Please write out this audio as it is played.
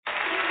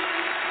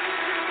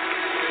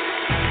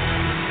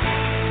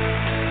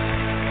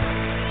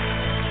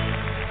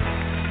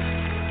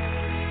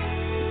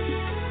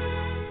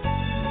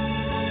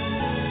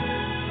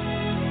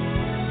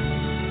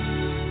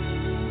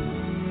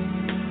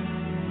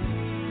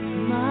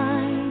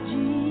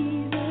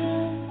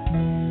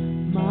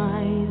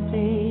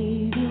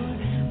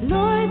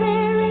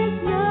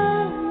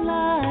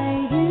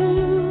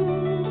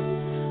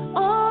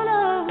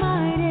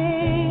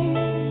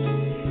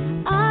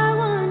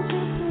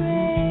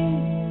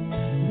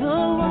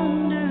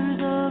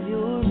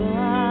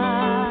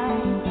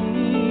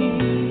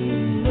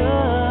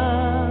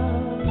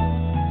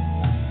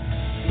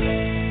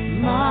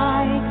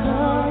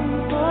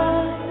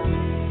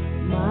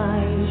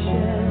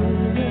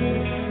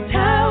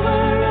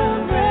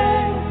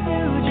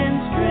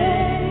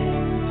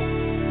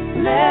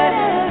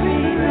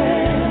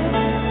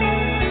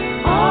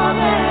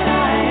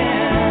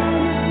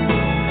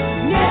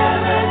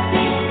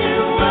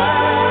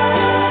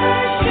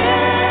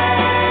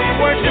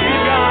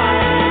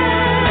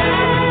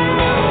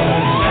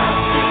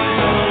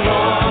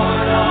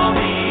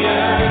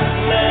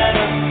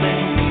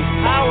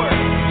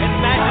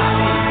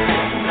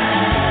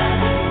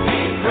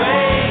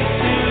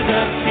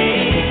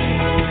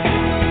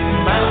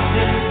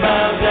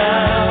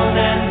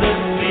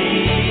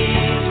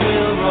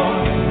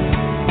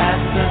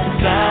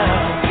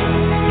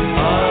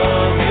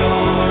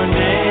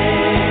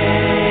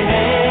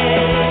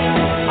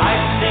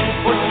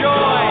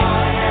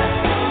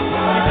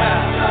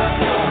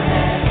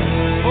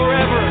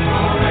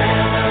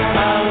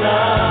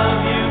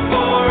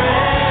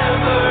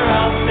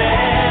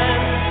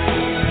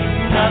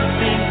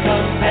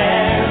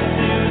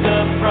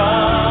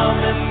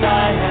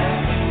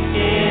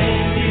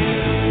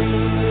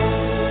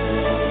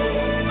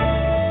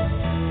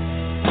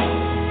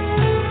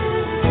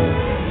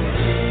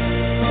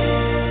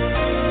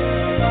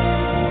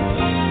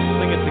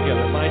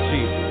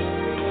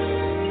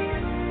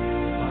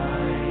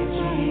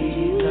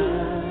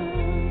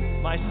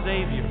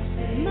Savior.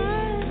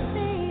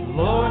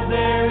 Lord,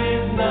 there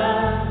is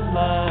none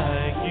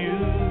like you.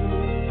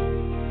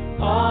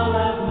 All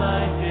of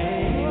my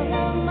days,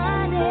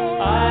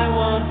 I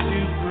want to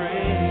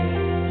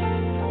praise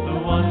the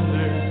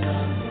wonders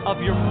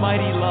of your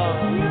mighty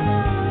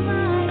love.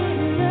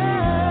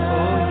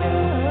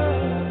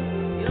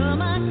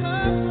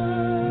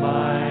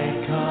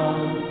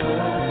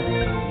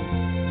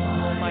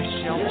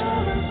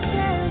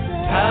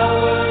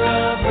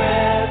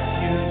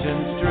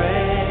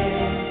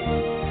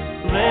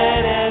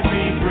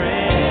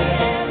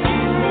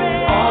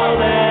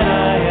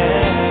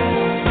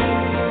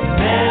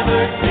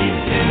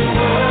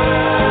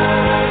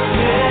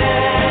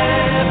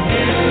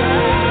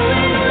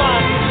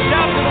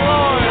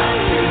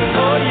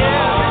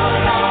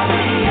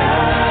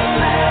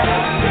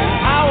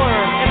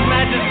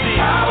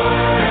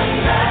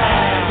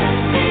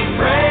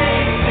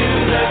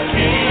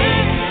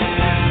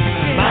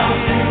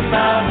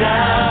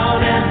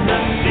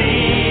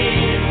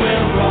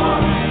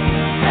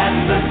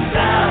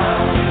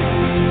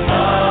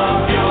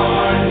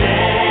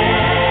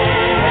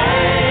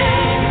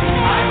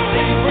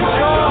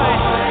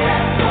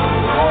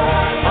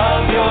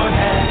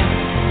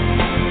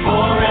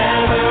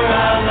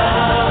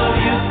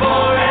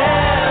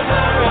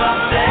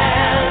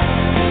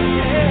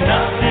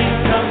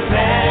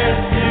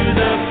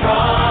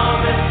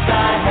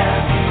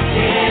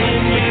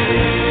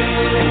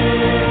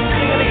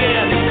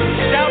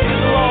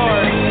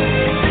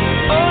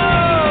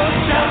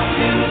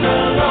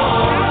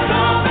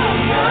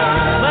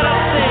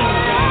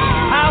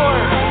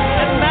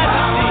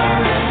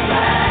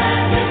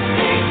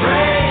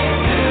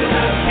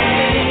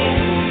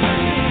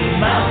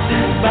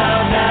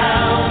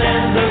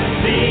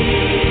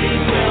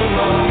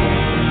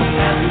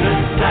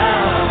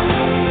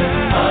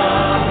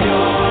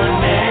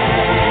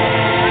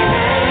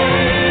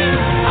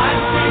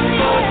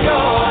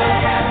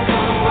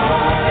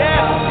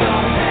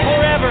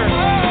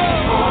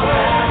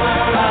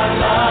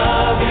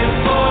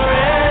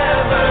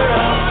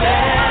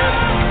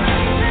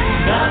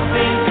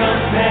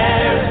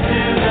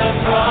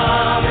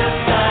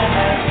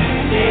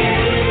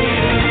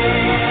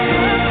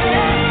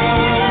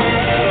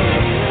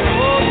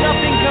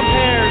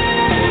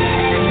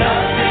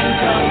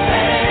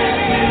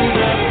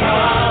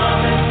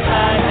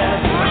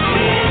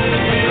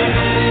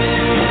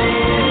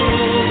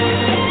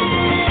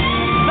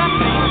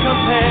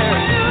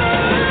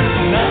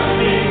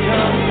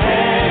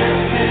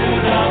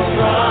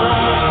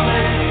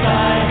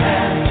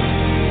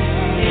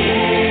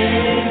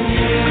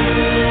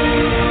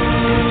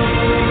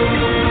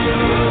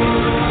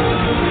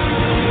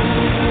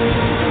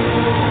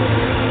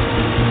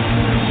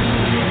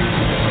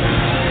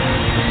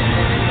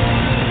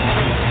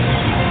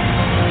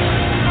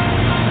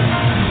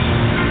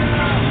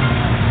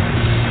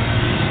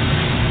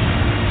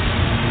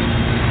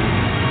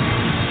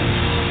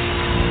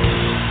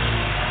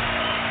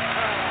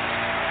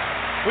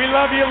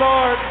 love you,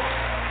 Lord.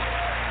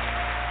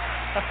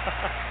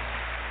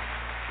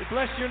 We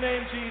bless your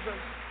name,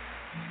 Jesus.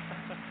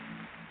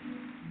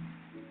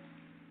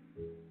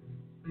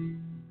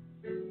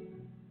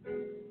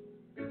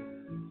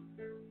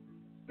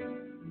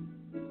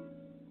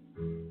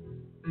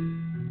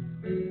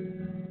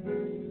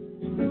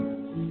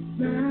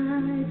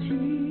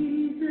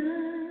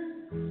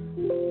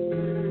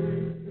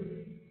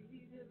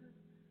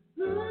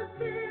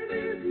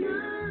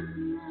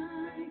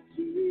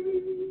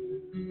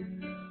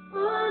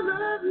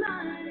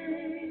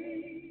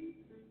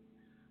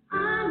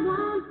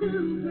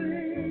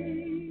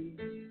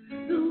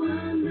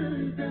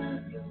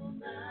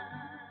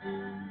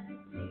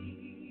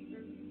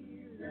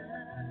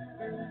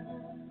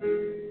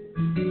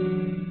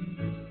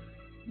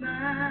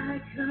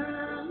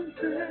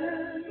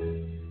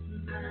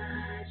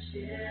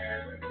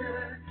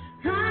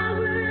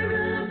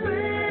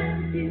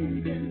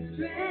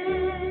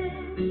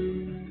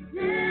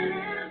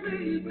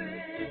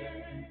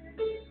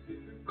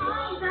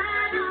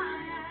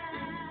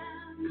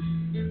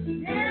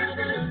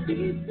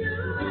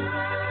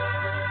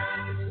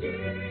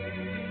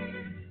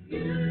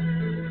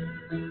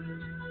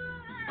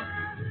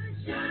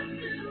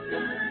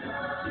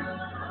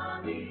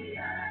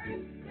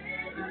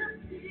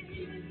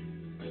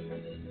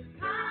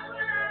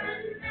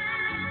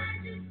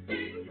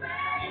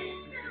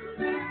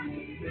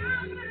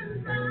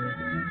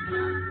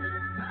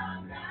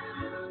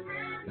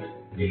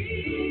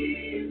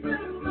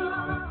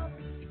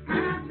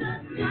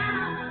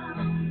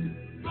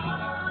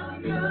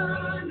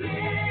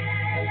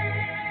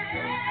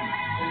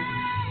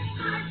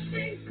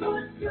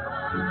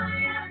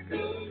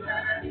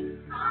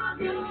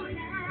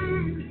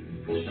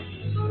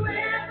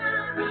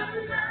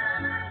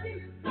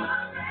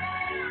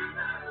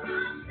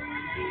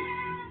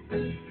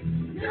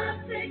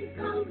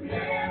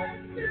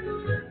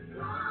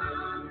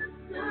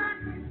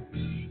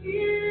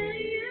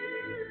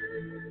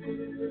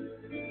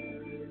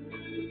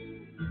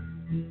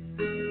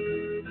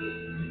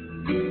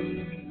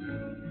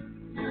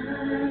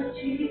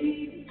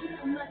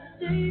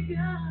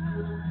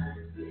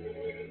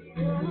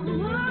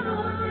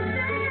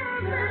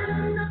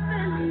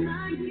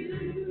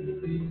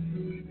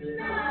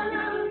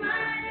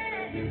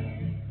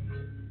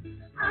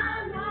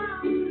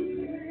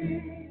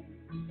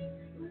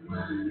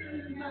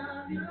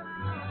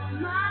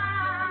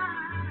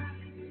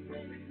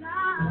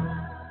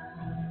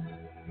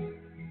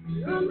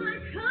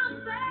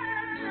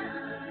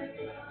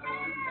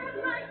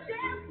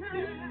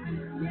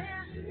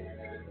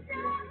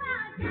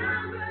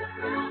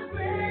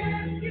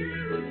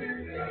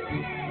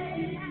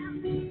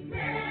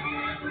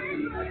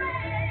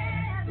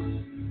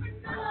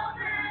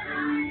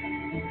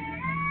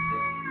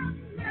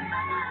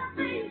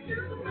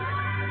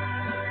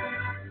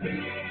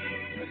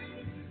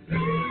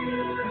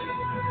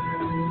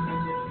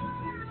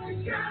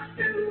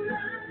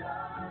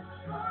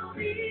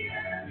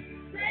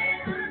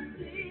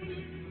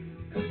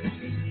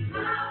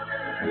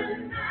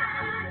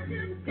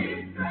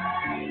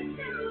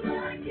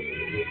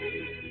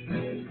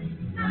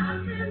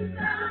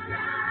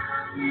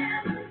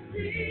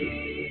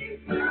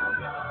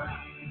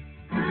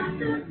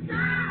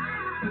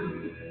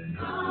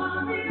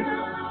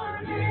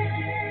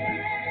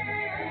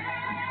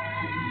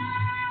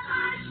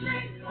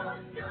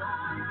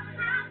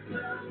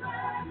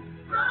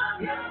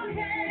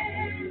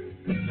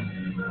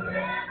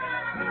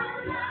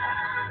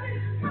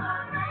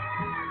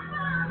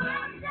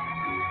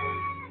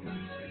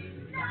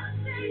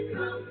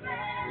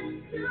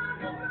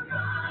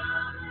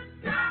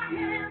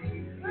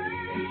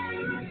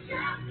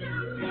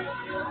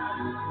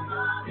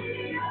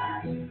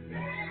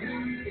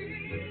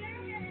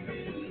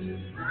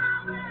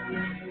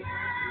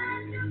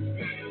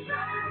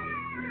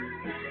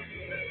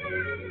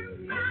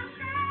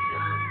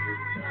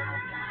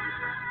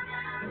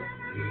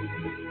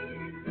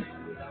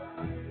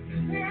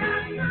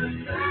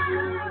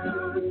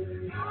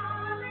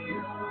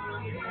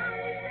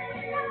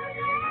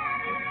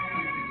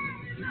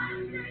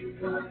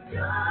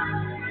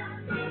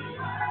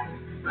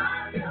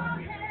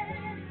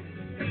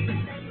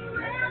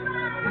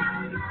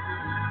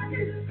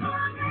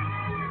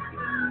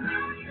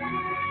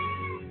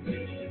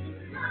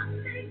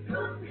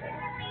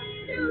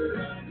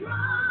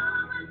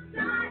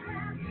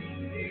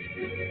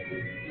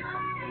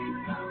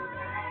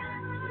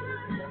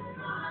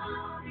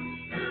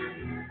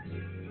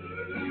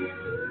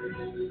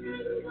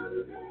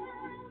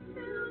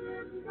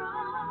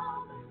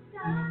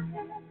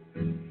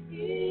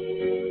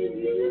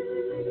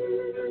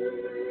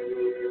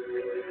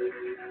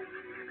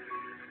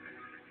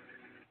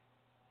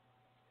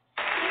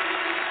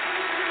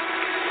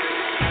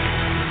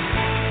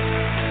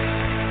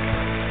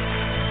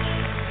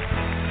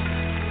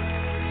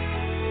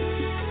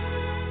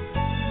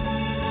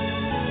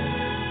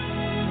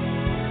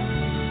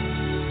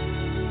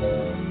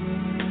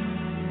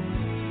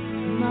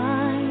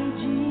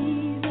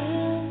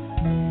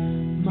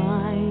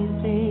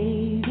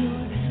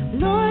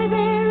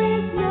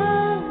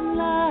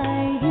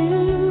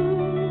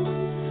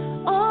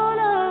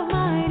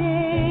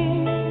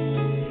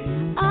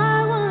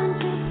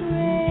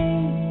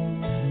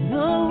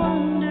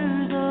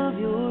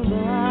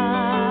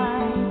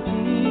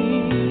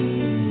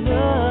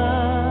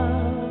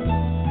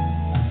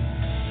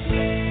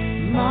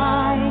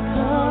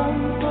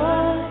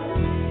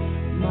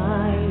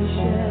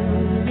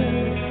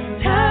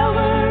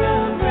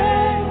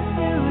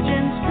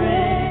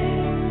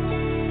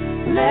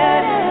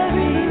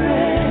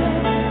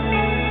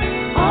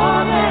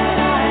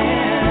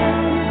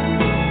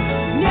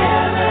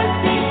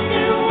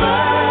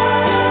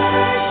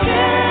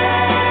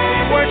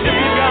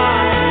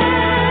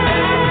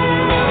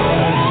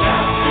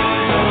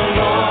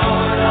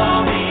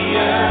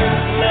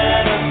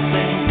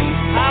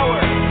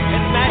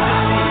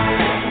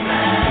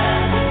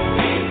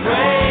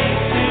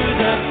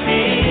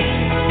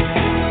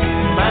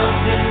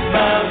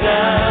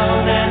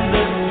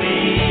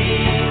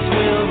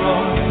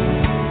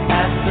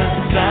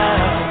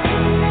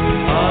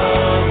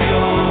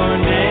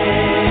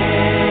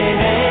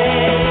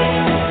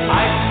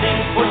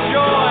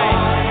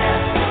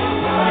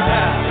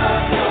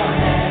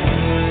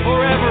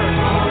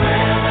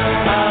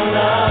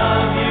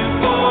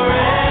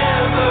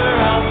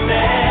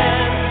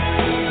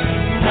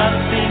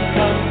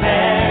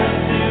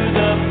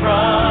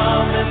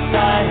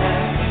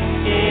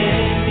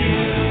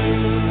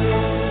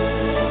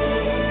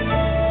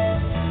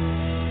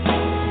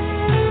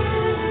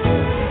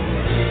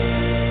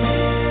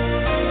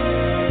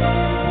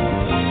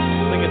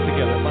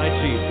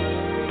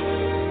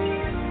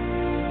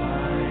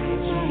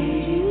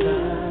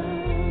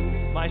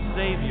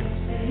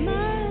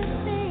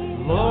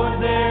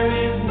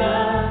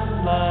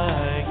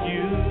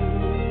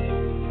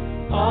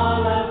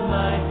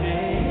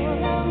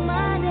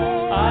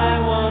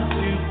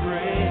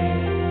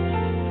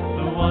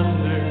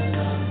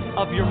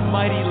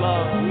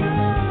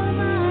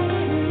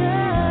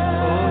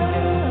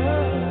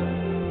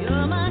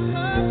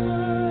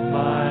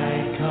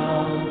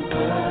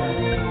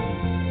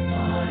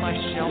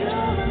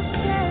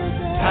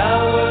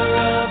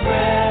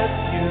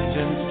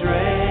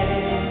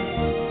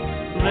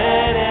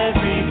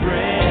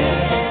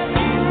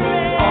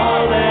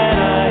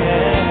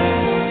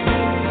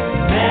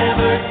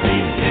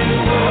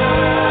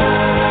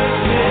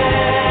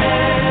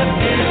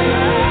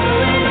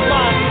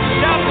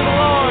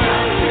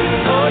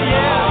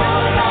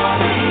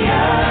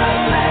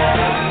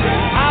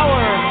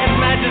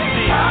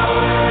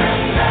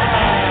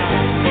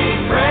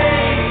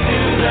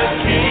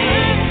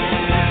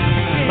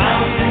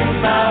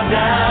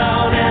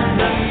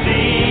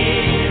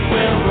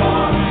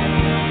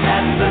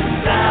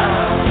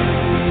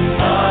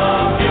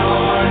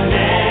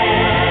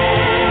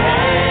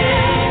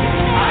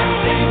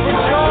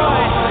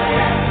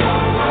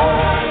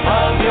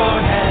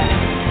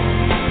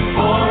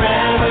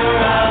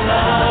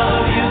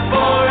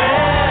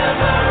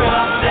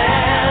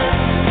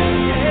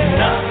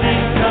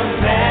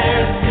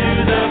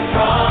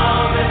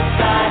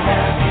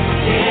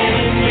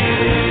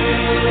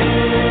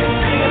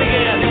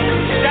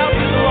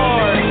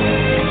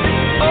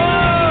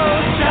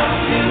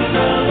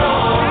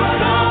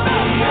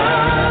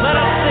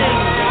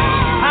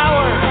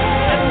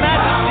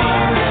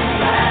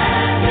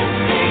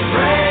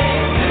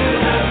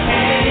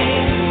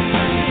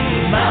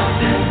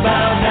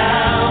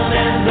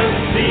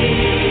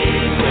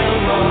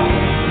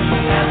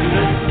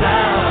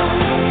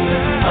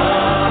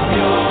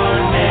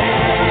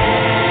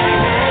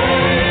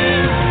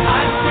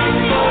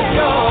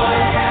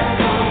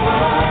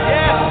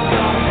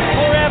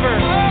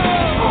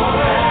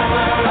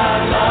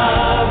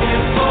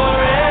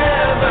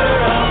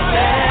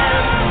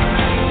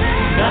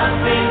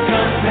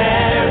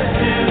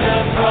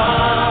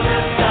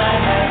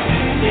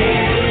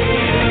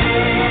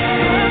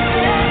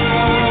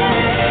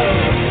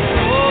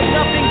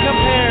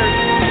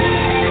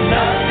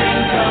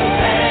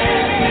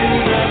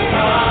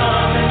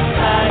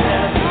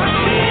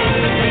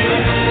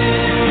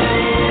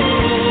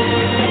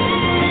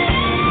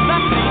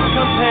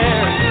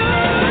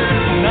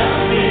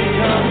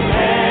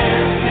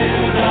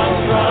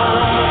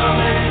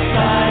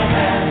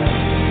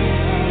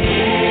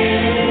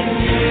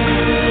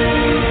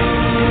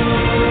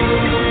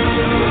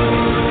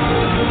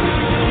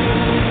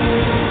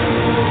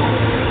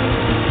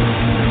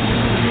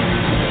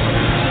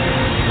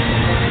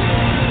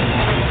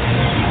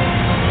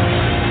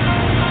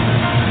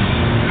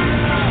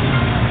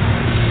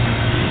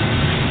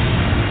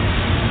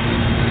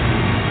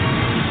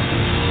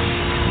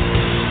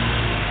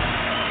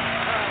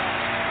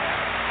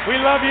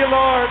 love you,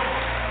 Lord.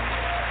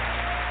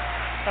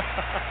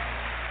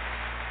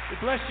 We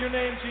bless your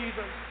name,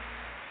 Jesus.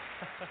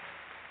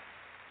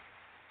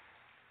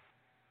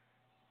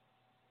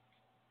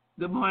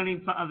 Good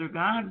morning, Father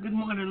God. Good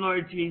morning,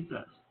 Lord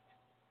Jesus.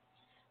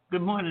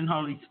 Good morning,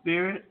 Holy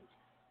Spirit.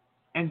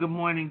 And good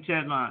morning,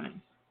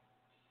 Tedline.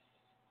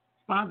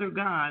 Father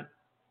God,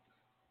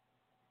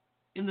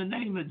 in the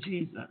name of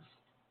Jesus,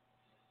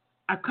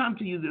 I come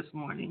to you this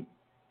morning.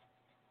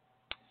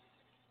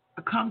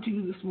 I come to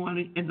you this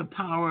morning in the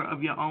power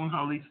of your own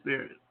Holy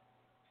Spirit.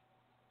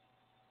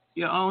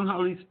 Your own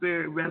Holy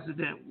Spirit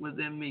resident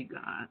within me,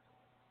 God.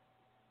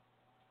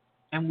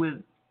 And with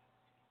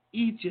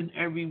each and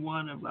every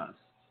one of us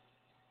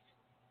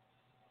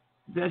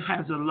that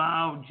has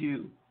allowed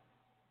you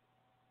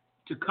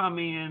to come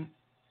in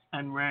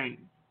and reign.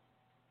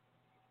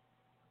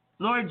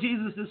 Lord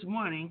Jesus, this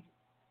morning,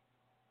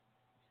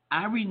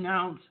 I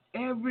renounce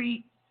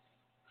every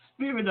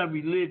spirit of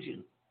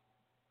religion,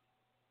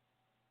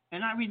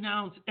 and I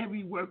renounce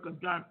every work of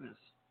darkness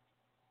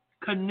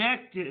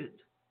connected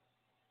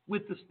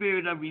with the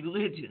spirit of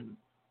religion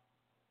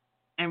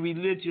and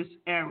religious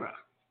error.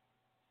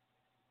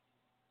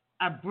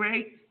 I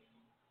break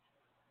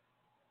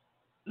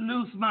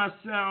loose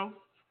myself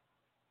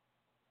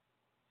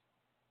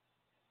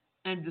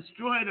and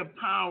destroy the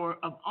power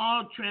of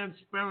all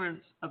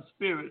transference of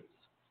spirits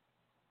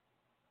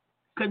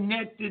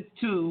connected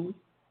to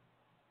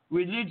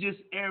religious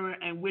error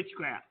and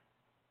witchcraft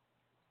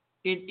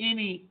in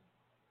any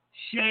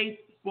shape,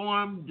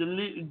 form,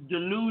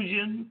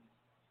 delusion,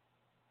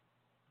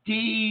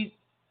 deed,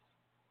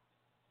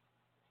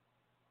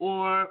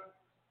 or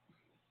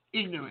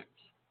ignorance.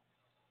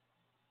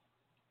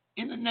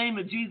 In the name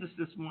of Jesus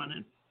this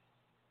morning,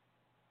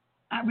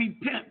 I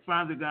repent,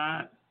 Father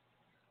God,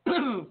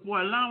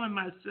 for allowing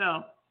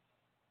myself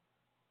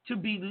to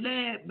be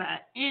led by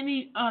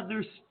any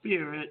other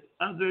spirit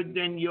other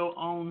than your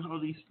own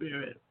Holy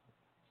Spirit.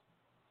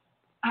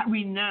 I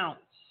renounce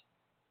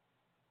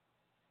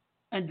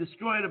and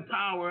destroy the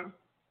power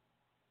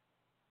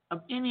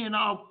of any and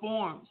all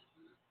forms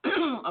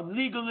of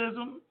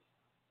legalism,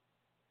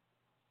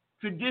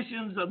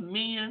 traditions of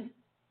men,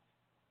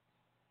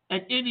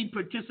 and any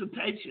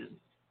participation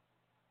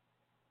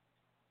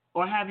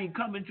or having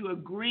come into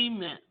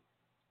agreement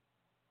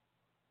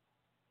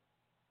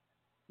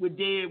with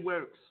dead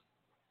works.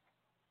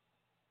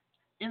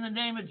 In the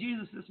name of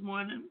Jesus this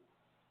morning,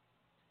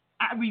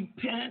 I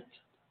repent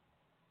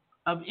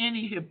of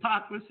any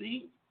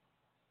hypocrisy,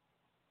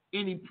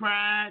 any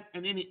pride,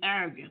 and any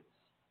arrogance.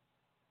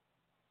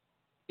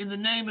 In the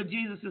name of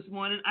Jesus this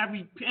morning, I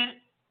repent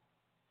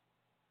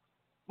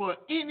for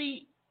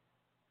any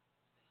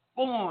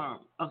form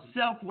of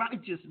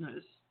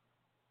self-righteousness,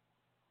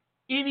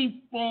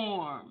 any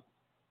form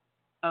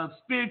of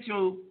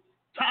spiritual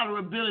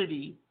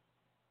tolerability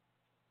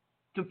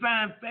to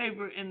find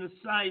favor in the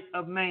sight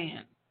of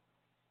man.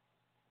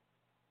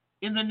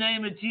 In the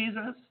name of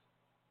Jesus,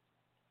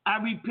 I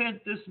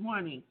repent this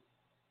morning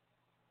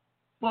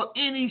for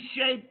any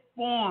shape,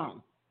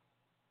 form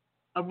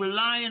of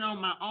relying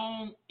on my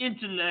own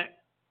intellect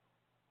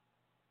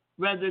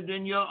rather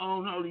than your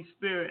own Holy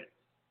Spirit.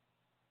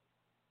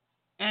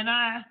 And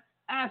I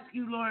ask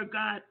you, Lord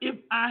God, if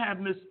I have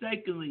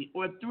mistakenly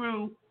or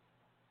through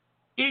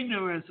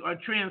ignorance or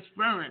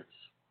transference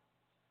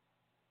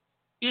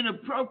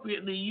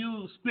inappropriately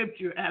used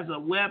Scripture as a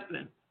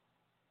weapon,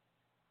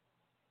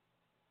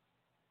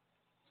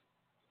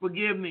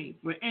 forgive me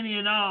for any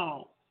and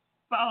all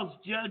false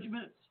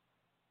judgments,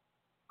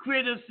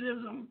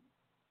 criticism,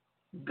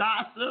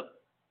 gossip,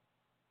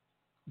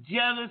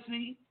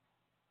 jealousy,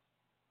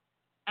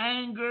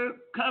 anger,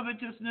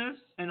 covetousness,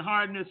 and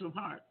hardness of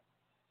heart.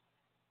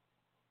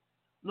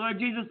 Lord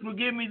Jesus,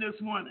 forgive me this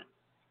morning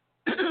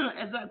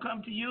as I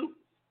come to you.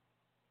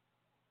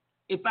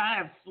 If I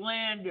have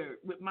slandered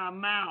with my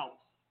mouth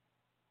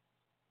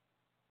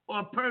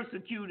or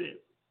persecuted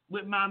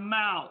with my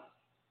mouth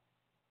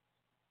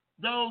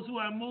those who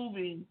are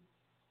moving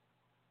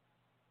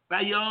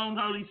by your own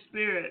Holy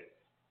Spirit,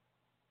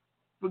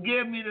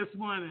 forgive me this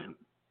morning.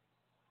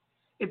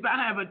 If I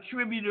have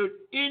attributed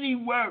any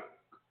work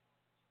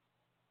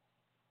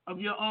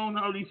of your own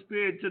Holy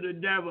Spirit to the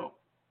devil,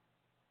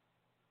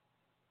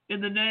 in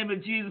the name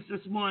of Jesus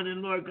this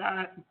morning, Lord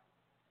God,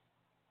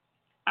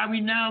 I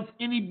renounce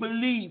any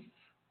belief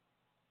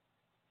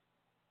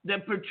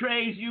that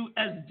portrays you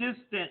as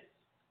distant,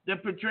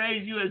 that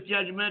portrays you as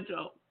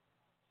judgmental.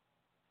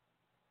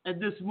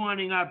 And this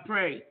morning I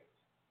pray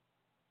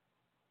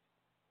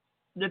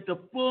that the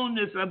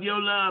fullness of your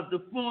love,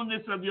 the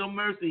fullness of your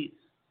mercy,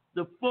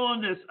 the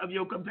fullness of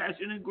your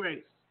compassion and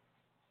grace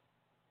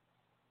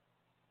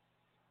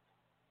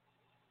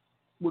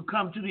will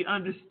come to the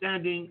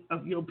understanding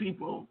of your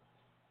people.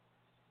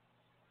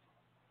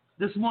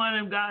 This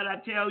morning, God, I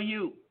tell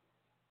you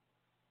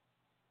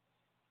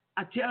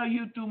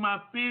through my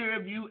fear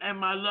of you and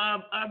my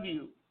love of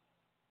you,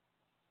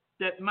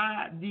 that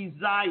my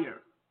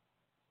desire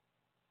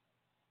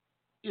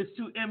is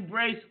to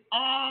embrace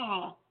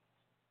all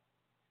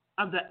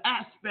of the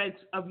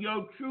aspects of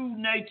your true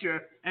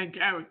nature and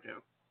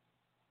character.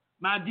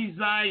 My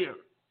desire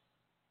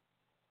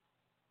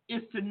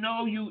is to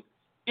know you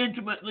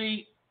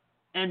intimately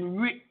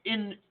and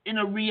in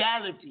a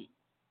reality.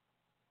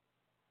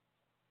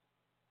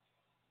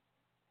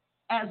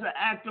 As an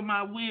act of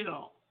my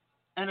will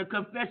and a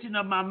confession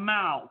of my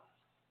mouth,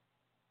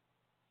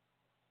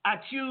 I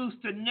choose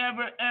to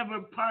never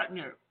ever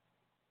partner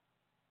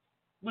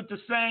with the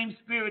same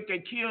spirit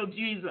that killed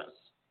Jesus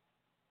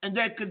and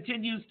that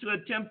continues to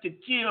attempt to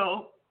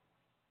kill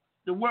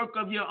the work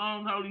of your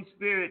own Holy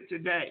Spirit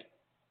today.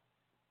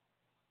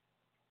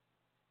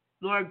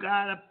 Lord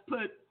God, I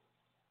put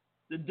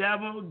the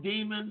devil,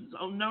 demons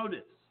on notice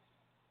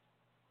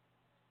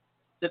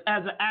that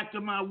as an act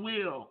of my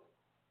will,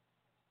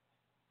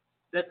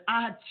 that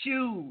I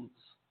choose,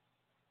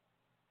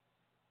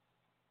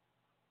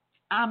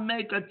 I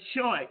make a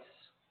choice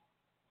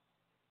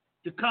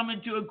to come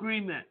into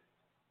agreement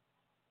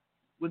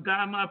with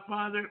God my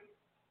Father,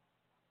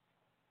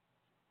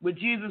 with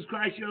Jesus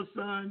Christ your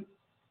Son,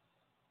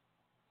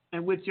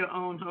 and with your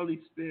own Holy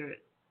Spirit.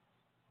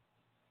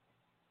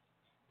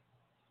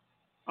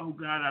 Oh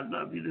God, I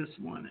love you this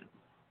morning.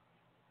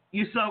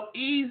 You're so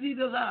easy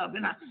to love.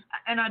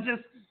 And I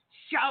just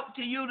shout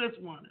to you this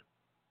morning,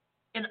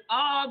 in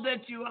all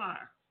that you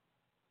are,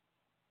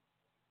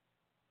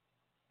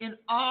 in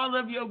all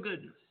of your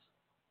goodness,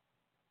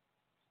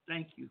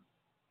 thank you.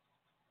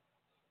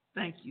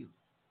 Thank you.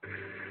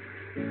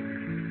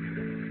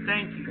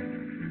 Thank you.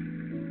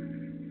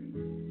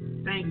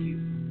 Thank you.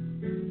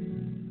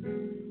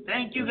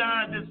 Thank you,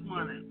 God, this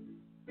morning.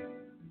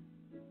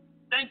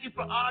 Thank you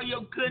for all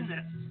your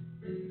goodness,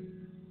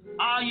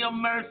 all your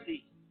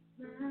mercy.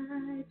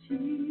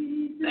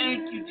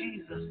 Thank you,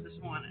 Jesus, this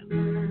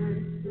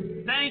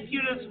morning. Thank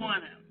you this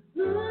morning.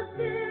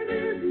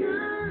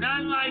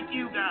 None like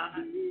you,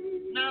 God.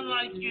 None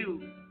like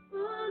you.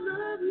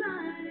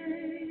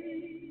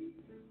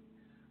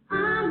 I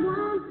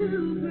want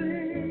to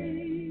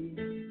praise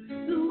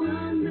the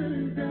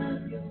wonders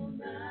of your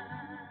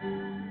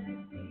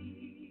mighty.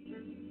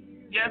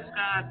 Yes,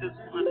 God, this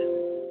morning.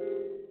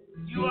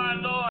 You are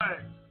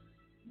Lord.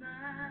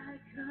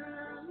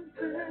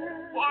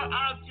 Pour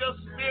out your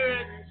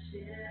spirit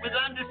with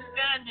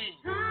understanding.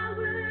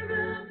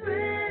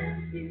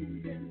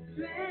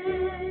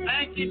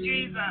 Thank you,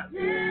 Jesus.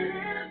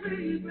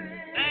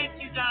 Thank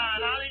you, God.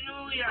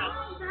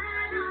 Hallelujah.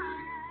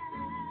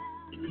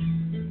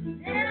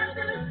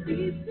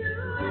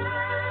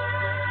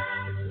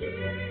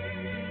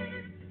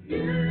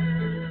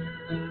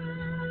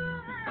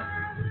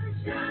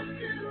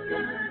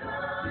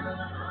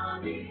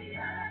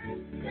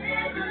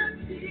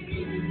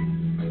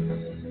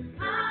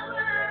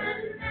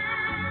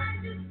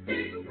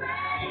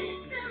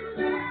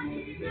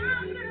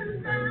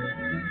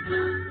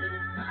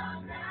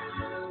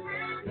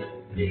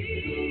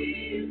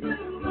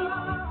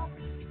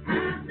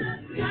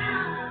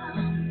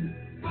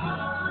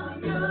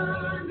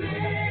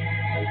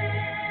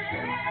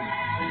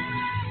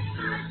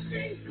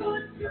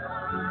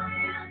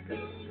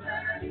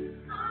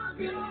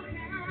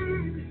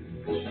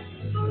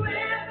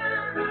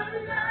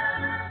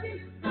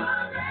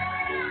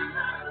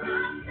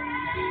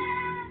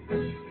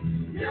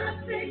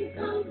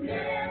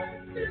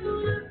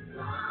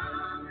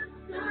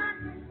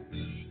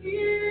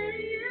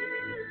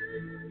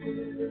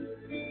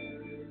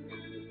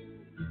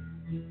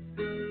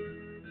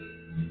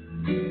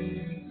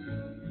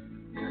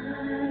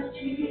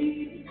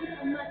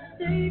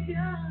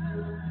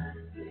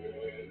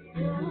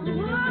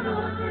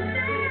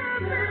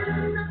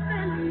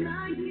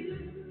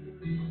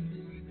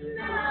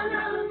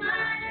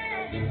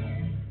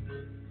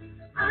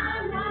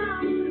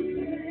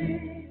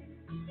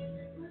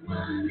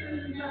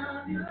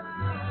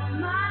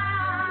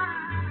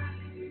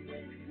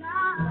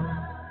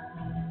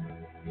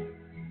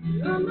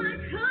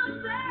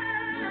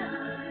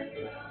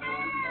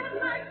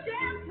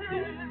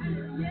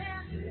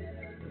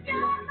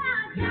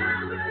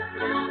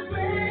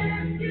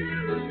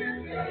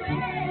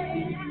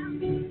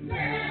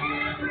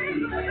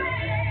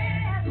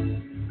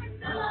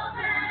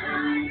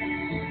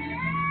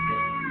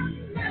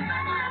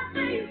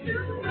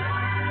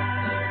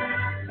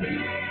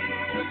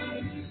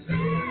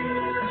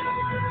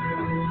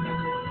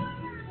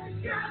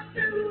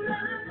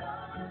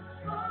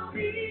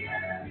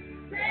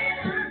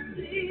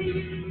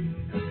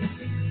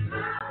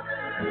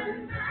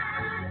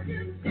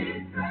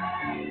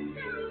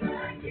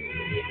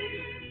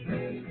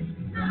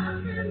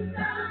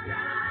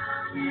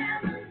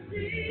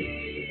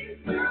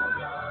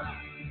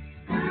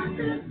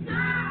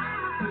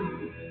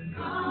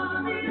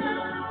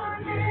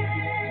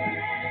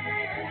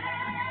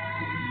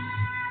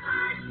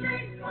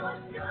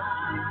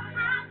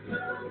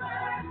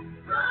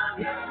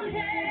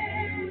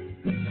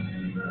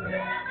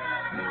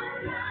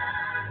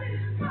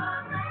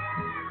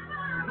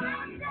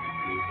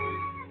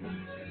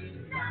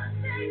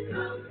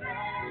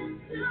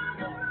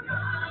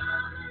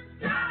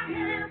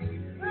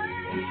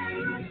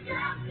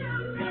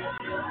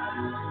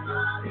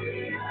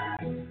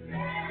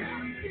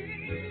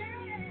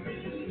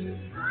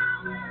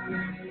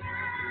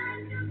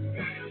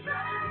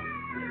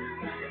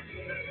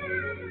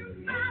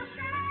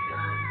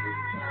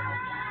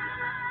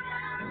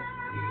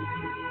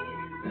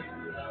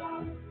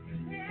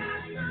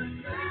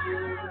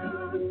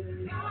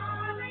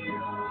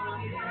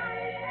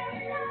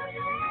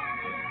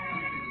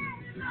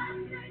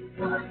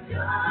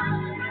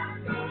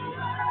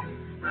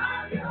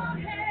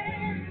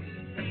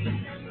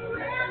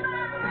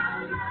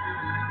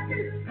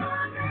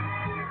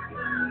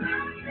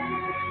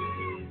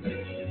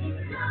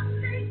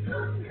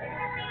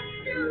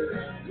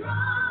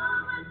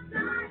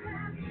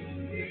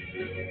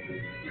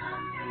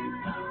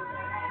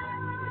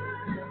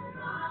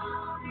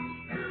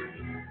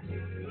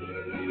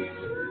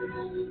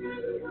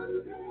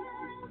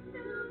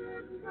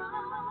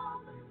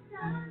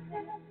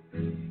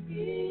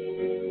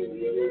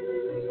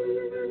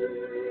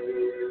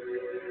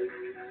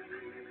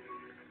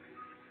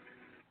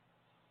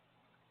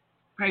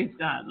 Praise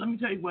God. Let me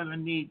tell you what I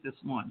need this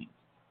morning.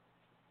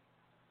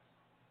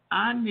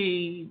 I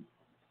need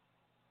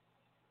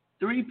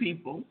 3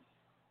 people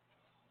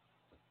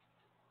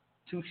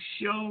to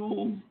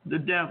show the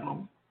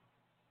devil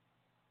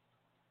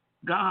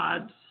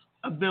God's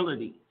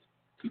ability.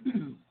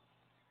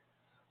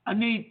 I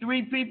need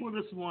 3 people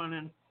this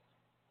morning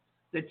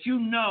that you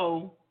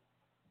know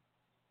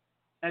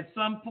at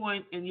some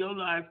point in your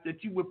life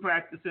that you were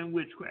practicing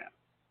witchcraft.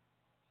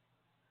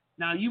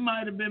 Now, you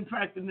might have been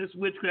practicing this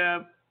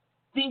witchcraft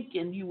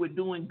thinking you were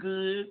doing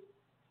good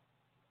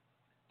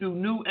through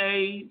New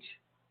Age.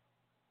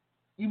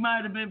 You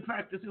might have been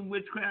practicing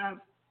witchcraft,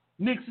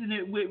 mixing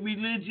it with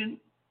religion.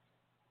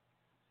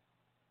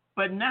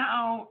 But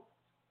now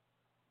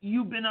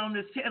you've been on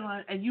this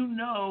headline and you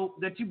know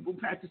that you were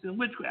practicing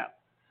witchcraft.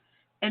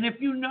 And if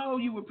you know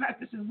you were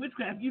practicing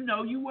witchcraft, you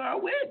know you were a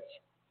witch.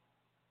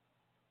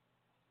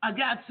 I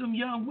got some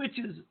young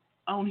witches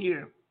on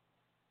here.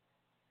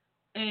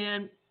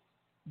 And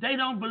they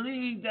don't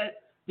believe that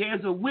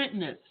there's a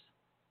witness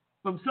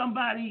from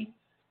somebody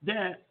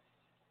that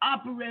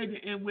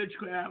operated in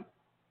witchcraft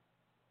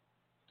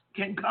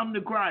can come to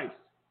Christ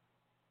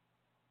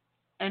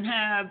and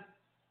have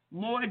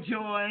more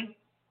joy,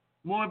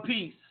 more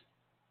peace.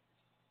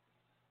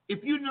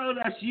 If you know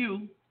that's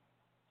you,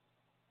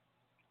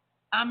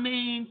 I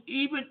mean,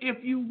 even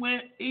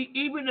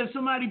if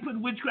somebody put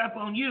witchcraft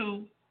on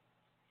you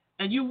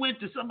and you went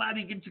to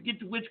somebody to get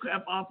the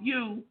witchcraft off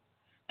you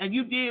and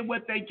you did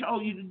what they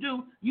told you to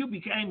do, you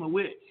became a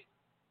witch.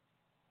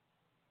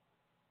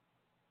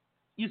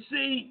 You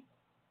see,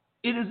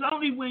 it is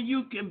only when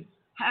you can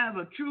have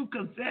a true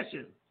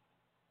confession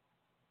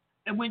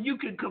and when you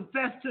can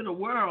confess to the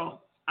world,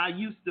 I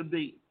used to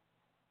be.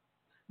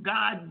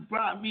 God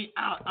brought me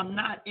out. I'm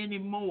not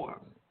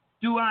anymore.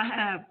 Do I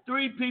have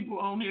 3 people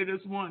on here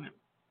this morning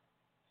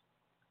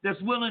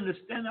that's willing to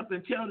stand up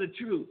and tell the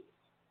truth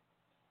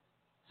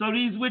so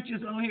these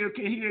witches on here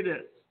can hear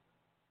this?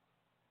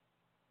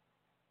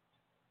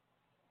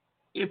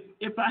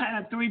 If I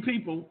had 3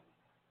 people,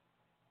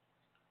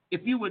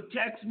 if you would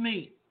text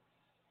me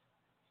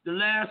the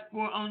last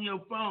 4 on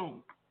your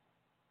phone,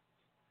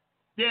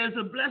 there's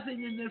a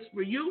blessing in this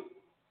for you,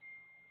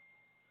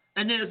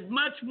 and there's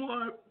much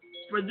more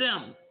for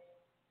them,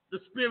 the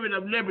spirit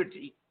of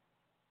liberty.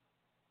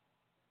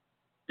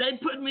 They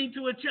put me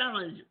to a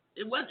challenge.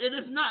 It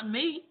is not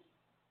me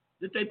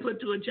that they put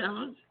to a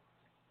challenge.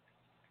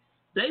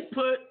 They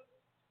put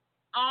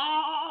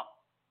all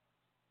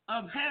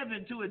of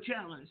heaven to a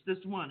challenge this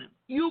morning.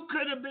 You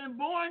could have been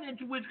born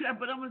into witchcraft,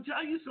 but I'm going to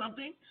tell you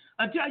something.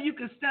 Until you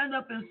can stand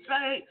up and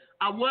say,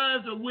 I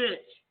was a witch.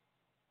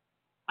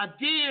 I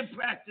did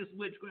practice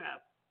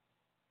witchcraft.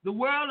 The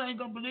world ain't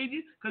going to believe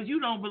you because you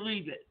don't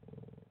believe it.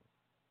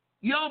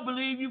 You don't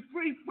believe you're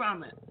free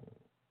from it.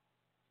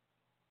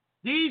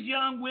 These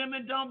young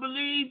women don't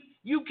believe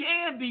you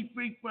can be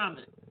free from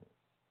it.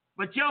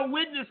 But your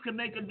witness can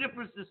make a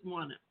difference this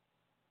morning.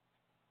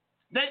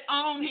 They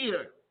on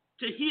here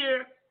to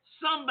hear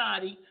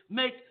somebody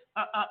make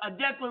a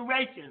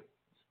declaration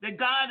that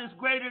God is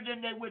greater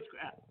than their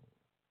witchcraft.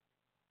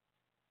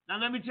 Now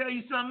let me tell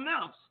you something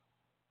else.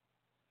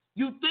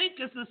 You think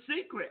it's a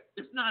secret.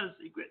 It's not a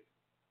secret.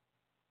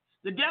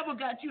 The devil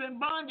got you in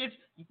bondage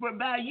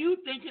by you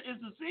thinking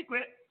it's a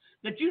secret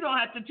that you don't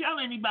have to tell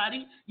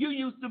anybody you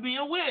used to be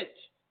a witch.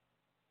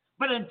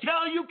 But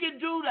until you can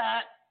do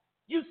that,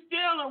 you're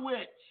still a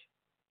witch.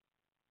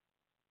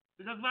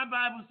 Because my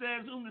Bible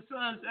says, whom the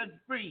Son sets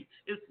free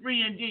is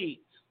free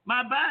indeed.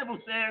 My Bible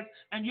says,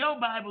 and your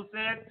Bible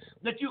says,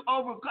 that you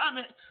overcome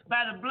it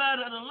by the blood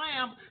of the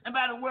Lamb and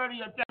by the word of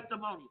your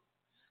testimony.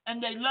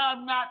 And they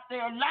love not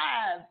their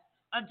lives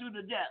unto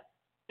the death.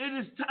 It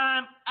is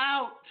time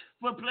out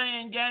for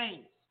playing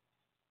games.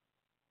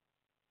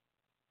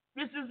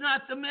 This is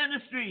not the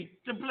ministry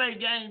to play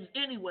games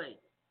anyway.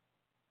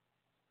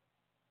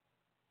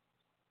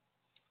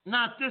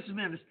 Not this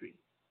ministry.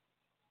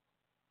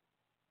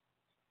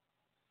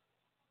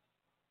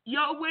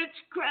 Your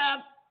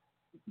witchcraft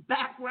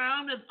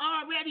background has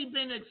already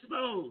been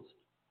exposed.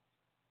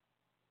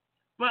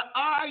 But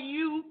are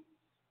you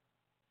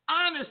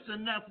honest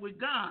enough with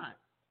God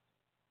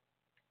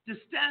to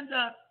stand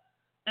up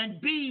and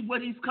be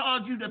what he's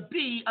called you to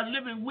be, a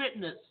living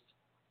witness?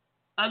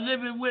 A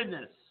living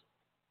witness.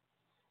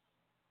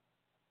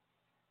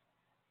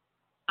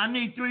 I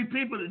need 3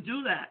 people to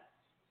do that.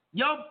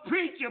 Your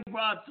preacher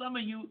brought some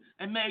of you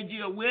and made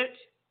you a witch.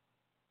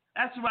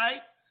 That's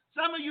right.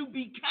 Some of you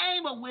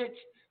became a witch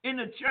in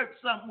the church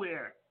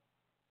somewhere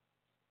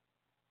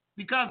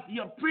because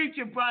your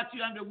preacher brought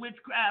you under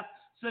witchcraft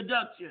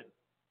seduction.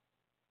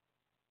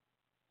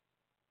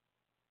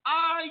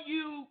 Are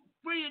you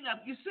free enough?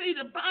 You see,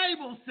 the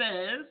Bible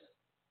says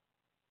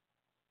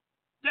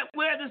that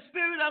where the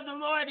Spirit of the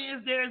Lord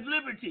is, there is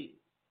liberty.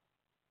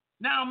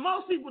 Now,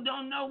 most people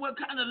don't know what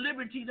kind of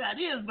liberty that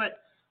is, but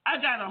I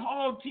got a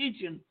whole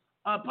teaching,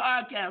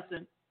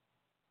 podcasting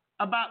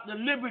about the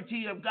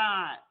liberty of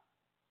God.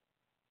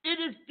 It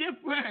is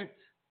different.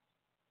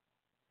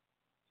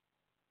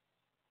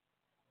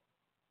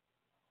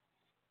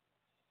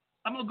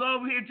 I'm going to go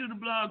over here to the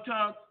Blog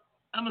Talk.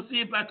 I'm going to see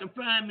if I can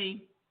find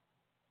me.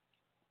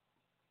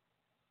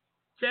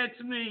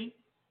 Text me.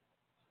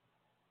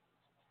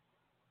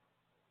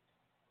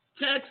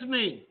 Text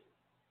me.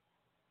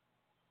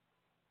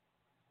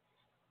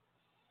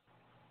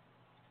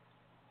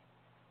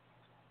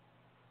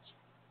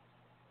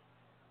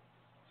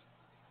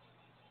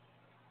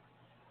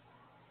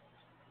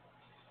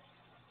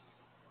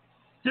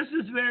 This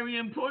is very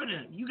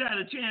important. You got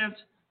a chance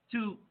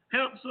to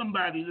help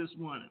somebody this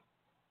morning.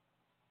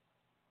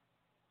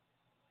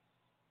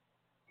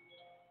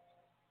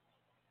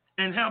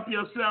 And help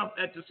yourself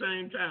at the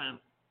same time.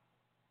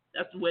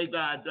 That's the way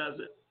God does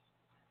it.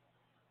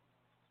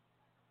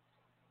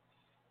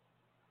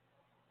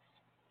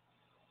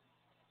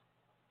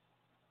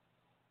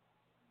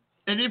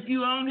 And if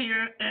you're on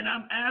here and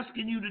I'm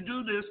asking you to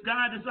do this,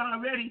 God has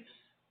already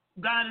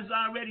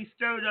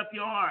stirred up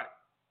your heart.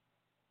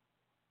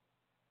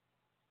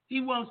 He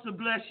wants to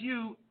bless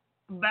you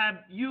by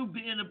you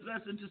being a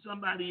blessing to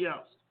somebody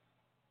else.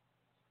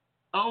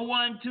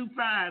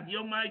 0125,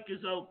 your mic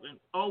is open.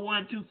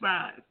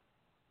 0125.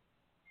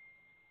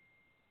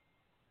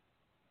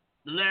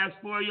 The last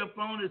four of your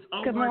phone is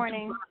 0125. Good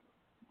morning.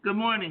 Good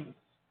morning.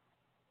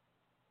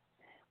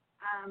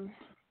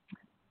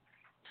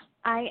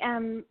 I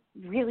am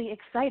really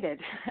excited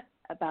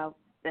about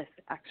this,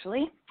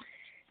 actually,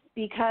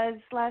 because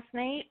last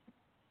night,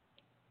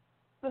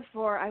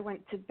 before I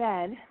went to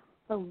bed,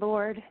 the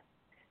Lord,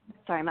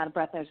 sorry, I'm out of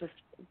breath, I was just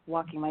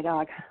walking my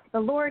dog. The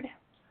Lord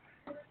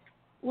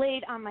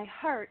laid on my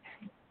heart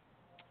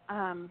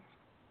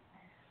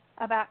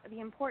about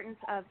the importance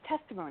of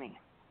testimony.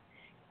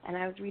 And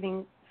I was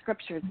reading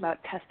scriptures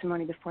about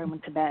testimony before I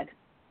went to bed.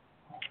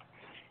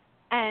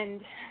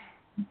 And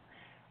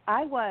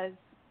I was,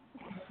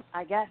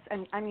 I guess,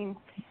 I mean,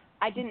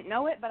 I didn't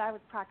know it, but I was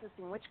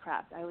practicing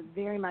witchcraft. I was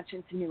very much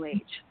into New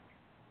Age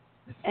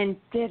and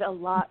did a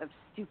lot of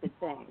stupid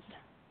things,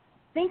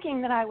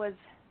 thinking that I was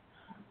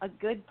a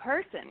good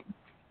person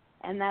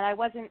and that I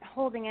wasn't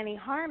holding any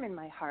harm in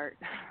my heart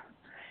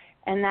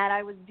and that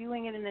I was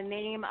doing it in the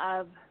name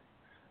of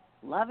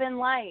love and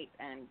light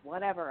and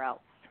whatever else.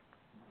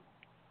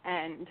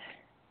 And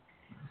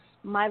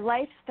my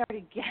life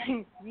started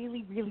getting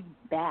really, really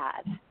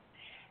bad.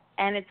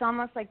 And it's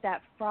almost like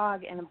that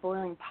frog in a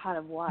boiling pot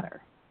of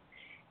water.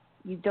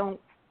 You don't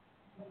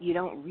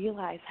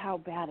realize how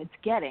bad it's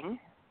getting.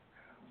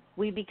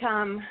 We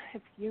become,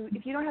 if you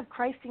don't have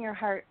Christ in your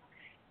heart,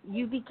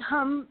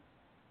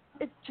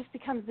 it just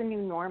becomes the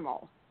new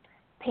normal.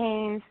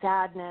 Pain,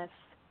 sadness,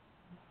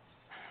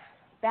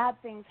 bad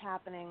things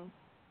happening.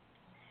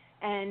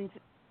 And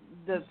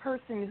the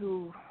person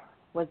who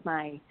was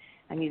my,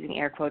 I'm using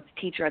air quotes,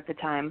 teacher at the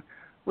time,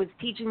 was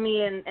teaching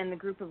me and the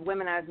group of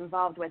women I was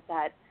involved with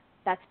that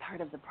that's part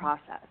of the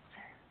process.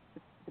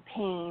 The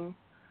pain,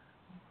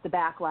 the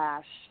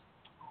backlash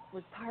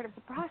was part of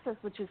the process,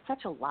 which is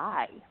such a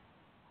lie.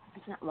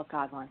 It's not what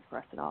God wants for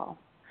us at all.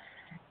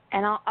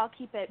 And I'll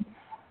keep it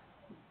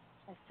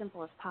as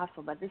simple as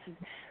possible, but this is,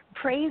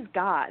 praise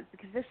God,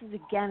 because this is,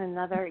 again,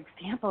 another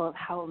example of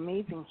how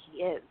amazing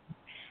He is.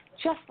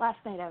 Just last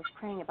night I was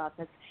praying about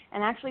this,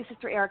 and actually,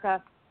 Sister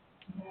Erica,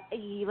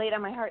 He laid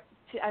on my heart,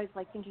 I was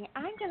like thinking,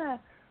 I'm going to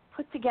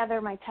put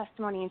together my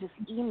testimony and just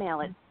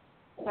email it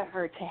to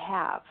her to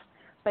have.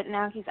 But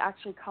now He's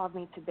actually called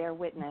me to bear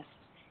witness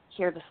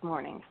here this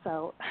morning.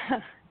 So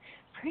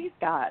praise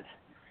God.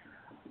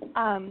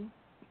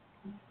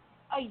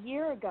 A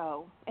year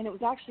ago, and it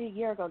was actually a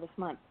year ago this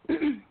month,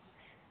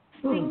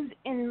 things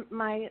in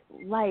my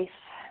life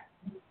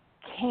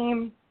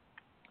came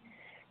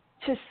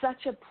to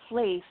such a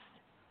place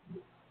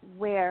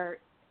where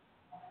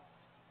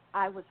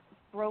I was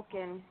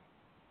broken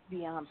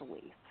beyond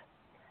belief.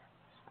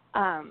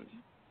 And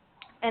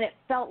it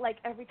felt like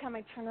every time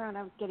I turned around,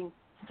 I was getting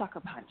sucker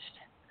punched.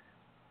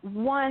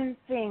 One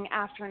thing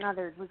after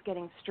another was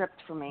getting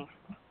stripped from me.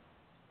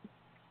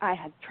 I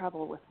had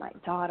trouble with my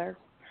daughter,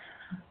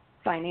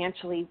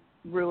 financially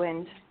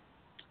ruined.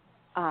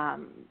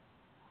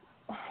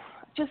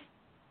 Just,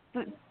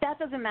 that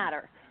doesn't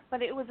matter.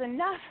 But it was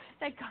enough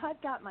that God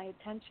got my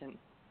attention.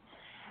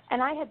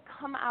 And I had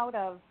come out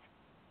of,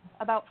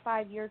 about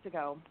 5 years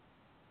ago,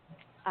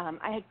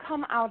 I had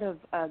come out of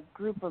a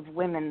group of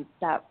women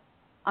that,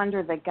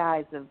 under the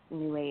guise of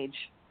New Age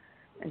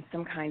and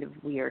some kind of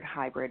weird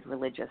hybrid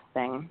religious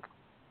thing,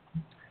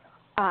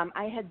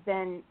 I had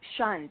been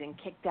shunned and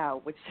kicked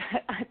out, which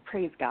I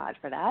praise God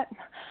for that.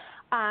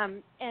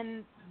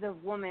 And the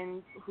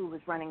woman who was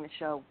running the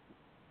show,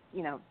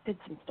 did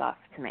some stuff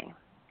to me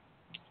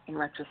in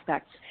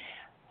retrospect.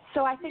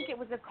 So I think it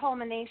was a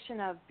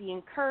culmination of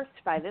being cursed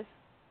by this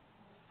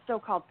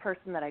so-called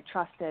person that I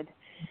trusted.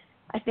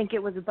 I think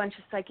it was a bunch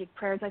of psychic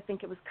prayers. I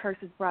think it was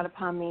curses brought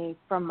upon me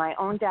from my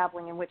own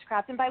dabbling in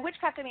witchcraft. And by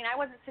witchcraft, I mean I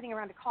wasn't sitting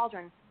around a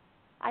cauldron.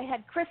 I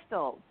had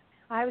crystals.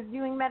 I was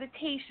doing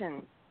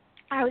meditation.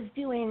 I was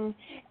doing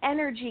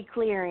energy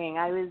clearing.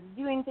 I was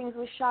doing things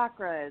with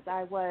chakras.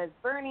 I was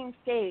burning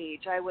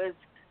sage. I was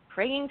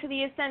praying to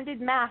the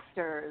ascended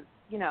masters,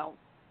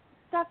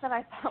 stuff that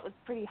I thought was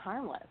pretty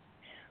harmless.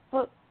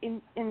 but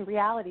in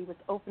reality was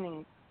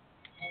opening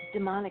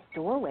demonic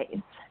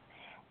doorways.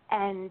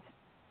 And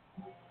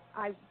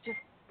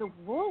the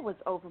wool was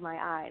over my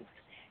eyes.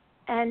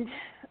 And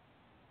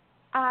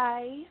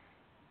I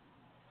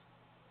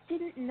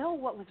didn't know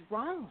what was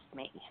wrong with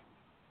me.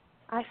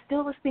 I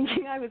still was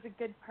thinking I was a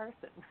good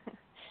person.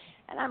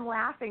 And I'm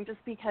laughing just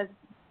because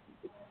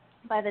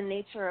by the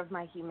nature of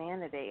my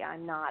humanity,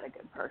 I'm not a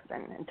good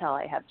person until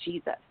I have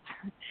Jesus.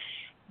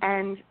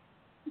 And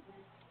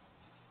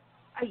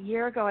a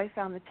year ago, I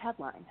found the TED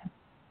line.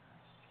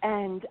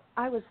 And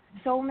I was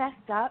so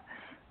messed up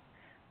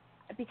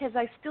because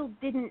I still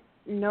didn't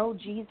know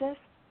Jesus,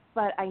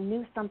 but I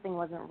knew something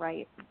wasn't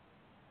right.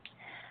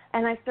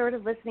 And I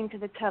started listening to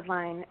the TED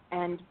line,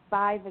 and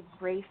by the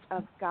grace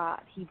of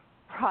God, he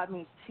brought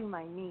me to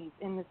my knees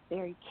in this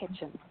very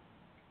kitchen.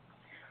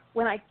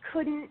 When I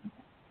couldn't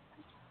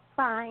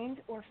find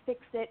or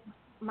fix it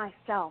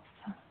myself,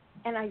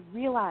 and I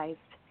realized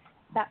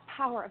that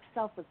power of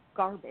self was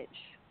garbage,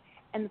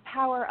 and the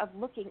power of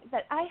looking,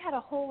 that I had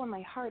a hole in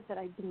my heart that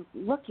I'd been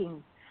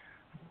looking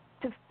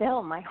to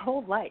fill my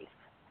whole life.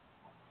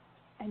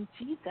 And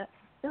Jesus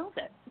filled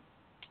it.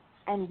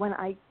 And when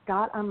I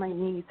got on my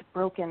knees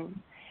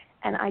broken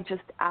and I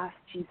just asked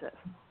Jesus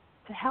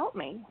to help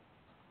me,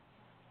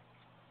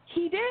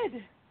 he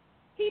did.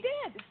 He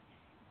did.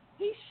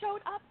 He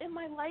showed up in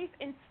my life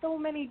in so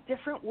many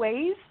different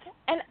ways.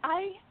 And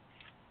I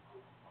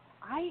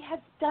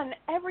had done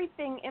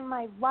everything in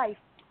my life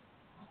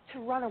to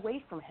run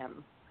away from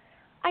him.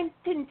 I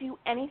didn't do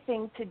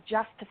anything to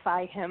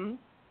justify him,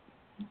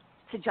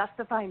 to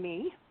justify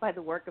me by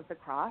the work of the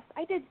cross.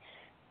 I did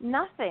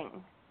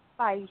nothing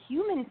by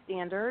human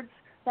standards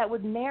that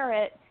would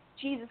merit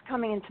Jesus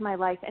coming into my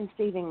life and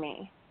saving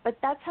me. But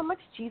that's how much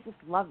Jesus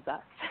loves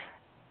us.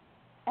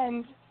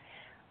 And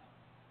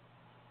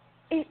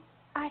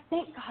I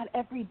thank God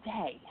every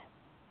day.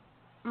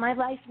 My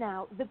life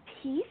now, the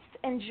peace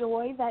and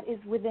joy that is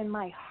within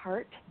my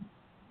heart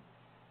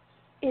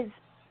is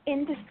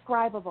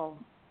indescribable.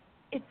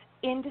 It's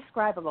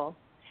indescribable.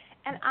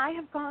 And I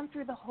have gone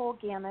through the whole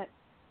gamut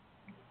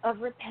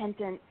of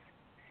repentance.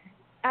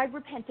 I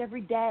repent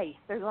every day.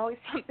 There's always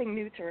something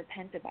new to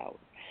repent about.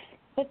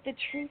 But the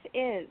truth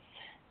is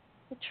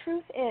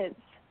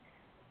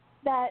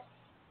that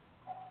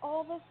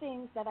all the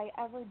things that I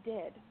ever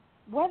did,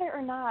 whether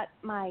or not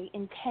my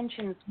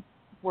intentions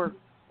were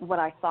what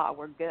I thought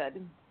were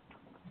good,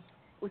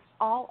 was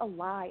all a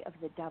lie of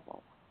the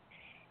devil.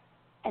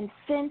 And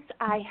since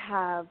I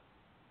have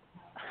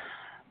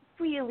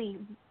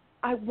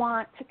I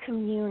want to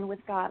commune with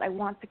God. I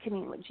want to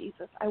commune with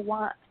Jesus. I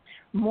want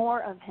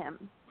more of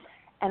him.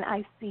 And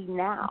I see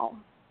now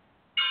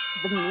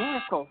the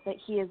miracles that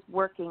he is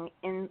working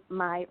in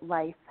my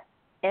life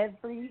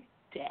every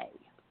day.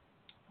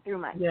 Through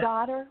my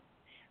daughter,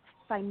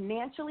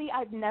 financially,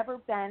 I've never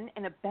been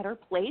in a better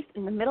place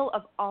in the middle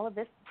of all of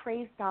this.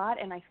 Praise God.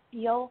 And I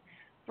feel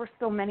for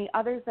so many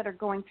others that are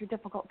going through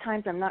difficult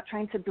times. I'm not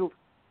trying to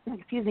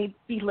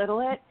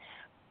belittle it,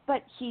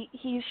 but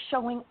he's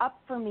showing up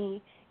for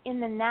me in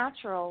the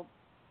natural.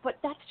 But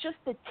that's just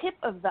the tip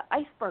of the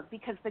iceberg,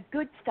 because the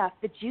good stuff,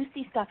 the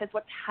juicy stuff, is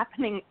what's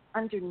happening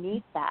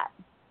underneath that.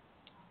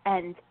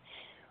 And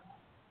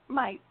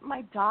my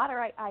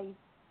daughter,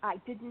 I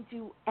didn't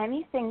do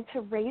anything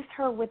to raise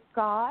her with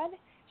God.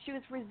 She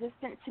was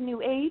resistant to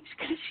New Age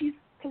because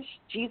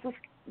Jesus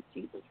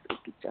is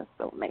just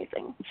so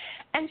amazing.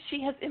 And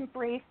she has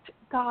embraced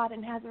God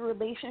and has a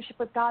relationship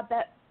with God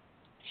that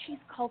she's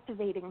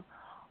cultivating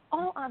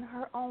all on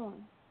her own.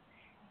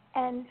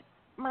 And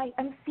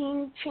I'm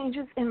seeing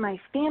changes in my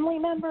family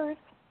members.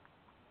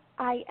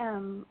 I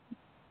am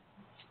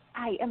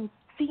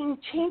seeing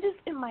changes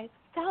in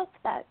myself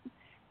that,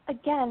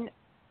 again,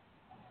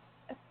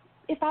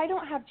 if I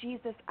don't have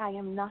Jesus, I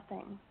am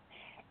nothing.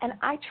 And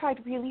I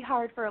tried really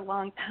hard for a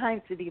long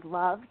time to be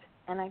loved,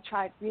 and I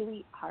tried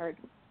really hard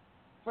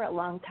for a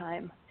long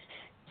time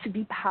to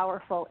be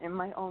powerful in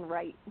my own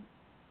right.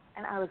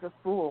 And I was a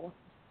fool.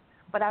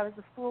 But I was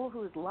a fool who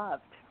was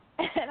loved.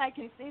 And I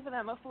can say that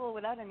I'm a fool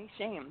without any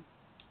shame.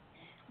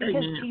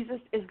 Because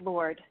Jesus is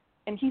Lord,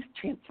 and he's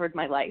transferred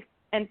my life.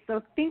 And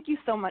so thank you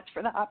so much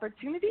for the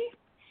opportunity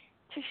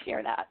to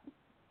share that.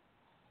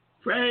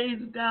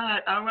 Praise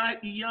God. All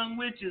right, you young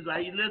witches,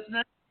 are you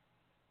listening?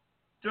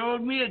 Throw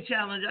me a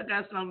challenge. I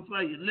got something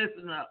for you.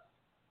 Listen up.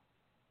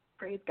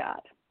 Praise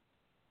God.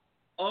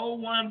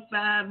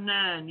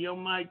 0159, your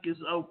mic is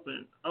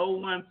open.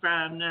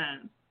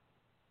 0159.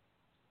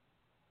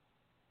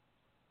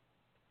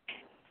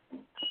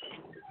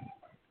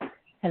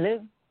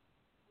 Hello.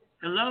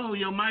 Hello,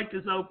 your mic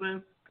is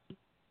open.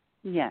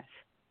 Yes.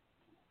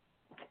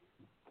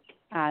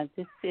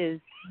 This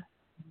is.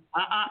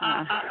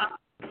 I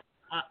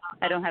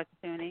don't have to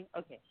say anything.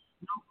 Okay.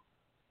 I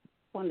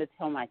wanted to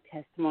tell my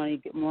testimony.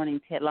 Good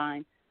morning, Ted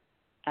Line.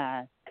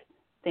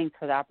 Thanks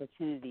for the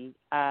opportunity.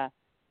 I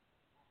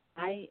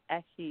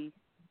actually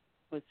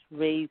was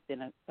raised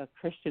in a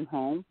Christian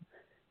home,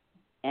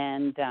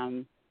 and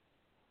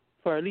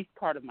for at least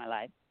part of my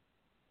life.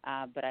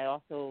 But I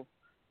also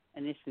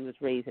initially was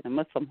raised in a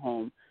Muslim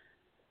home.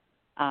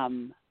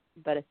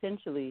 But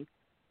essentially,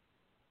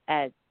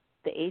 at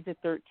the age of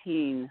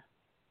 13,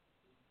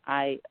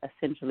 I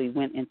essentially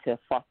went into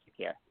foster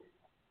care.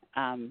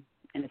 And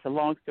it's a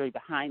long story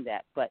behind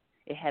that, but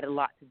it had a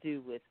lot to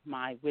do with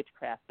my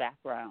witchcraft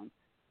background.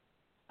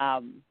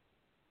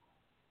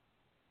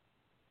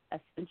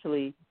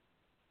 Essentially,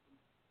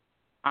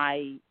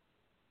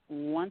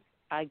 once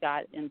I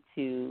got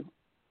into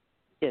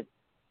it,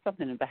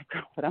 something in the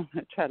background, but I'm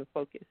going to try to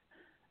focus.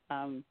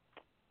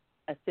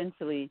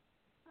 Essentially,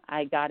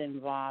 I got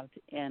involved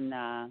in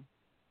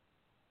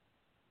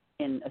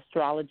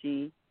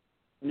astrology,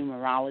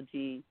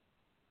 numerology,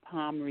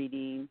 palm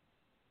reading,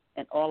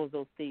 and all of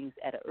those things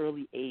at an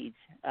early age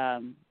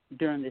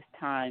during this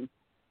time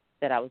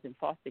that I was in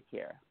foster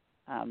care.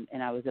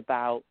 And I was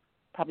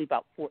probably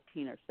about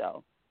 14 or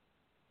so.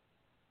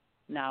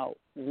 Now,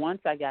 once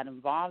I got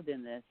involved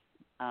in this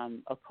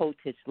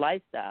occultish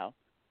lifestyle,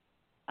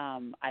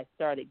 I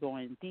started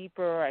going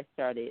deeper. I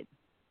started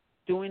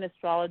doing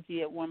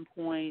astrology at one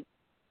point.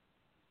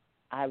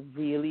 I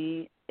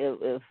really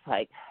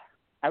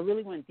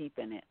went deep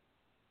in it.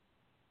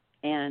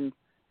 And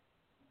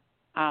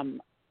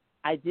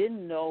I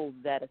didn't know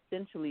that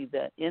essentially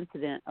the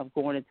incident of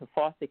going into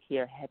foster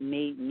care had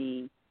made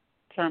me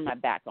turn my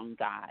back on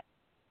God.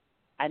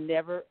 I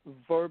never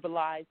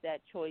verbalized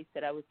that choice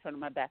that I was turning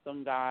my back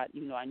on God.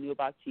 You know, I knew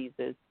about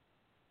Jesus.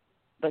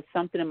 But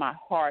something in my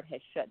heart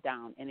had shut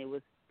down, and it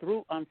was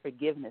through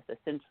unforgiveness,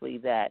 essentially,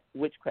 that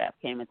witchcraft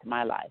came into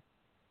my life.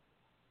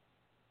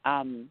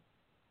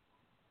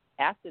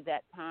 After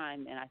that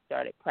time, and I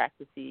started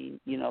practicing,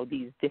 you know,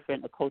 these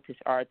different occultish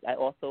arts, I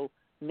also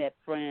met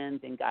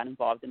friends and got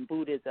involved in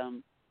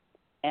Buddhism.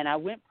 And I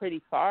went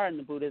pretty far in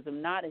the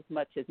Buddhism, not as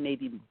much as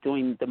maybe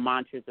doing the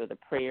mantras or the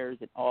prayers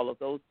and all of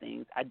those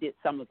things. I did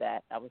some of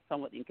that. I was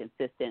somewhat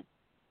inconsistent.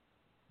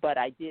 But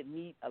I did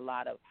meet a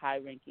lot of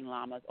high-ranking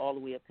lamas all the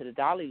way up to the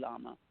Dalai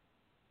Lama.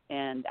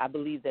 And I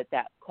believe that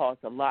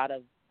caused a lot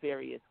of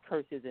various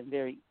curses and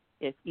various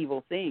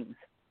evil things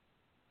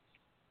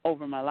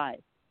over my life.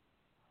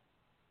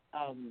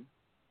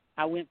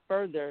 I went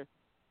further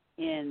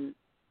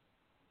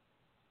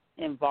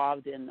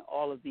involved in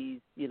all of these,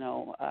 you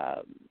know,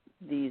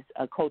 these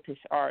occultish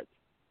arts,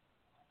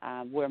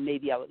 where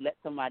maybe I let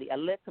somebody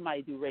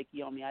do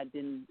Reiki on me. I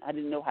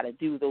didn't know how to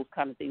do those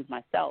kind of things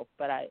myself,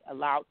 but I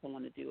allowed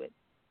someone to do it.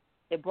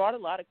 It brought a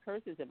lot of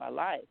curses in my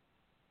life,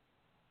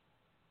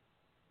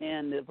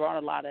 and it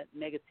brought a lot of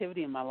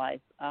negativity in my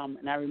life.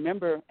 And I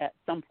remember at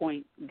some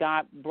point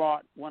God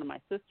brought one of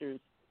my sisters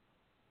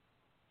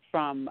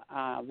from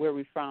where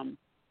we're from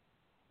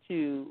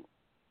to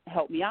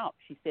help me out.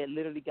 She said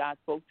literally God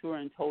spoke to her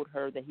and told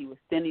her that he was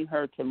sending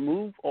her to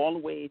move all the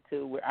way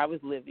to where I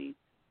was living,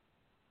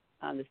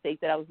 the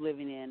state that I was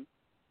living in,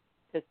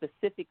 to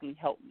specifically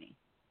help me.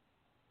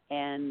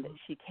 And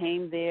she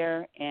came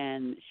there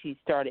and she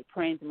started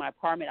praying to my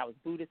apartment. I was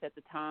Buddhist at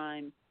the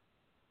time.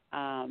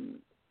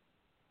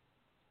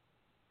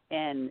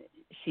 And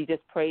she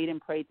just prayed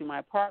and prayed through my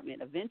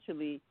apartment.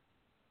 Eventually,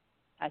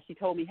 she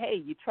told me,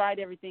 hey, you tried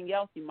everything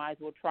else, you might as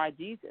well try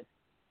Jesus.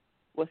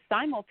 Well,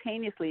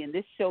 simultaneously, and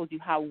this shows you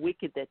how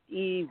wicked, that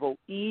evil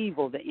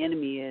the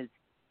enemy is,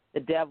 the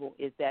devil,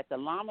 is that the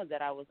Lama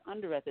that I was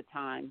under at the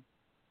time,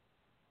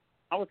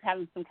 I was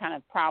having some kind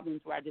of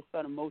problems where I just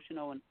felt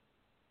emotional and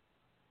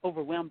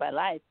overwhelmed by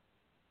life.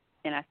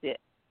 And I said,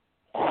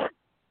 hold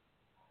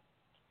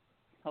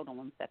on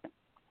 1 second.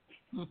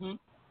 Mm-hmm.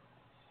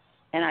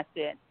 And I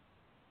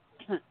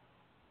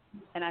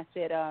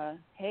said,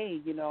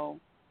 hey, you know,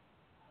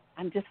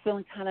 I'm just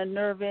feeling kind of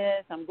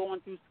nervous. I'm going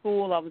through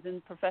school. I was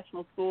in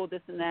professional school,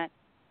 this and that.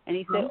 And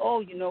he said, oh,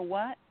 you know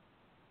what?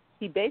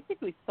 He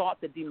basically sought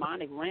the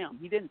demonic realm.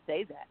 He didn't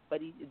say that, but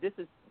this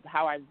is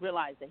how I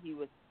realized that he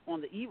was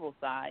on the evil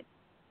side.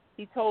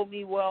 He told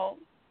me, well,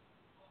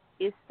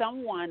 it's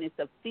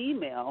a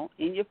female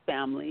in your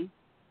family,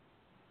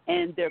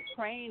 and they're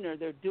praying or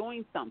they're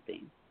doing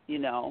something, you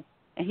know.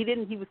 And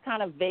he was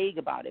kind of vague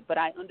about it, but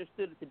I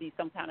understood it to be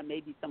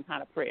maybe some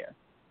kind of prayer.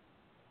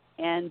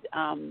 And,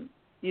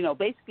 you know,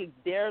 basically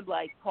they're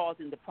like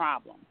causing the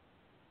problem.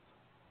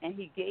 And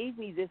he gave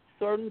me this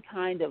certain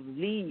kind of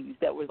leaves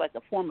that was like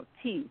a form of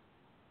tea.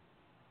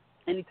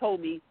 And he told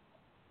me,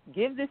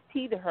 give this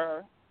tea to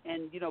her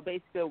and, you know,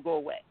 basically it'll go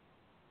away.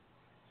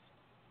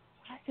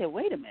 I said,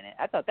 wait a minute.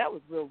 I thought that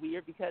was real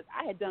weird because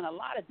I had done a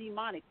lot of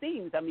demonic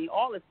things. I mean,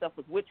 all this stuff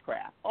was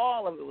witchcraft.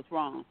 All of it was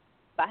wrong.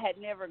 But I had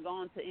never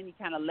gone to any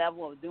kind of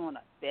level of doing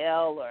a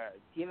spell or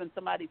giving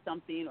somebody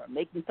something or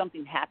making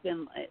something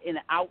happen in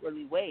an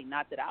outwardly way,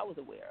 not that I was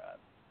aware of.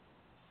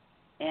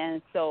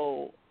 And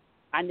so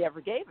I never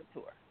gave it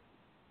to her.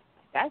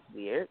 That's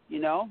weird, you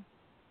know.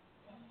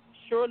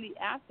 Shortly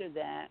after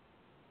that,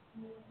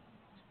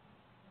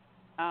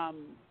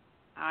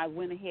 I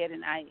went ahead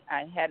and I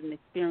had an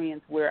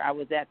experience where I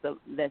was at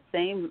that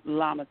same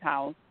Lama's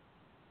house,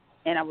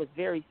 and I was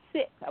very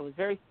sick.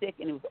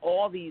 And it was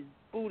all these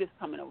Buddhists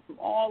coming over from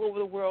all over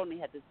the world, and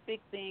they had this big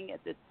thing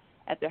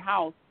at their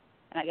house,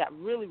 and I got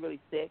really, really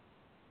sick,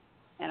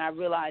 and I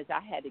realized I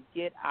had to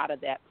get out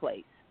of that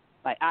place.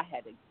 Like, I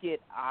had to get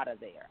out of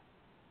there.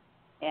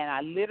 And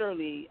I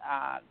literally,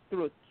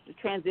 through a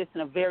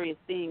transition of various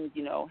things,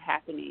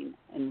 happening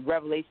and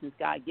revelations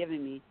God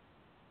giving me,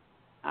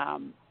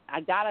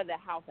 I got out of that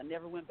house. I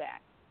never went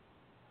back.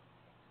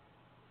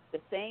 The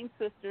same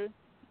sister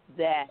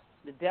that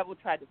the devil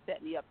tried to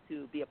set me up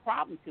to be a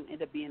problem to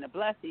ended up being a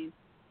blessing,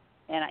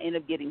 and I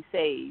ended up getting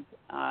saved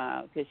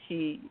because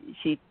she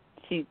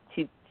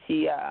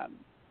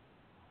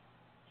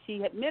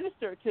had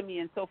ministered to me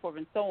and so forth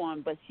and so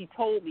on. But she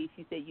told me,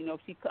 she said,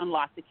 she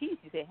unlocked the key.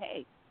 She said,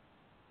 hey,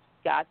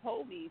 God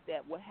told me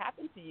that what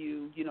happened to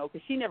you,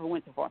 because she never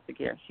went to foster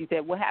care. She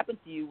said, what happened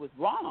to you was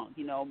wrong.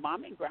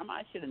 Mom and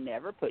Grandma should have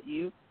never put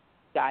you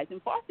guys in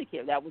foster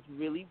care. That was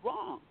really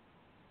wrong.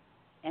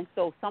 And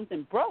so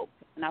something broke,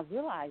 and I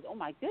realized, oh,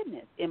 my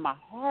goodness, in my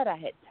heart I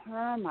had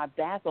turned my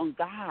back on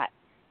God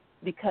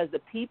because the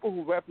people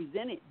who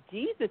represented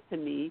Jesus to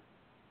me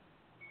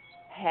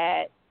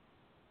had,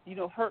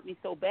 hurt me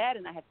so bad,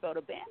 and I had felt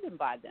abandoned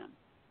by them.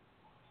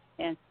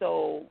 And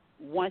so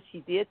once she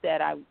did that,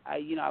 I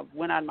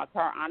went out of my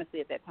car. Honestly,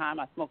 at that time,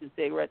 I was smoking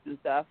cigarettes and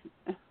stuff,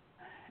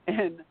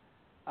 and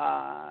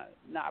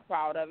not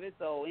proud of it.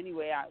 So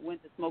anyway, I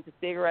went to smoke a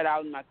cigarette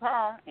out in my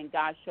car, and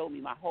God showed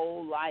me my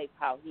whole life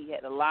how he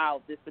had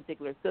allowed this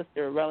particular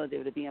sister, a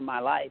relative, to be in my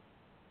life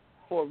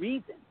for a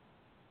reason.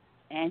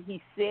 And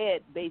he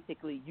said,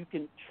 basically, you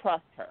can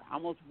trust her. I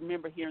almost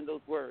remember hearing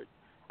those words.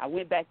 I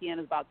went back in. It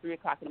was about 3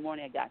 o'clock in the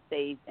morning. I got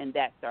saved, and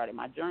that started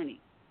my journey.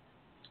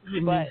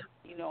 Mm-hmm. But,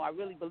 I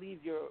really believe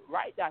you're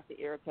right, Dr.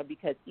 Erica,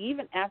 because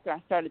even after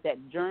I started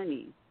that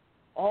journey,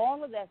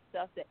 all of that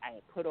stuff that I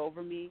had put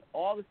over me,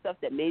 all the stuff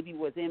that maybe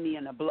was in me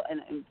and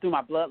through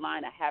my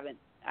bloodline, I haven't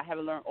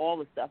learned all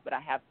the stuff, but I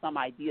have some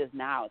ideas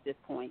now at this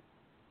point,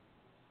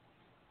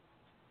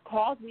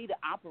 caused me to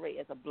operate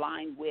as a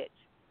blind witch.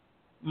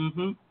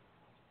 Mm-hmm.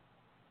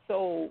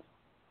 So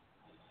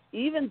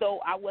even though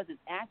I wasn't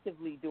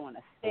actively doing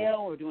a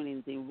spell or doing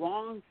anything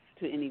wrong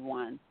to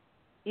anyone,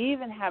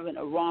 even having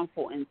a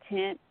wrongful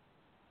intent,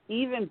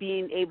 even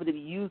being able to be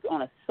used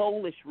on a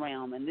soulish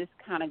realm, and this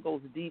kind of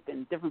goes deep,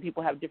 and different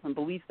people have different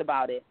beliefs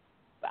about it,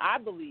 but I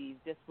believe,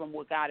 just from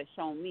what God has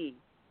shown me,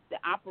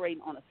 that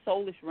operating on a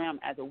soulish realm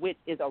as a witch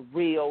is a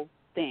real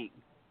thing.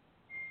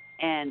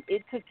 And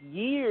it took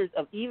years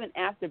of, even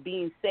after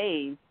being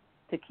saved,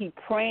 to keep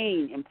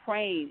praying and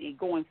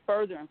going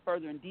further and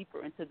further and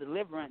deeper into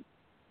deliverance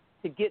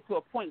to get to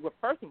a point where,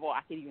 first of all,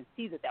 I could even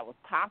see that was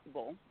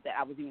possible, that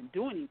I was even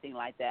doing anything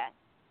like that.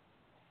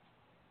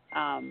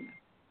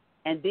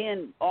 And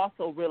then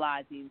also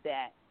realizing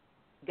that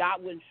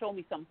God wouldn't show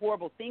me some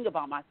horrible thing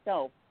about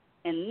myself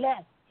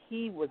unless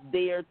he was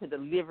there to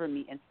deliver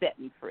me and set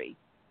me free.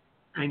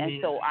 Amen.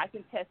 And so I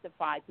can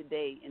testify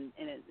today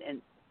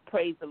and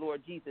praise the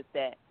Lord Jesus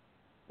that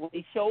when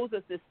he shows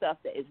us this stuff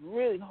that is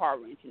really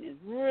heart-wrenching, is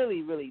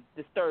really, really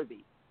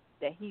disturbing,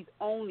 that he's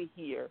only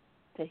here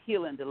to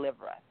heal and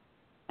deliver us.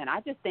 And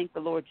I just thank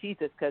the Lord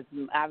Jesus because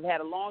I've had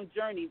a long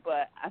journey,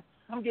 but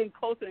I'm getting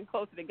closer and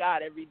closer to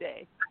God every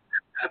day.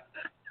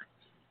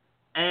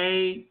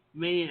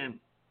 Amen.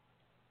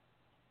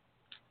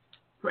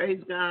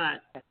 Praise God.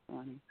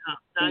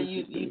 Now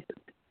you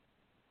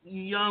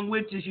young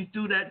witches, you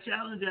threw that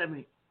challenge at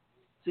me.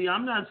 See,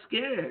 I'm not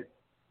scared.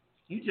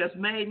 You just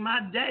made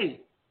my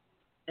day.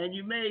 And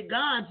you made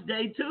God's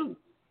day too.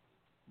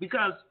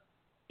 Because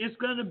it's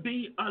going to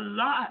be a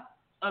lot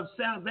of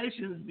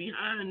salvations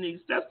behind these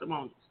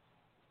testimonies.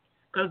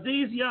 Because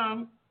these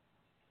young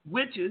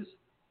witches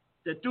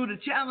that threw the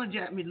challenge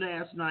at me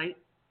last night,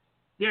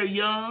 they're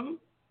young,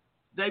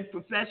 they're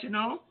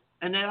professional,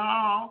 and they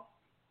all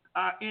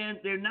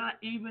they're not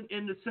even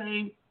in the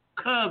same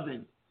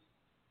coven.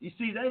 You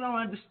see, they don't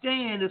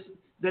understand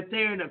that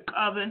they're in a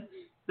coven.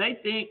 They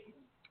think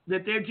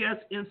that they're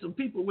just in some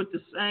people with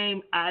the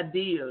same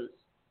ideas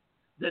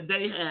that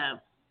they have,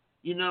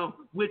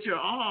 which are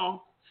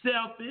all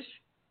selfish,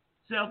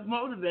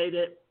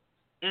 self-motivated,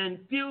 and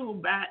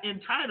fueled by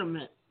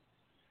entitlement.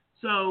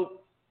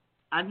 So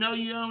I know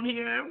you don't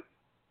hear.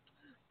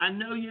 I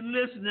know you're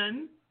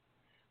listening.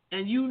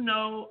 And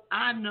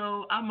I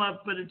know I'm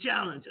up for the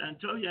challenge. I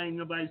told you ain't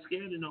nobody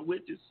scared of no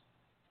witches.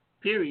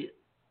 Period.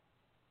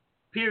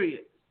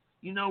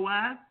 You know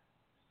why?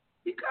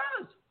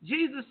 Because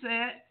Jesus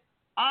said,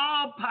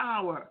 all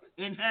power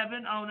in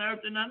heaven, on earth,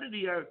 and under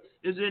the earth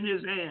is in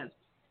his hands.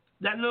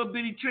 That little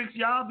bitty tricks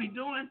y'all be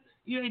doing,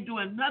 you ain't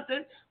doing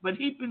nothing but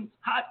heaping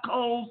hot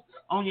coals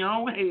on your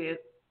own head.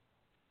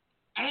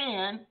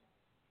 And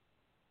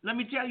let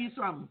me tell you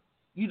something.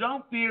 You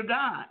don't fear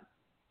God.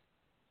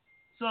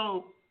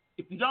 So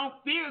if you don't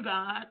fear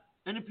God,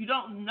 and if you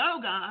don't know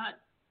God,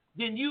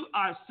 then you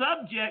are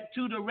subject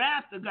to the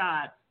wrath of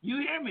God. You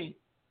hear me?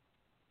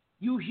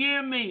 You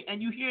hear me,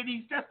 and you hear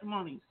these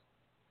testimonies.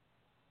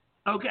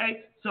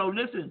 Okay? So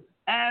listen,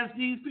 as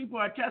these people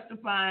are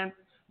testifying,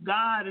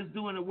 God is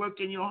doing a work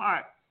in your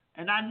heart.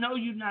 And I know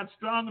you're not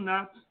strong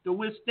enough to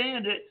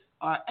withstand it,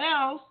 or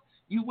else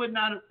you would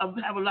not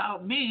have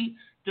allowed me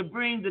to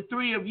bring the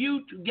three of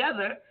you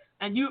together,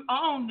 and you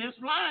own this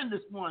line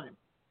this morning.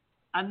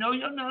 I know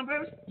your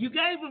numbers. You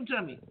gave them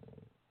to me.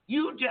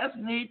 You just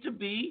need to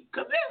be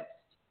convinced.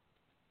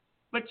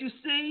 But you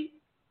see,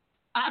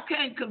 I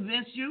can't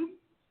convince you.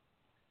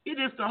 It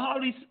is the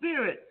Holy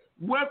Spirit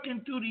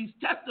working through these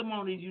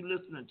testimonies you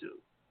listening to.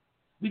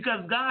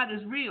 Because God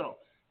is real.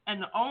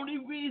 And the only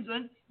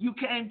reason you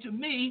came to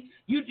me,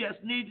 you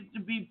just needed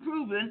to be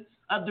proven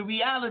of the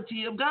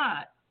reality of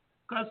God.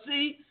 Because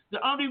see,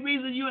 the only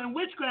reason you're in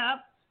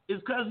witchcraft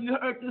is because you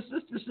heard the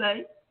sister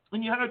say,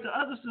 and you heard the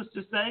other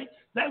sister say,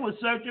 they were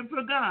searching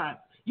for God.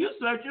 You're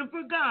searching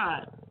for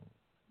God.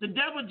 The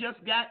devil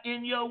just got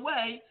in your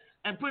way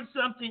and put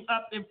something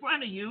up in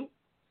front of you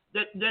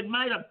that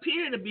might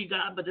appear to be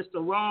God, but it's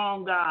the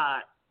wrong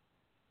God.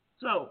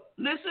 So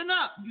listen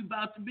up. You're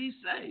about to be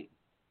saved.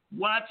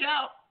 Watch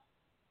out.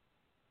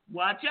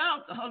 Watch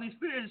out. The Holy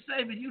Spirit is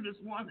saving you this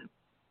morning.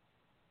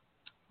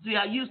 See,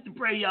 I used to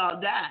pray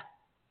y'all die.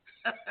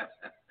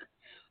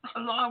 A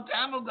long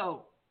time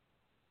ago.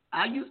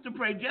 I used to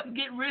pray, just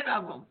get rid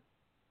of them.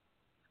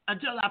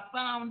 Until I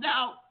found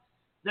out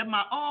that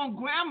my own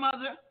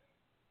grandmother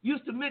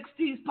used to mix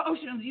these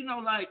potions,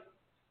 like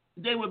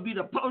they would be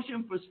the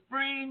potion for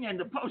spring and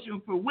the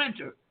potion for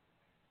winter.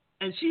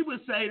 And she would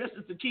say this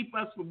is to keep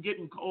us from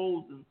getting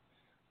colds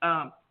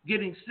and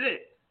getting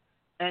sick.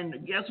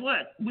 And guess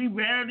what? We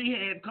rarely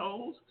had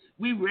colds.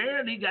 We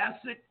rarely got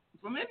sick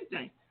from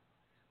anything.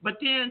 But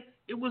then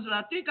it was,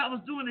 I think I was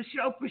doing a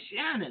show for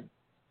Shannon.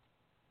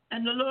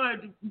 And the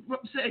Lord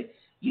said,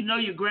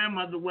 your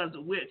grandmother was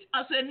a witch.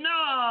 I said,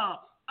 no,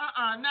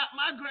 not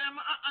my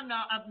grandma.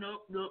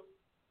 No.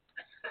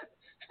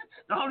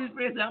 The Holy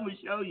Spirit said, I'm going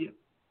to show you.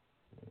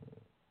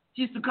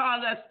 She used to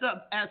call that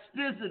stuff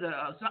aspizita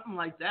or something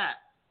like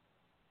that.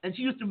 And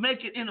she used to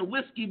make it in a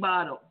whiskey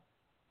bottle.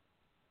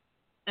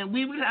 And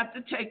we would have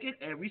to take it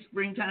every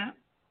springtime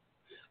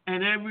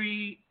and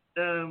every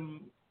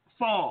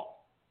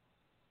fall.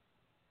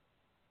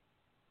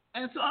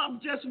 And so I'm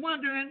just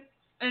wondering,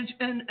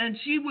 and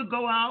she would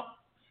go out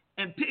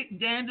and pick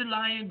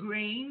dandelion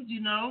greens,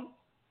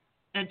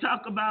 and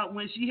talk about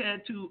when she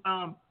had to,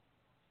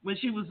 when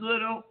she was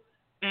little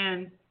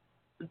and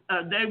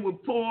they were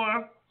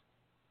poor.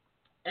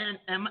 And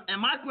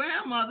my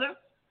grandmother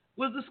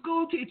was a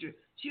school teacher.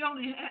 She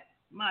only had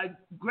my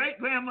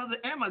great-grandmother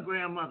and my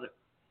grandmother.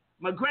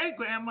 My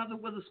great-grandmother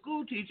was a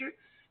school teacher,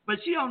 but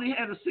she only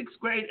had a 6th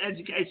grade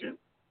education.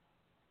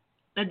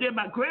 And then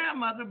my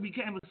grandmother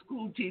became a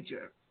school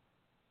teacher.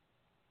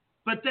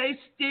 But they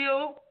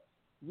still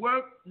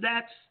worked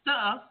that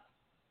stuff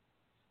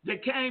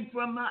that came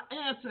from my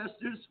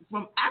ancestors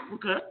from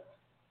Africa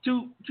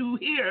to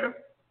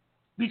here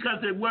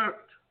because it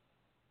worked.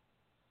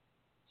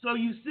 So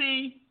you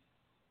see,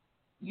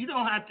 you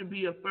don't have to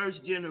be a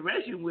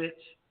first-generation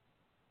witch.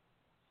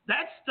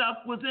 That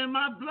stuff was in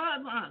my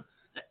bloodline.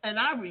 And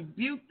I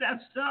rebuked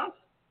that stuff.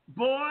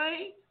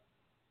 Boy,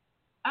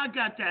 I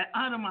got that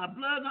out of my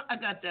bloodline. I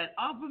got that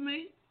off of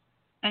me.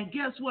 And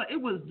guess what?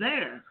 It was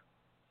there.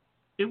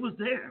 It was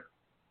there.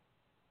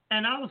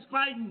 And I was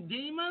fighting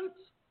demons.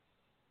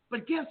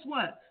 But guess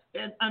what?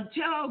 And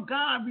until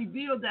God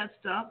revealed that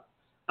stuff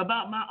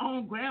about my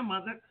own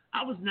grandmother,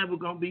 I was never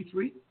going to be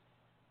free.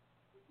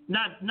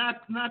 Not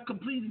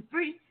completely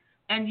free.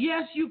 And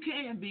yes, you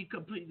can be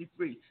completely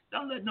free.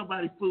 Don't let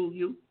nobody fool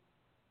you.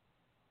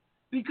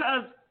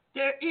 Because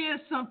there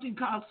is something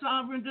called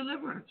sovereign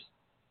deliverance.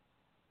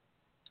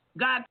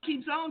 God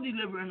keeps on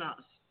delivering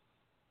us.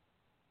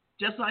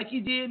 Just like he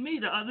did me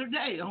the other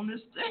day on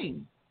this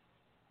thing.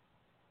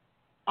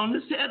 On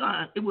this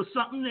headline. It was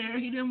something there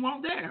he didn't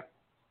want there.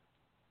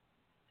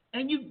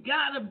 And you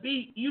gotta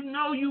be,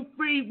 you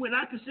free when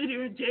I can sit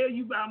here and tell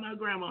you about my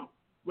grandma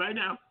right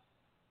now.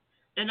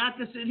 And I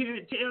can sit here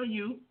and tell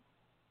you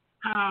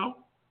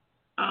how,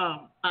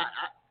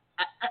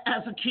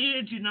 as a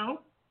kid,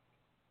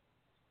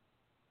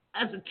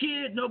 as a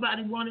kid,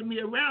 nobody wanted me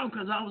around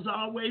because I was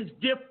always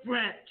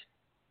different.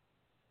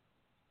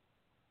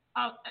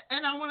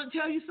 And I want to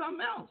tell you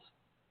something else.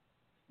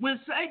 When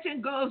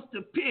Satan goes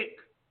to pick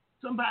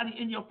somebody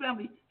in your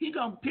family, he's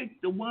going to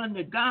pick the one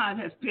that God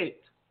has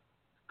picked.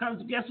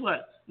 Because guess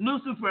what?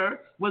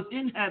 Lucifer was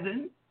in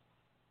heaven.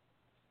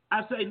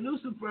 I say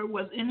Lucifer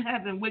was in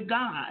heaven with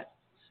God.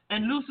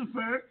 And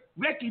Lucifer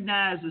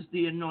recognizes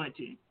the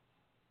anointing.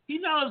 He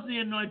knows the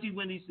anointing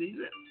when he sees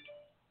it.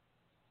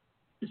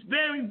 It's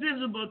very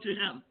visible to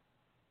him.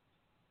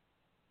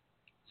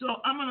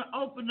 So I'm going to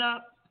open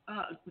up.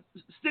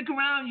 Stick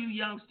around, you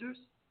youngsters.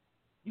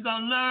 You're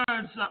going to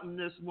learn something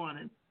this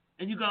morning.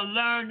 And you're going to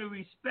learn to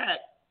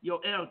respect your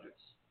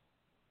elders.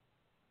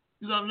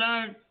 You're going to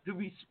learn to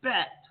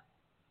respect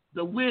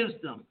the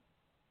wisdom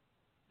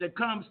that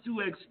comes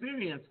through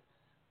experience.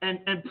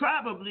 And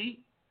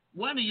probably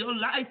one of your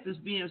life is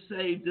being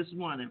saved this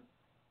morning.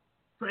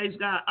 Praise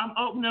God. I'm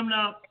opening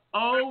up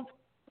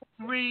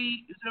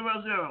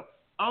 0300.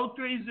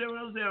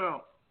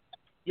 0300.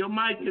 Your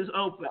mic is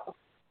open.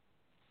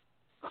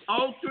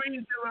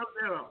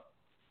 0300.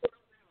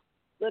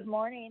 Good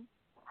morning.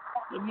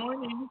 Good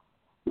morning.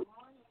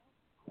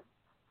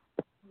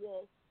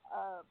 Yes.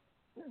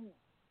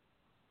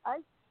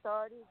 I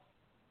started,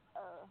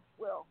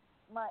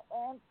 my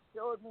aunt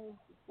showed me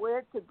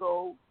where to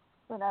go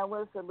when I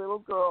was a little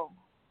girl.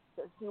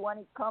 So she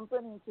wanted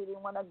company. She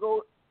didn't want to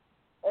go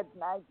at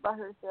night by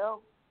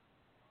herself.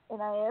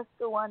 And I asked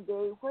her one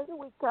day, why do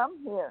we come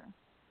here?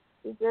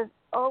 She says,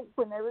 oh,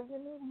 whenever you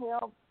need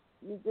help,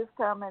 you just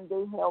come and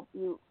they help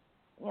you,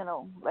 you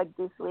know, like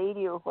this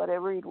lady or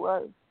whatever it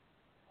was.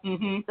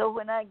 Mm-hmm. So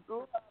when I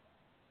grew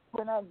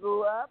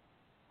up,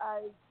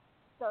 I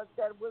thought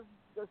that was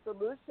the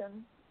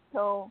solution.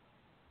 So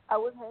I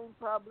was having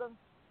problems,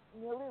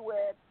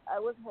 newlywed. I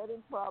was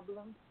having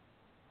problems.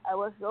 I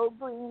was so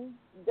green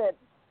that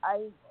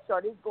I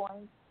started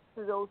going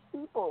to those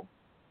people.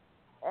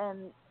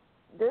 And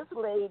this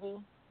lady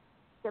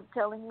kept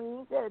telling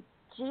me that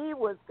she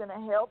was going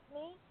to help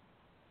me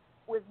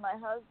with my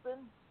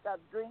husband, stop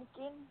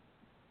drinking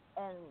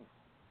and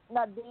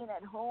not being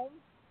at home.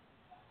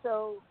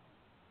 So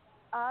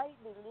I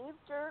believed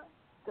her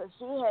because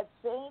she had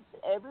saints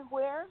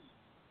everywhere,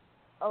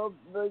 of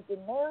Virgin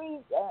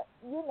Mary's,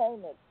 you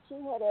name it. She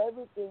had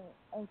everything.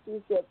 And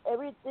she said,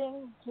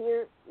 everything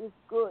here is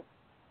good.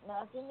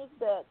 Nothing is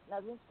bad.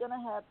 Nothing's going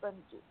to happen.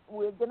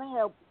 We're going to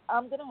help.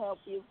 I'm going to help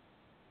you.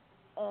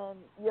 And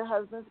your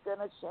husband's going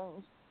to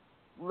change.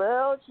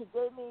 Well, she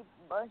gave me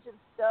a bunch of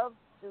stuff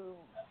to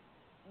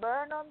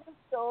burn on the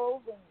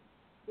stove and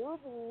do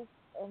this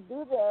and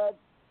do that,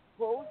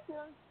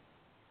 potions,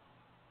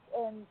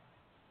 and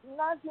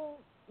nothing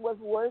was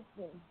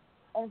working.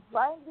 And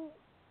finally,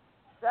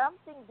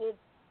 something did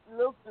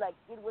look like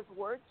it was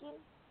working,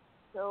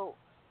 so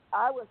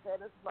I was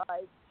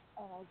satisfied.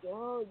 And I said,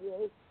 oh,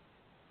 yes,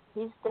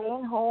 he's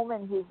staying home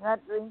and he's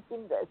not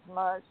drinking as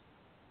much.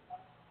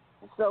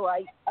 So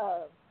I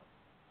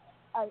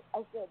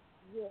said,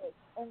 yes.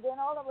 And then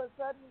all of a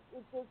sudden,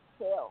 it just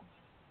fell.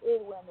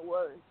 It went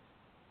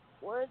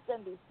worse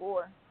than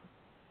before.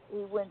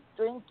 He went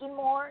drinking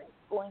more,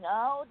 going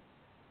out,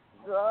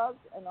 drugs,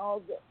 and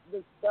all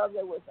the stuff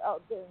that was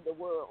out there in the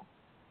world.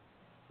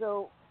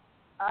 So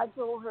I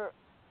told her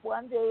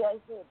one day, I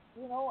said,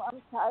 you know,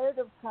 I'm tired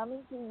of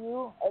coming to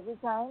you every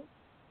time.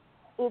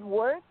 It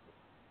works,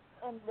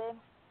 and then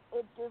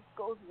it just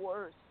goes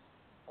worse.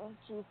 And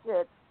she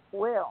said,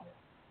 well,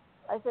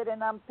 I said,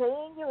 and I'm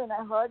paying you, and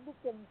I hardly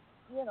can,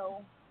 you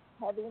know,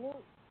 have any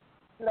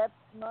left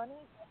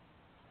money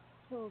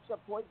to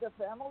support the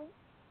family.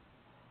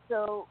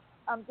 So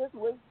I'm just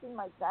wasting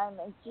my time.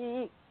 And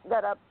she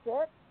got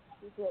upset.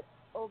 She said,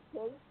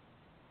 okay.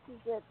 She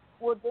said,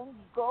 well, then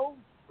go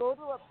to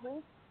a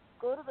priest,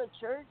 go to the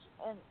church,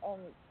 and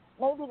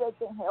maybe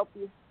they can help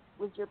you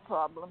with your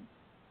problem.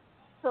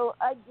 So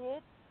I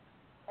did,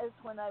 as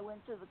when I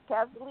went to the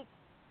Catholic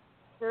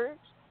church,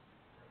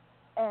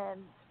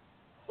 and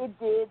it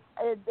did.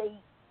 They,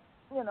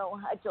 you know,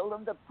 I told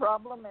them the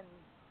problem,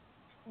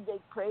 and they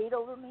prayed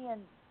over me,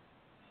 and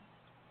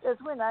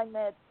that's when I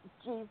met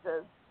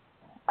Jesus.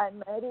 I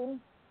met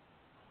him,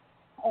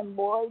 and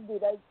boy,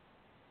 did I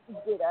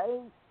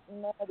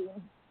met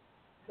him.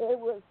 It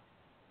was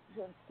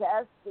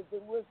fantastic.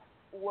 It was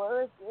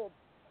worth it,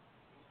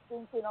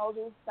 thinking all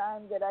this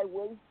time that I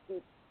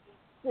wasted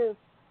just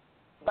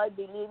by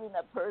believing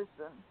a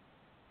person.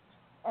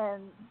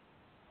 And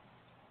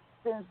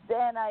since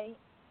then, I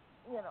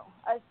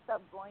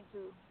stopped going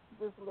to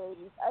this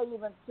lady. I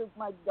even took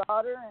my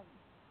daughter, and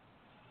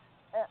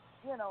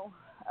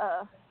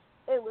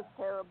it was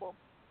terrible.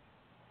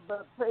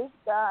 But praise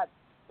God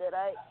that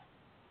I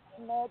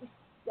met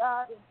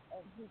God,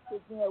 and He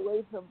took me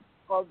away from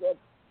all that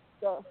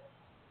stuff.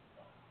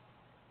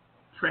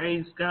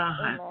 Praise God.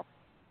 Amen.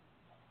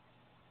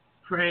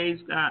 Praise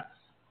God.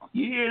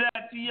 You hear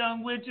that, you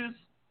young witches?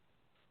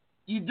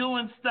 You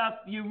doing stuff,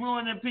 you're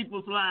ruining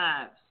people's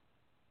lives.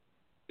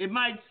 It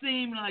might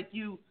seem like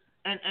you,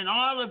 and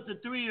all of the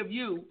three of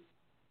you,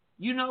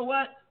 you know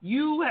what?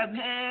 You have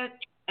had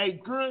a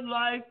good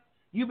life.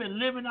 You've been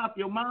living off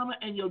your mama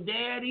and your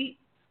daddy,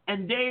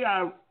 and they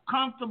are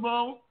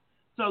comfortable,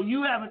 so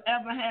you haven't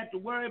ever had to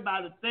worry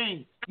about a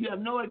thing. You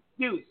have no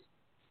excuse.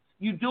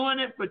 You're doing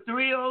it for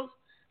thrills,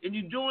 and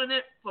you're doing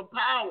it for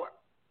power.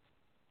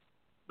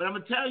 But I'm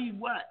going to tell you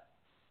what.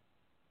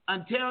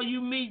 Until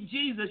you meet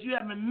Jesus, you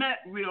haven't met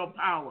real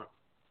power.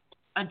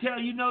 Until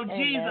you know Amen.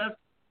 Jesus,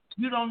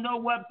 you don't know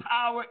what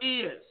power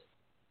is.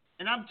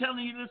 And I'm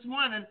telling you this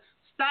morning,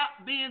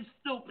 stop being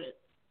stupid.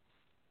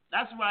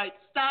 That's right.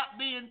 Stop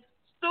being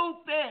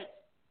stupid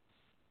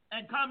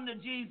and come to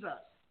Jesus.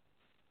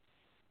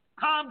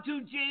 Come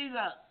to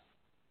Jesus.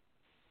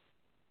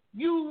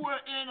 You were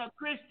in a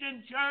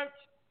Christian church.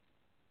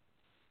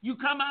 You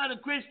come out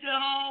of Christian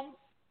home,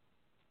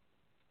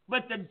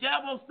 but the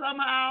devil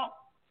somehow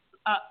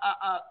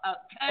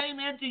came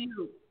into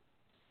you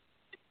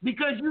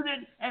because you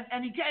didn't,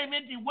 and he came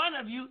into one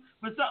of you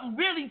for something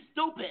really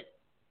stupid.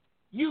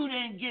 You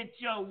didn't get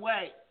your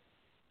way.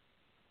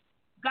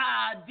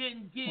 God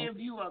didn't give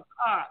you a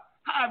car.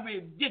 How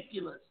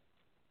ridiculous.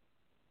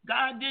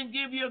 God didn't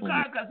give you a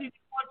car because he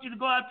didn't want you to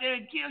go out there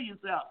and kill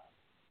yourself.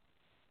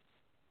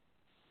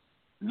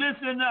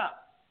 Listen up.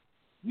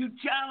 You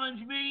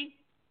challenge me,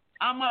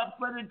 I'm up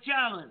for the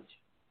challenge.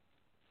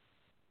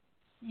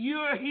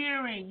 You're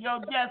hearing your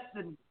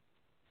destiny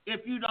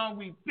if you don't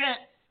repent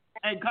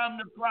and come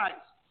to Christ.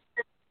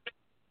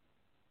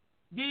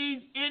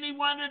 Any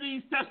one of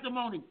these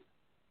testimonies,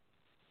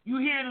 you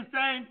hear the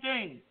same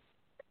thing.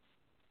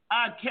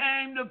 I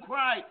came to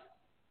Christ.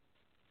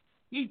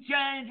 He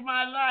changed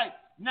my life.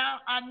 Now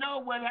I know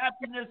what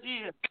happiness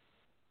is.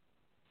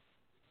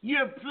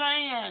 You're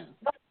playing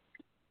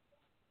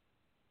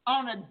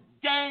on a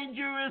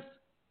dangerous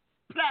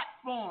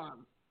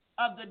platform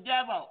of the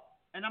devil.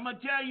 And I'm going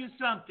to tell you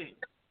something.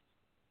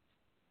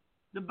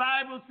 The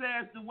Bible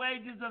says the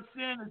wages of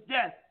sin is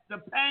death. The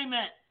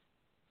payment,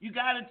 you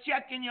got a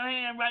check in your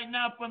hand right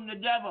now from the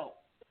devil.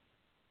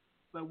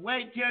 But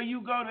wait till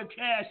you go to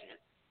cash it.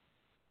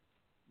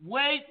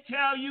 Wait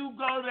till you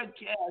go to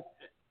cash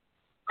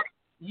it.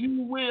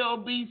 You will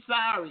be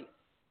sorry.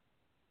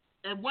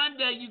 And one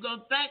day you're going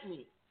to thank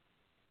me.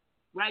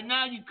 Right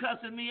now you're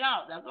cussing me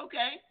out. That's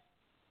okay.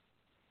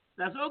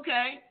 That's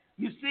okay.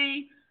 You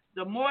see,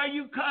 the more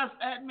you cuss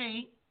at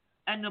me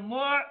and the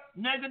more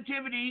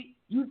negativity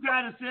you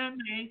try to send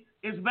me,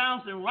 it's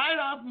bouncing right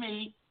off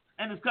me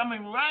and it's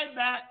coming right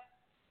back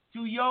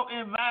to your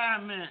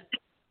environment.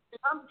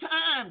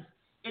 Sometimes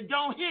it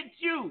don't hit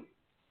you.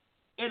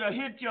 It'll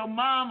hit your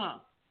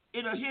mama.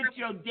 It'll hit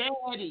your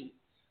daddy.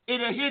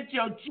 It'll hit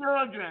your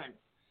children.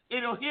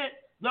 It'll hit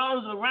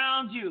those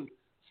around you.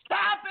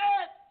 Stop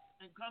it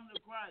and come to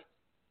Christ.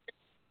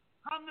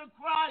 Come to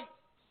Christ.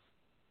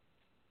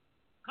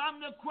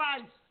 Come to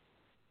Christ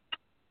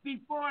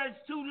before it's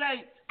too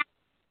late.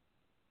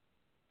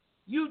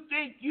 You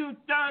think you're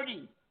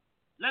 30.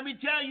 Let me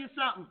tell you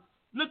something.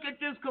 Look at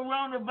this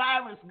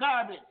coronavirus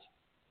garbage.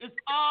 It's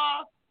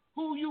all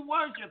who you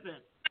worshiping.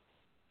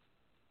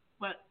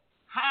 But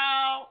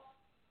how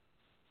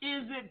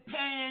is it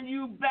paying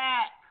you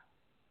back?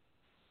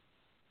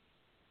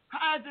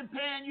 How is it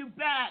paying you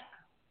back?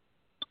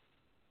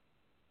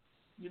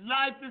 Your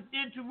life is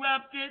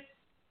interrupted.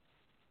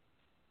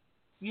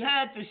 You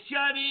had to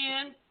shut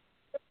in,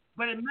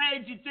 but it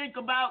made you think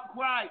about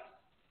Christ.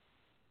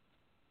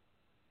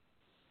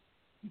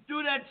 You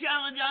threw that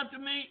challenge out to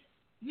me.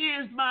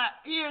 Here's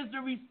the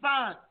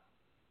response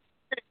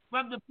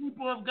from the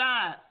people of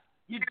God.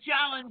 You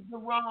challenged the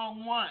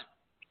wrong one.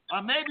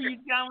 Or maybe you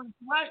challenged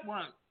the right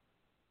one.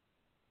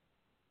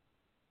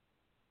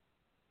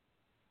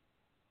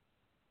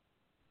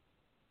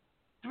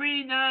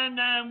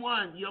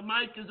 $3991. Your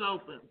mic is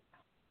open.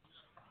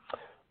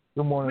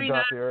 Good morning,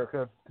 Dr.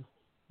 Erica.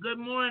 Good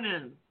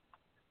morning.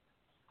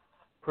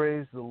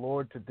 Praise the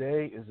Lord.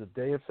 Today is a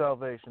day of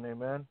salvation.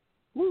 Amen.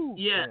 Woo.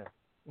 Yeah.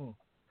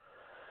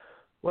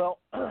 Well,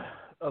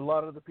 a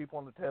lot of the people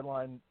on the TED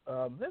line,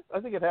 I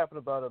think it happened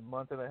about a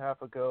month and a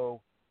half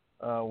ago,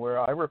 where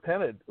I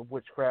repented of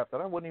witchcraft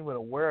that I wasn't even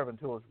aware of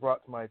until it was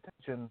brought to my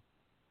attention,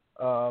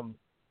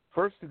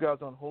 first through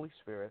God's own Holy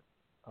Spirit,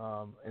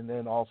 and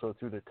then also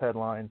through the TED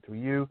line, through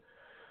you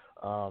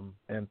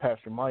and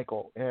Pastor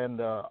Michael.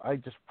 And I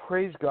just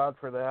praise God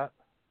for that.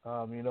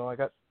 I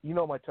got,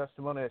 my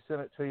testimony. I sent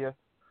it to you.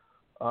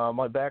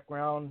 My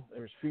background,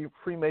 there's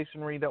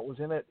Freemasonry that was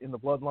in it, in the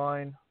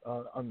bloodline.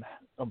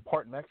 I'm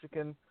part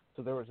Mexican,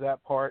 so there was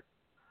that part.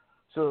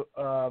 So,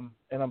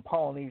 and I'm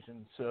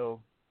Polynesian,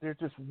 so there's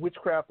just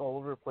witchcraft all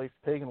over the place,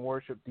 pagan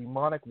worship,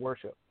 demonic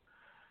worship.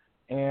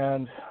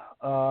 And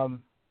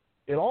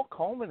it all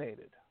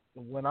culminated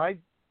when I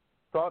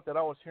thought that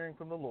I was hearing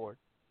from the Lord,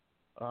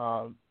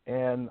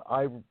 and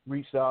I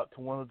reached out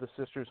to one of the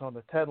sisters on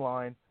the TED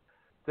line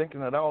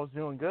thinking that I was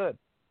doing good.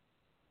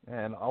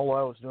 And all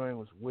I was doing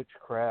was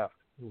witchcraft.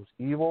 It was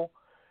evil,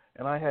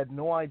 and I had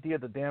no idea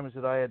the damage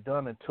that I had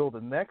done until the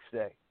next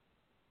day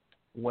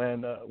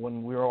when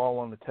we were all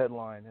on the TED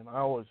line. And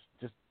I was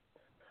just,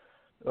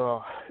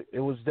 it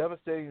was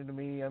devastating to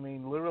me. I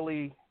mean,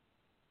 literally,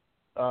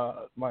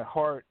 my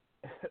heart,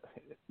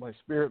 my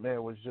spirit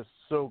man was just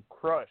so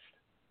crushed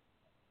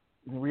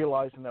in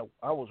realizing that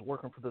I was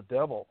working for the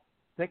devil,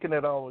 thinking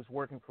that I was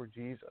working for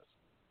Jesus.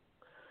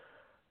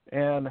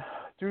 And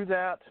through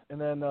that, and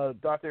then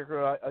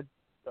Dr.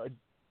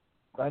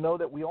 I know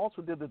that we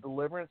also did the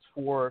deliverance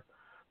for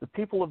the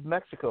people of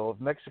Mexico, of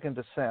Mexican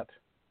descent.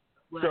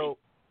 Right. So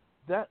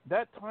that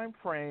time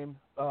frame,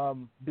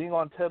 being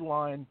on TED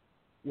line,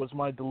 was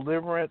my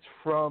deliverance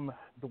from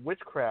the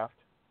witchcraft.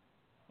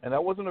 And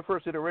that wasn't the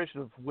first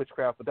iteration of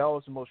witchcraft, but that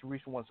was the most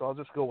recent one. So I'll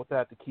just go with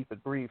that to keep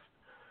it brief.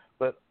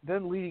 But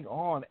then leading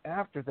on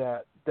after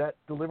that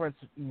deliverance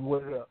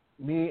with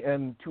me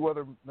and two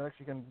other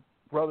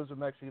brothers of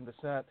Mexican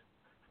descent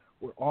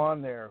were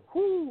on there.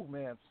 Whoo,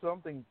 man,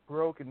 something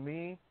broke in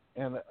me,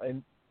 and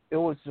it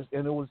was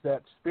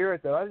that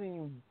spirit that I didn't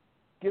even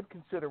give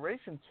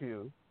consideration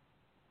to,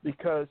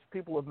 because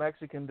people of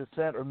Mexican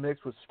descent are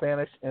mixed with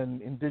Spanish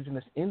and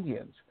indigenous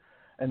Indians,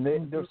 and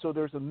so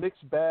there's a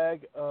mixed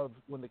bag of,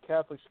 when the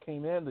Catholics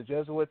came in, the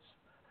Jesuits,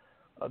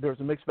 there's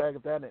a mixed bag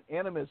of that and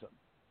animism,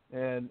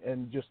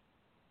 and just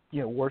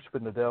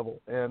worshiping the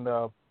devil. And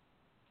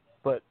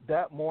but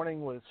that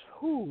morning was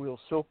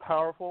so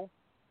powerful.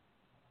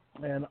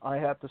 And I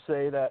have to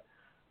say that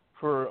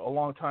for a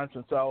long time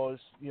since I was,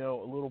 a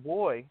little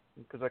boy,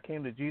 because I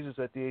came to Jesus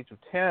at the age of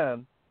 10,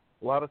 a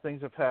lot of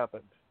things have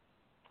happened.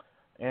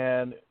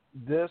 And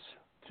this,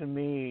 to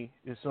me,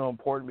 is so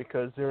important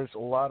because there's a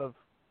lot of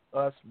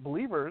us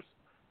believers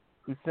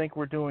who think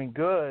we're doing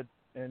good,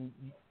 and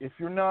if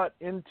you're not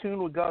in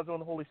tune with God's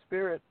own Holy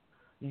Spirit,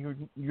 you're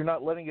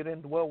not letting it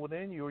indwell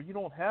within you, or you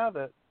don't have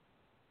it,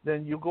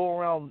 then you go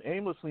around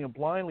aimlessly and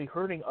blindly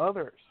hurting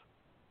others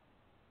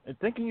and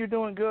thinking you're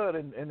doing good,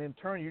 and in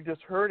turn you're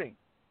just hurting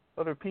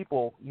other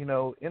people, in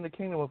the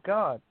kingdom of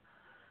God.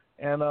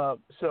 And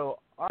so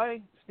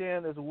I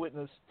stand as a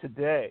witness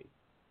today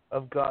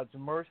of God's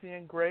mercy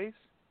and grace,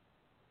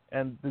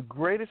 and the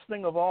greatest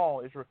thing of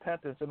all is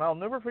repentance. And I'll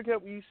never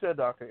forget what you said,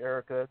 Dr.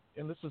 Erica,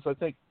 and this is, I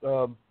think,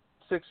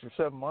 6 or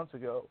 7 months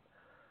ago,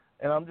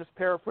 and I'm just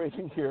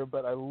paraphrasing here,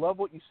 but I love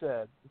what you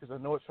said because I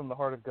know it's from the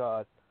heart of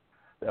God,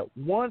 that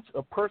once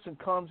a person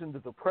comes into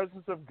the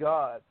presence of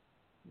God,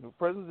 the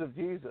presence of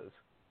Jesus,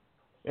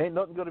 ain't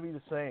nothing going to be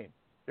the same.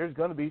 There's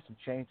going to be some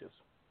changes.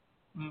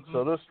 Mm-hmm.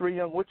 So those 3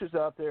 young witches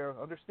out there,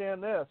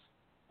 understand this.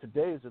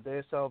 Today is the day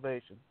of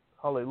salvation.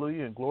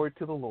 Hallelujah and glory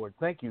to the Lord.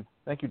 Thank you.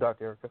 Thank you,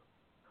 Dr. Erica.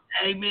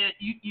 Amen.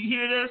 You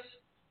hear this?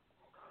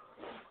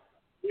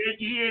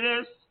 You hear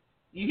this?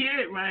 You hear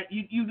it, right?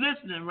 You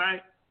listening,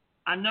 right?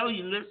 I know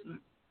you listening.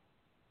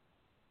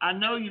 I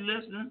know you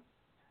listening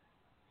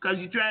because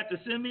you tried to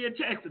send me a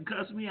text and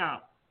cuss me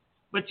out.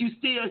 But you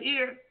still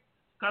here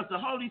because the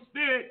Holy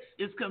Spirit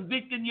is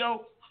convicting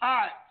your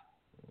heart.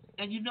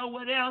 And you know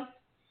what else?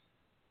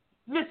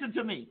 Listen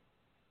to me.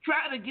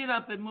 Try to get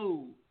up and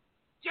move.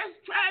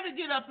 Just try to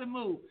get up and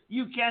move.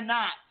 You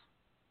cannot.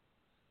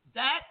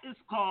 That is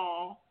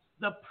called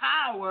the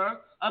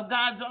power of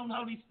God's own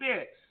Holy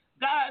Spirit.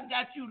 God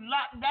got you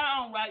locked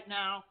down right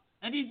now,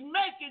 and he's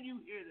making you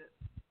hear this.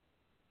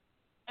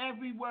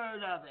 Every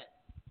word of it.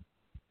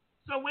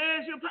 So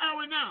where's your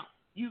power now?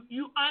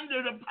 You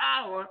under the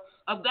power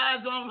of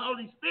God's own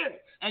Holy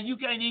Spirit, and you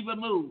can't even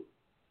move.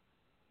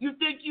 You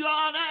think you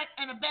all that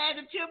and a bag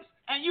of chips,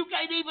 and you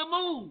can't even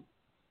move.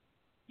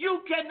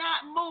 You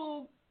cannot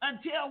move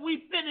until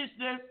we finish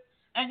this,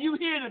 and you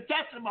hear the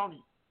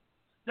testimony.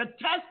 The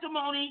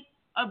testimony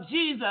of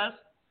Jesus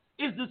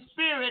is the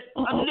spirit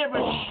of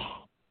liberty.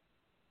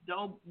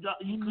 Don't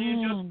you clear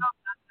yourself.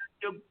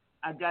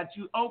 I got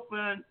you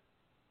open.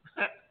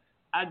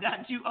 I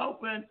got you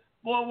open.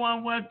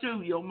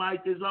 4112. Your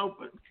mic is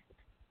open.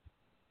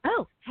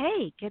 Oh,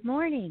 hey, good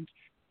morning.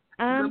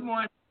 Good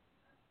morning.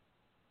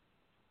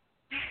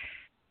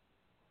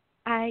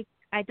 I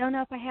don't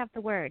know if I have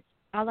the words.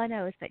 All I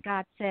know is that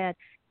God said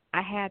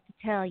I had to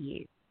tell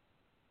you.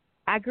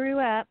 I grew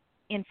up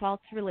in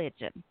false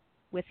religion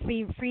with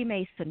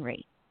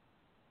Freemasonry.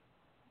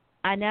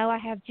 I know I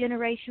have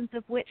generations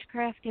of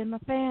witchcraft in my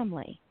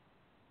family.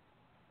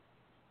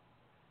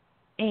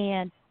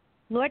 And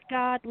Lord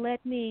God led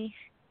me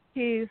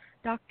to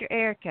Dr.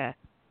 Erica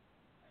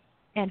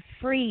and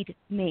freed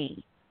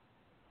me.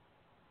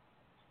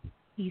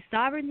 He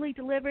sovereignly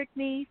delivered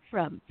me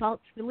from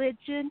false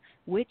religion,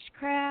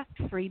 witchcraft,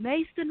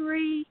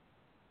 Freemasonry.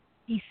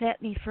 He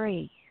set me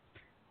free.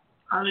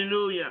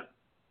 Hallelujah.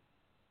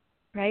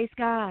 Praise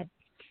God.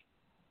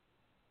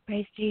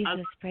 Praise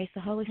Jesus. Praise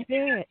the Holy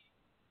Spirit.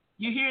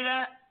 You hear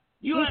that?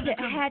 If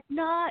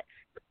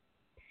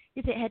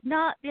it had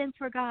not been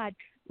for God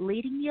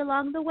leading me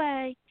along the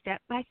way,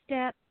 step by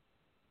step,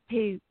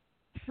 to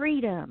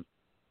freedom,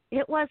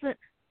 it wasn't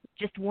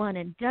just one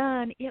and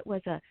done. It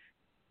was a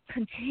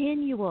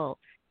continual.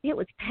 It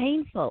was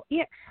painful.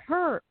 It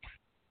hurt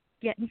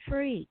getting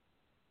free.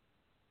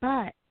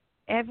 But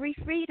every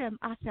freedom,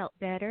 I felt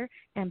better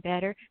and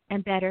better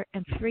and better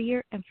and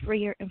freer and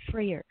freer and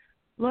freer.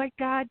 Lord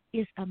God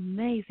is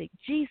amazing.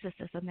 Jesus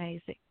is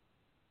amazing.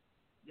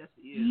 Yes,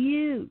 he is.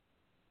 You,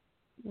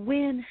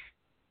 when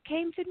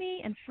came to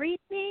me and freed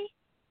me,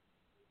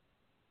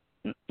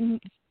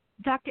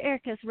 Dr.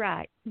 Erica's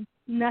right.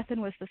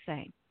 Nothing was the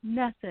same.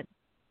 Nothing.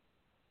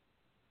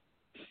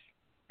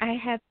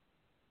 I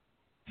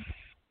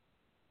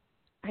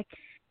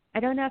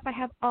don't know if I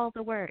have all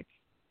the words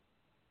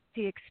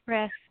to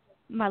express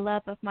my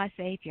love of my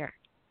Savior.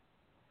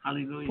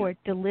 Hallelujah. For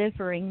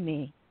delivering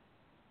me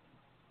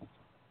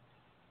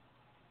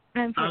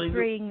and for Hallelujah.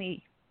 freeing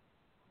me,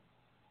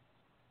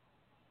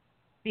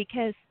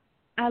 because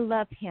I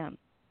love him.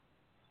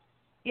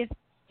 If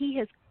he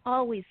has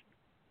always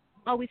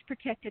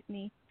protected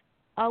me,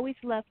 always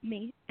loved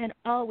me, and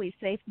always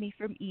saved me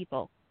from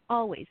evil,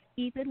 always,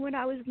 even when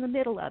I was in the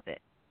middle of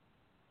it.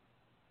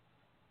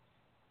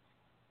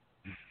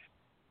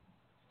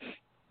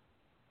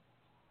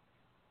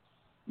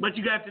 But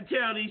you got to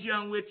tell these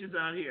young witches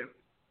out here.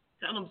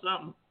 Tell them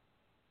something.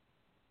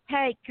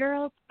 Hey,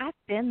 girls, I've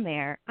been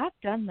there. I've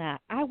done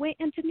that. I went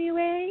into New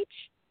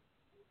Age,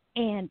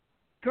 and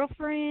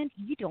girlfriend,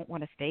 you don't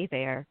want to stay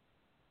there.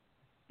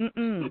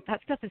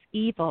 That stuff is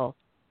evil.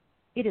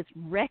 It is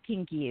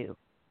wrecking you.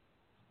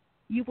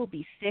 You will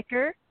be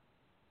sicker.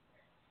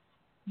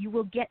 You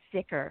will get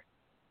sicker,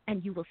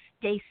 and you will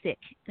stay sick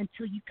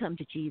until you come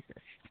to Jesus.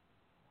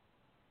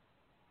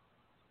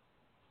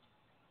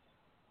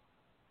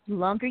 The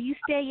longer you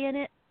stay in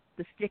it,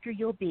 the sicker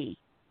you'll be.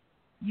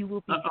 You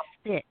will be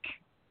sick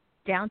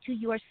down to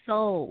your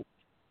soul.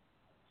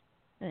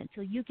 And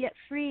until you get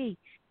free,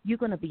 you're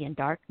going to be in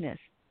darkness.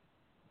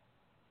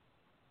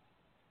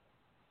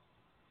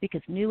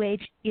 Because New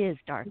Age is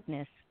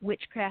darkness.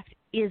 Witchcraft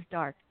is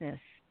darkness.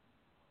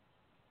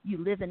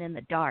 You living in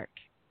the dark.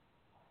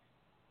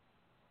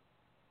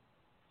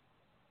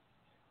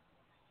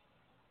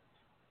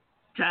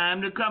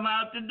 Time to come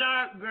out the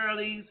dark,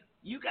 girlies.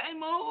 You can't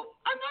move.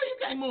 I know you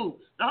can't move.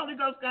 The Holy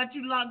Ghost got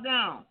you locked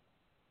down.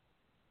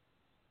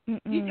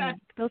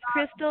 Those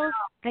crystals,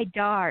 they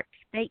dark.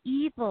 They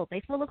evil. They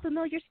full of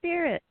familiar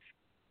spirits.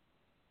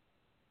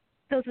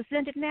 Those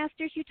ascended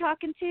masters you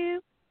talking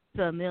to,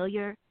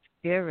 familiar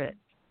spirits.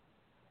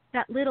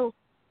 That little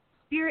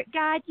spirit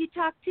guide you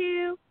talk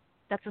to,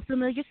 that's a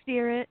familiar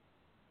spirit.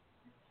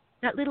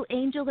 That little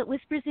angel that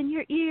whispers in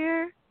your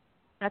ear,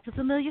 that's a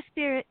familiar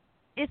spirit.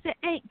 If it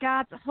ain't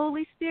God's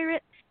Holy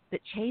Spirit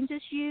that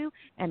changes you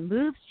and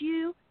moves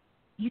you,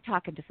 you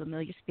talking to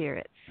familiar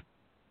spirits.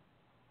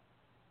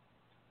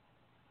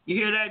 You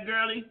hear that,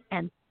 girlie?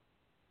 And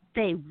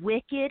they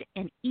wicked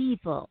and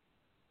evil.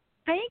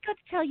 They ain't going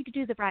to tell you to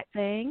do the right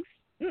things.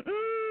 They're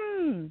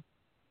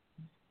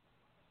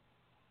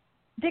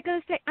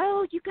going to say,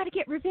 oh, you got to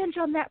get revenge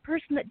on that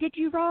person that did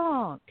you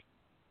wrong.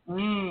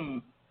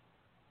 They're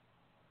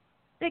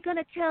going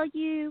to tell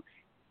you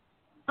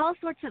all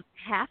sorts of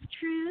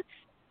half-truths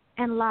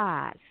and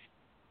lies.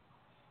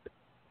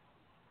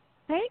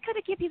 They ain't going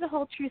to give you the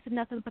whole truth and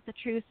nothing but the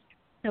truth,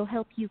 so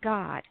help you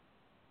God.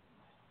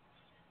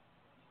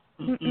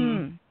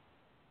 You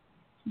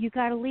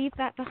got to leave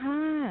that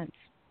behind.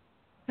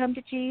 Come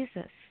to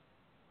Jesus.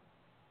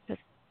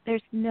 Because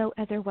there's no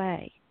other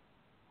way.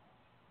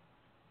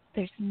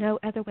 There's no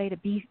other way to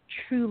be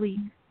truly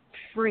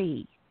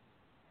free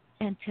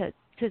and to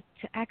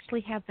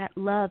actually have that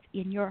love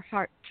in your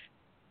heart.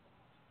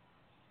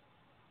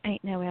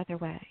 Ain't no other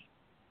way.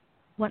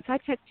 Once I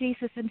took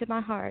Jesus into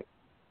my heart,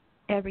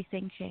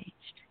 everything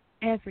changed.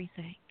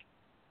 Everything.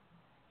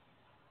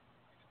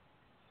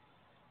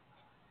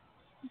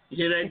 You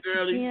hear that,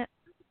 girlie?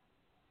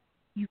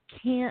 You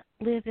can't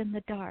live in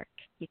the dark.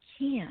 You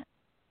can't.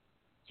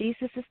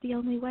 Jesus is the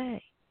only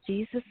way.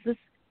 Jesus is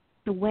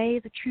the way,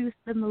 the truth,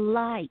 and the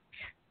light.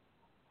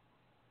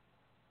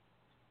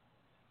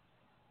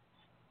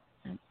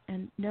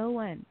 And no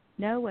one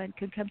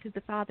can come to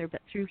the Father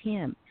but through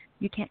Him.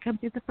 You can't come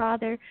to the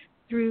Father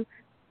through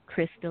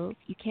crystals.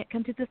 You can't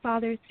come to the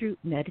Father through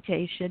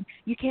meditation.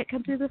 You can't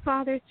come to the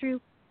Father through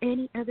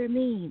any other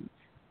means.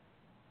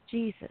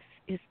 Jesus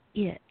is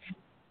it.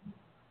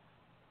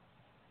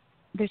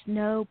 There's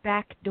no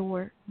back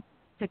door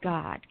to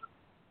God.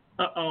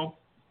 Uh-oh.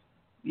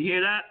 You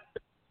hear that?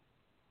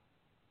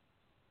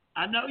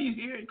 I know you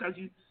hear it because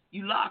you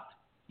locked.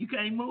 You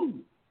can't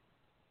move.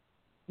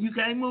 You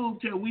can't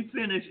move till we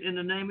finish in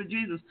the name of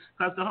Jesus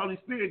because the Holy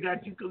Spirit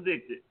got you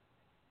convicted.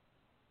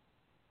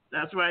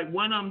 That's right.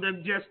 One of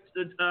them just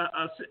sent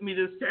me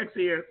this text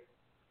here.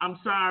 I'm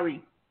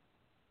sorry.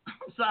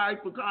 I'm sorry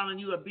for calling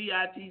you a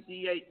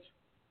bitch.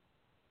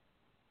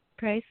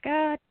 Praise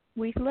God.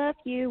 We love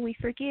you. We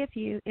forgive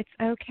you. It's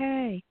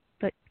okay.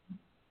 But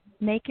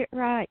make it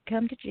right.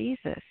 Come to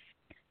Jesus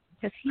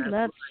because He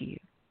loves you.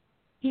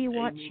 He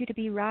wants you to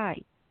be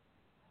right.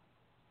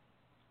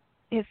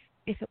 If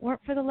it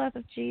weren't for the love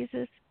of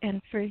Jesus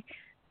and for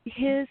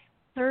His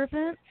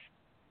servants,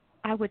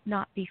 I would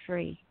not be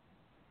free.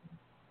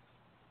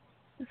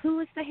 Who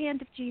is the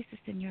hand of Jesus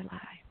in your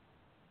life?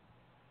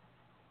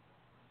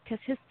 Because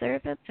His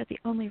servants are the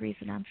only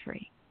reason I'm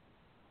free.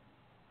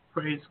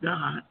 Praise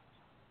God.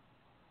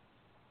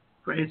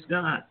 Praise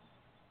God.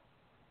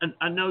 And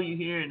I know you're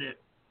hearing it.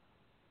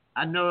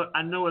 I know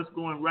it's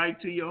going right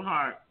to your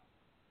heart.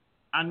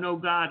 I know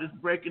God is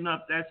breaking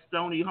up that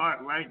stony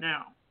heart right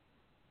now.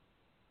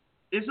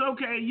 It's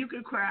okay. You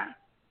can cry.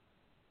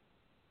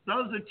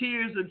 Those are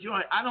tears of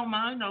joy. I don't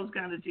mind those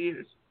kind of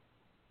tears.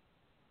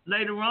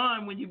 Later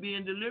on, when you're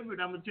being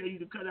delivered, I'm going to tell you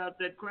to cut out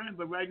that crying.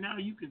 But right now,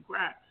 you can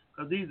cry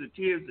because these are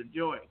tears of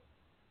joy.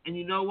 And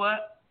you know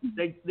what?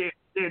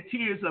 They're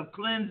tears of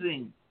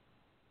cleansing.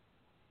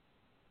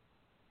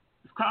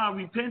 It's called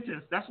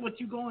repentance. That's what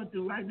you're going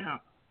through right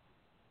now.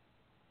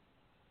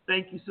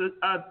 Thank you, sister.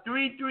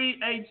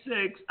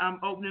 3386,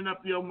 I'm opening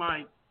up your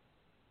mic.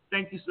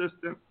 Thank you,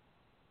 sister.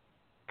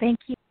 Thank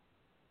you.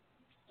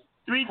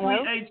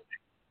 3386.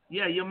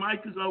 Yeah, your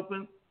mic is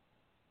open.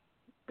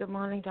 Good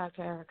morning,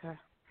 Dr. Erica.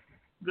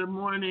 Good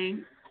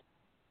morning.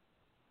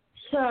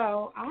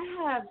 So I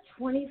have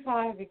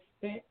 25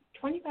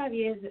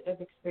 years of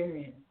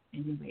experience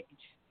in New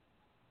Age.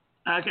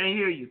 I can't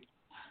hear you.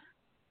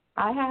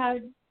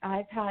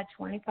 I've had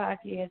 25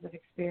 years of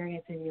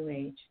experience in New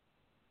Age.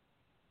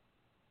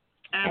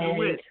 As a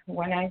witch.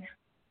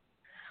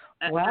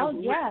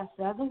 Yes,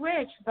 as a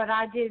witch, but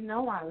I didn't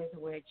know I was a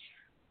witch.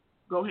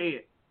 Go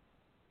ahead.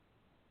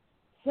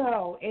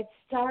 So it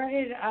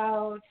started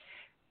out,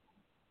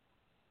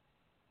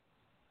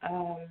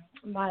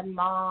 my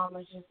mom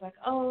was just like,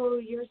 oh,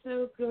 you're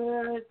so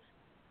good.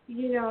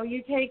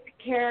 you take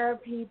care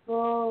of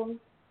people,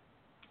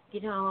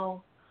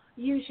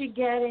 you should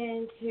get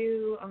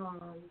into,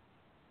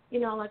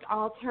 like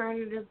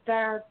alternative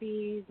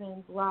therapies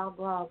and blah,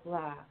 blah,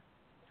 blah.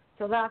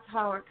 So that's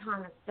how it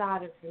kind of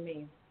started for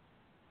me.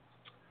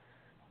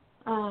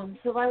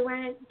 So I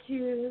went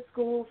to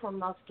school for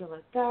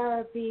muscular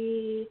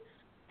therapy,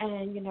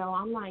 and,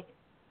 I'm like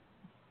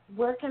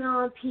working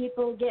on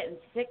people getting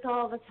sick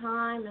all the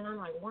time, and I'm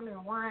like wondering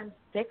why I'm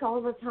sick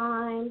all the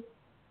time.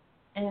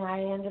 And I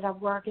ended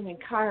up working in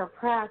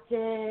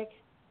chiropractic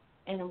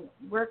and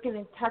working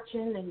and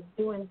touching and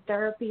doing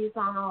therapies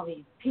on all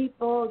these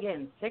people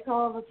getting sick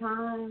all the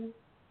time.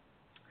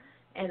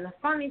 And the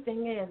funny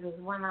thing is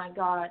when I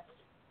got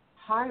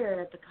hired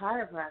at the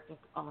chiropractic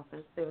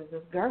office, there was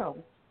this girl,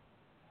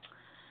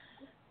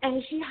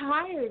 and she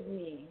hired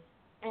me.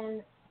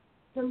 And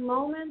the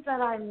moment that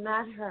I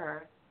met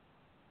her,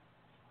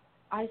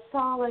 I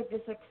saw like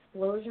this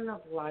explosion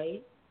of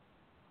light,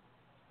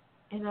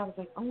 and I was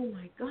like, oh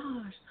my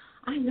gosh,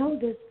 I know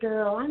this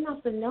girl. I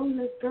must have known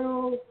this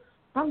girl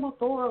from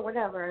before or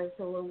whatever.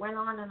 So it went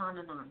on and on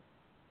and on.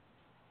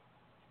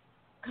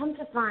 Come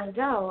to find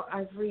out,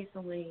 I've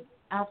recently,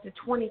 after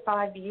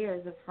 25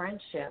 years of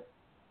friendship,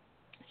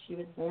 she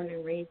was born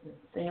and raised in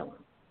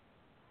Salem.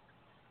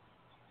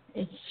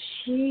 And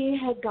she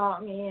had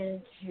got me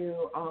into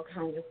all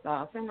kinds of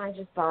stuff, and I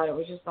just thought it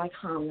was just like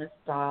harmless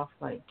stuff,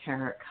 like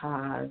tarot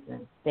cards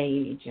and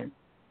sage and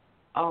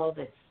all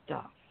this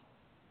stuff.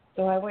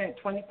 So I went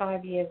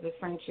 25 years of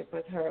friendship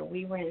with her.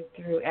 We went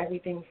through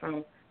everything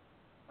from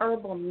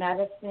herbal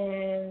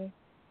medicine,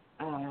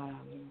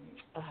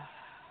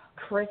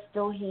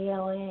 crystal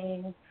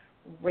healing,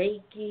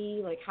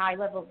 Reiki, like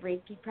high-level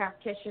Reiki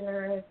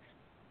practitioners.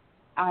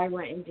 I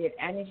went and did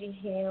energy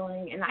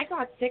healing, and I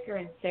got sicker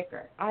and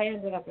sicker. I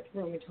ended up with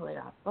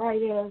rheumatoid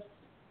arthritis,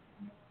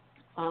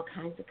 all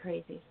kinds of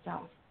crazy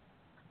stuff.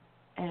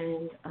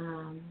 And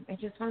it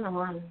just went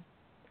on.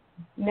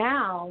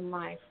 Now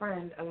my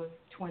friend of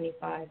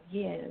 25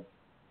 years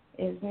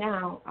is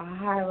now a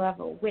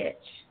high-level witch,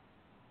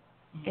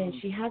 and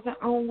she has her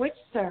own witch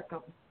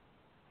circle.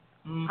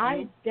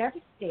 I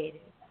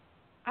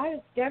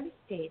was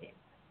devastated.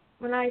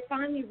 When I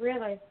finally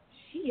realized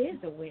she is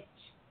a witch.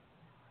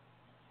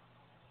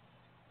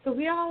 So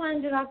we all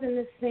ended up in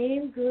the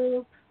same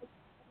group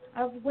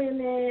of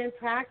women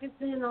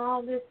practicing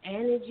all this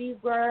energy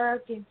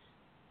work and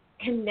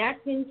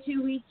connecting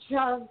to each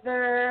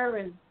other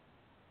and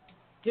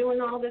doing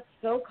all this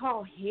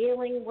so-called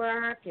healing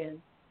work and,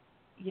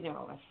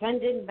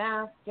 ascended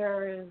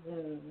masters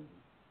and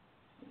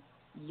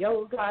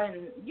yoga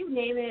and you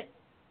name it.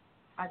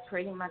 I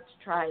pretty much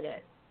tried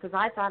it because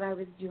I thought I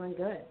was doing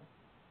good.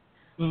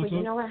 But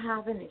you know what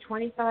happened? In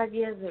 25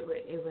 years, it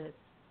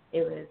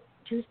was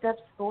 2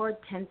 steps forward,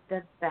 10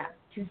 steps back.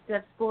 2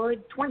 steps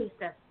forward, 20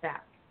 steps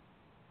back.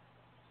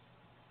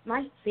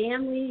 My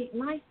family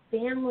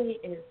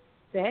is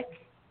sick.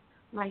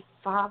 My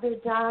father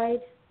died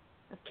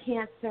of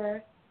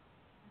cancer.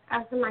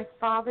 After my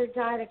father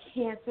died of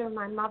cancer,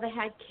 my mother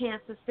had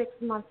cancer 6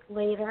 months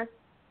later.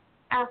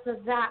 After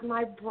that,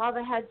 my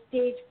brother had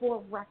stage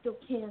 4 rectal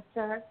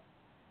cancer.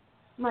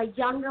 My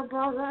younger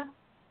brother,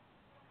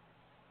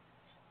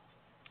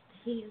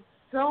 he's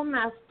so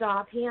messed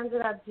up. He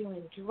ended up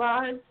doing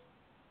drugs,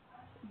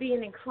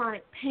 being in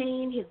chronic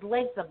pain. His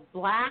legs are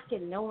black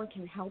and no one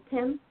can help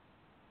him.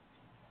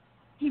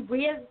 He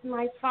wears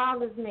my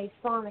father's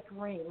Masonic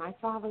ring. My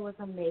father was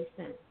a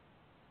Mason.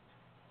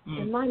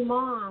 And my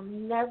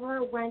mom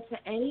never went to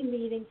any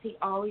meetings. He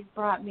always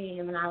brought me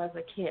in when I was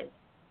a kid.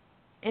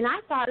 And I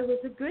thought it was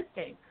a good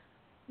thing.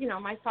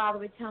 My father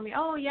would tell me,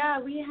 oh, yeah,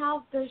 we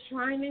help the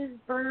Shriners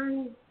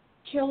burn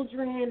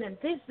children and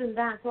this and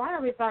that. So I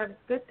always thought it was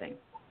a good thing.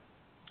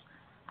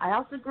 I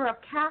also grew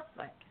up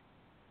Catholic.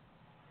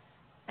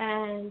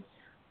 And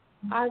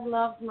I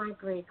loved my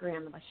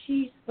great-grandmother.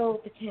 She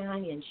spoke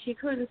Italian. She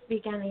couldn't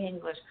speak any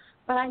English.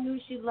 But I knew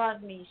she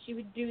loved me. She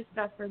would do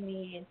stuff for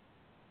me. And,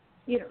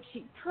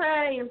 she'd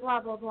pray and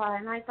blah, blah, blah.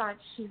 And I thought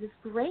she was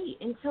great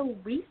until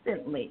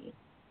recently,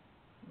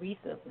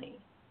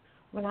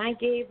 when I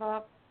gave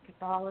up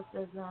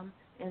Catholicism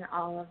and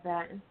all of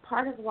that. And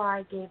part of why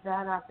I gave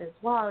that up as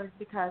well is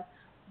because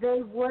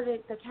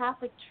the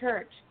Catholic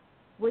Church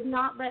would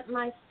not let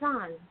my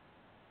son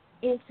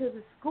into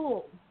the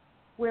school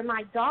where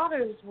my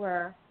daughters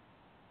were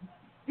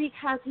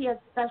because he had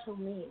special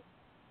needs.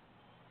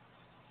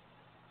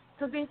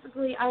 So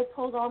basically, I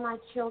pulled all my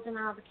children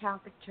out of the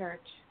Catholic Church,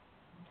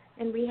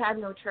 and we had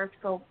no church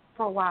for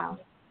a while.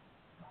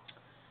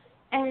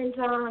 And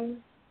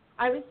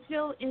I was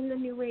still in the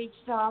New Age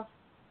stuff.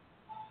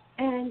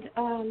 And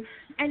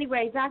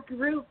anyway,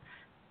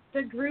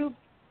 the group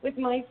with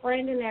my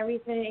friend and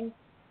everything,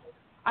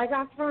 I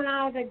got thrown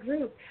out of that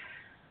group.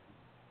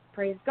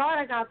 Praise God,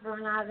 I got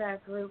thrown out of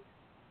that group.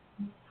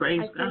 Praise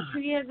I God. spent 2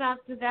 years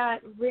after that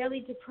really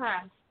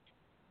depressed.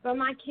 But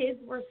my kids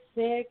were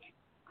sick.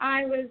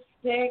 I was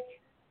sick.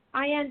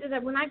 I ended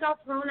up, when I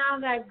got thrown out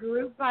of that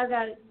group by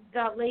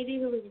that lady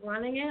who was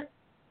running it,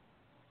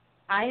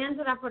 I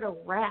ended up with a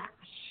rash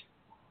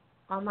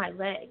on my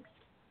legs.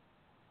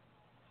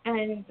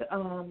 And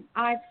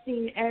I've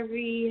seen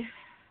every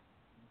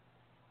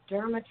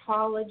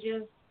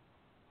dermatologist,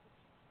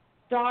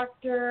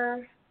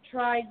 doctor,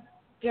 tried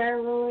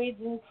steroids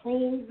and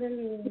creams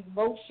and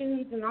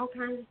lotions and all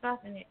kinds of stuff,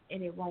 and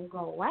it won't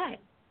go away.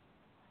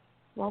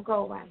 Won't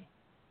go away.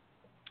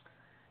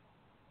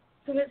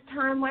 So as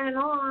time went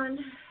on,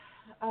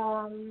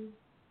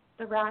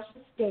 the rash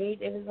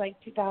stayed. It was like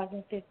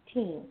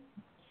 2015.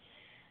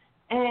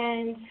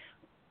 And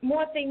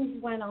more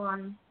things went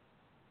on.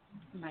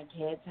 My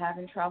kids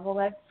having trouble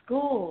at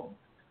school.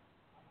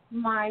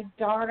 My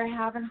daughter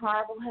having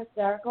horrible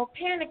hysterical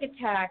panic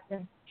attacks,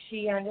 and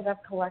she ended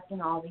up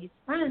collecting all these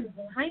friends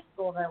in high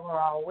school that were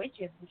all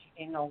witches, and she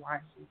didn't know why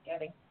she was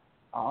getting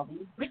all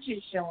these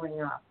witches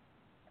showing up.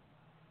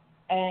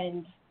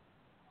 And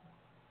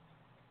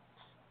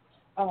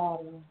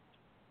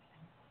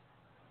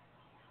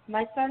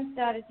my son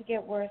started to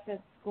get worse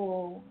at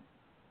school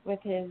with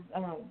his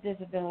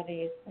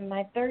disabilities, and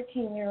my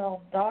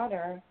 13-year-old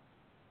daughter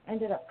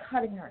ended up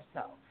cutting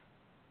herself,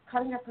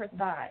 cutting up her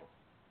thighs.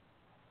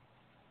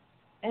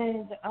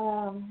 And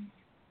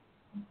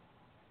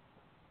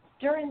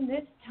during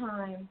this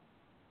time,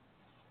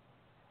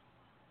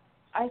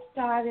 I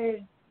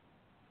started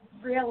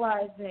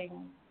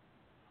realizing,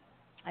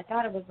 I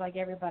thought it was like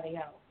everybody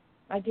else.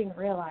 I didn't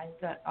realize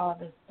that all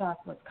this stuff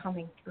was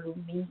coming through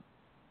me.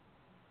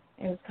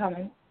 It was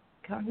coming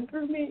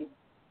through me.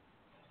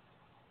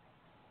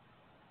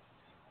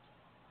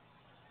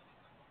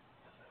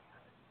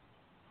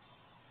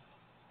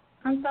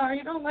 I'm sorry,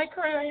 you don't like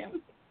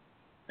crying.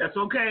 That's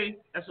okay.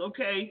 That's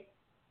okay.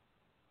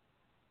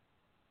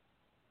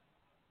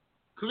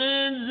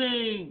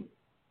 Cleansing.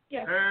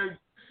 Yes. Purge.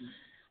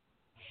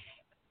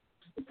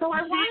 So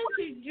I wanted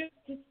to just...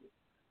 Wait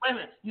a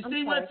minute. You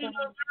see what you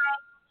little girl?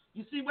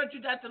 You see what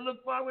you got to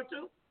look forward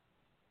to?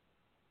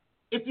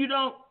 If you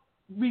don't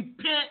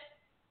repent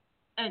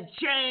and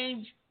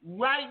change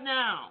right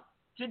now,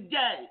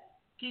 today.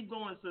 Keep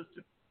going,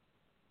 sister.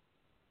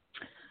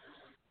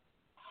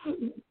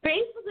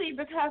 Basically,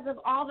 because of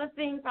all the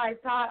things I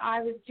thought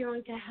I was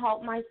doing to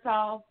help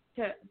myself,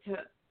 to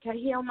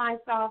heal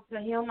myself, to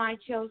heal my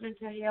children,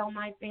 to heal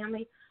my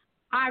family,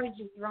 I was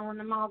just throwing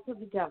them all to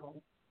the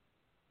devil.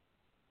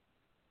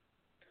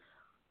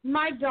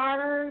 My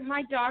daughter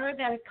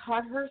that had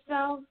cut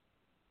herself,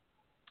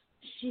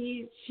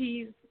 she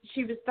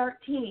was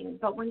 13,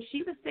 but when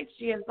she was 6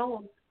 years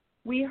old,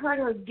 we heard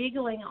her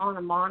giggling on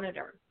a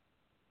monitor,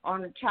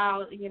 on a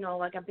child,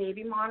 like a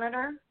baby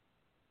monitor.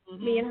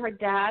 Mm-hmm. Me and her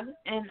dad,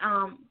 and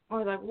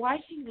we're like, why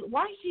is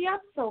she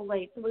up so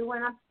late? So we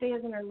went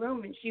upstairs in her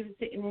room, and she was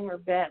sitting in her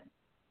bed,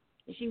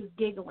 and she was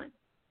giggling.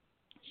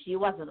 She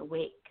wasn't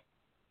awake.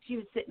 She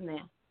was sitting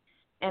there,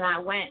 and I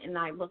went and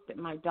I looked at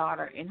my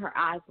daughter, and her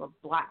eyes were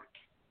black,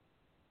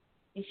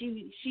 and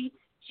she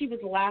was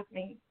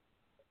laughing.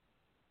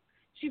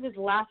 She was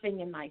laughing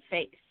in my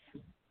face,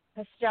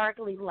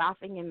 hysterically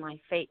laughing in my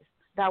face.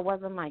 That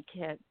wasn't my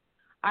kid.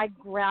 I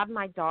grabbed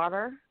my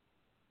daughter.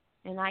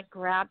 And I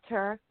grabbed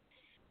her,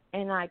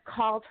 and I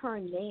called her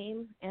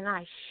name, and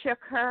I shook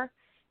her,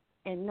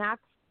 and that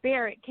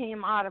spirit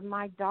came out of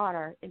my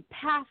daughter and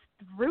passed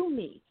through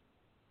me,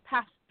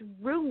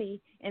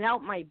 and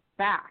out my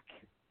back.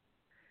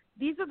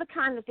 These are the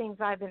kind of things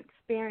I've been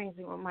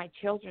experiencing with my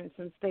children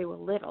since they were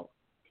little,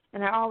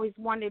 and I always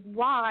wondered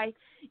why.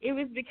 It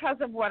was because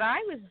of what I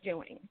was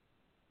doing.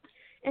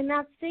 And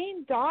that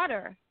same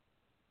daughter,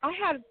 I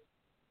have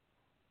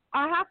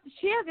to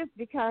share this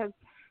because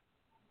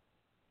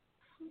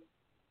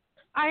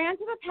I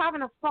ended up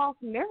having a false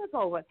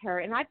miracle with her,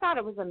 and I thought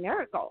it was a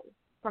miracle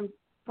from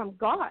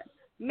God.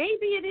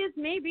 Maybe it is,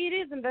 maybe it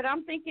isn't, but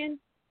I'm thinking,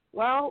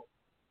 well,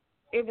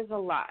 it was a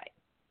lie.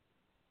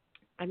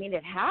 I mean,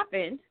 it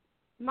happened.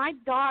 My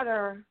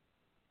daughter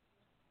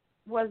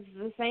was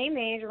the same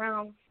age,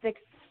 around six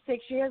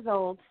years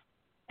old,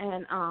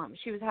 and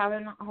she was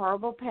having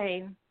horrible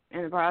pain,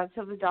 and I brought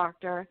her to the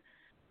doctor,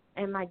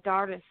 and my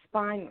daughter's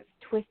spine was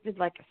twisted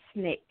like a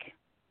snake.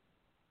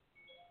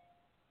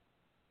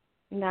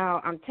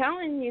 Now, I'm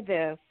telling you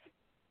this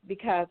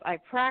because I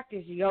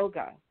practice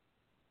yoga.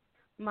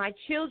 My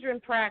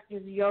children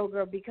practice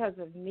yoga because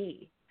of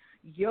me.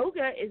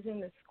 Yoga is in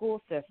the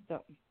school system.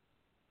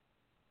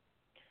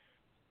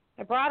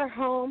 I brought her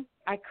home.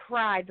 I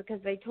cried because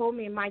they told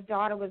me my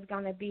daughter was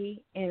going to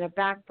be in a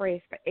back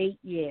brace for 8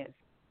 years.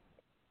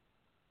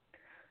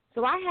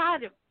 So I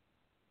had to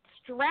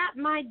strap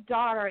my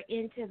daughter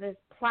into this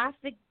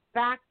plastic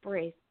back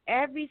brace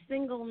every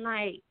single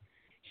night.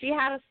 She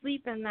had to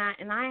sleep in that,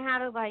 and I had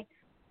to,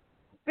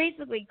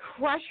 basically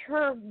crush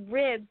her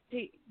ribs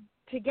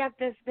to get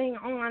this thing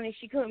on, and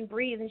she couldn't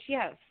breathe, and she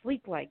had to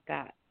sleep like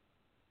that.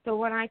 So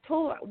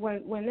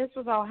when when this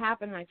was all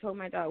happening, I told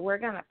my daughter, we're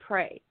going to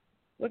pray.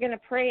 We're going to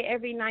pray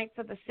every night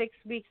for the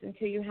 6 weeks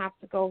until you have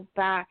to go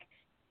back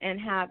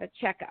and have a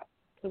checkup.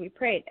 So we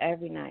prayed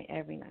every night.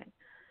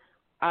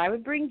 I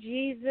would bring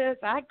Jesus.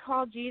 I'd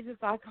call Jesus.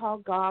 I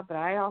called God, but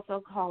I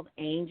also called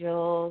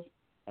angels,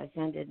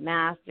 ascended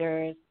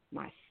masters,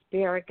 my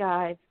spirit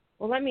guides.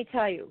 Well, let me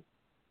tell you,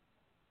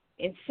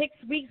 in 6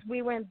 weeks,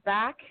 we went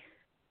back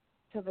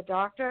to the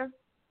doctor.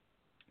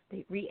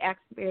 They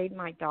re-x-rayed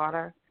my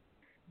daughter.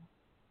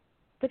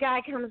 The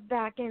guy comes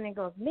back in and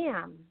goes,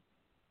 ma'am,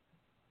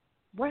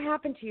 what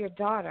happened to your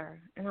daughter?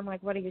 And I'm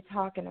like, what are you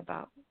talking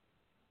about?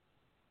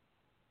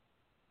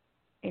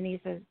 And he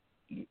says,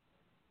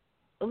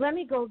 let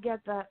me go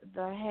get the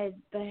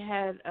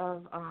head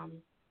of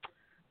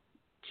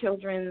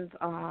children's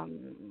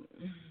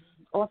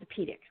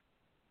orthopedic.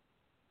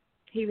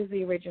 He was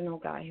the original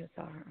guy who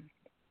saw her.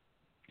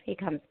 He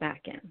comes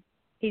back in.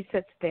 He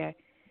sits there,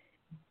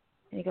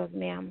 and he goes,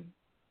 ma'am,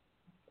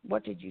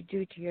 what did you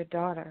do to your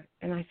daughter?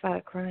 And I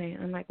started crying.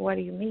 I'm like, what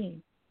do you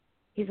mean?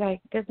 He's like,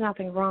 there's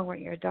nothing wrong with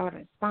your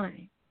daughter's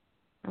spine.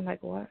 I'm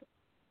like, what?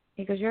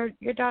 He goes,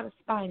 your daughter's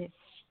spine is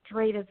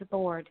straight as a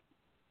board.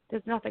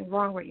 There's nothing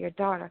wrong with your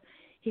daughter.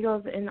 He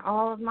goes, in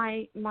all of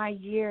my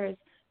years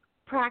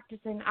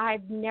practicing,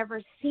 I've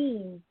never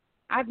seen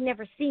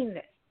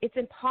this. It's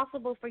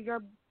impossible for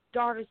your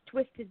daughter's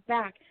twisted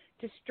back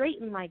to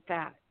straighten like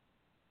that.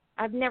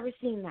 I've never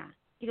seen that.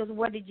 He goes,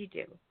 what did you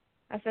do?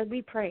 I said,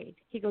 we prayed.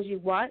 He goes, you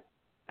what?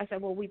 I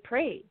said, well, we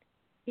prayed.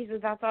 He says,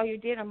 that's all you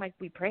did? I'm like,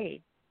 we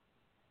prayed.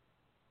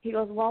 He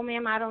goes, well,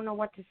 ma'am, I don't know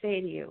what to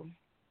say to you.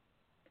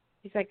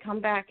 He said, come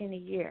back in a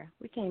year.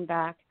 We came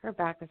back. Her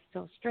back is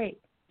still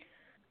straight.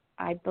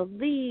 I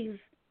believe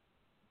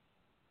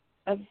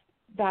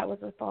that was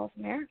a false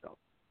miracle.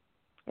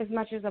 As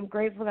much as I'm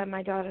grateful that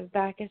my daughter's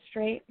back is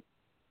straight.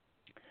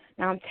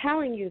 Now, I'm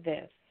telling you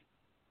this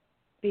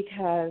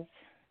because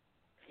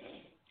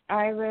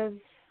I was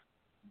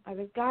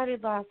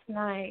guided last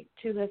night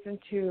to listen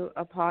to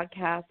a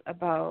podcast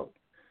about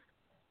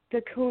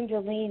the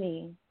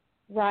Kundalini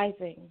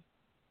rising.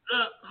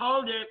 Look,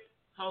 hold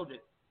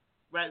it,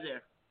 right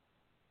there.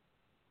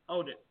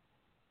 Hold it.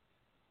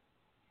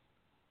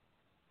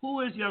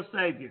 Who is your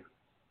Savior?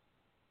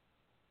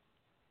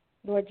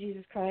 Lord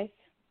Jesus Christ.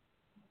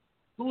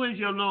 Who is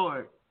your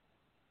Lord?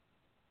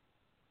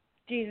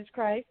 Jesus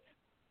Christ.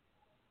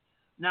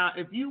 Now,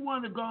 if you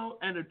want to go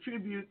and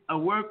attribute a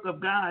work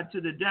of God to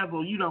the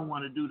devil, you don't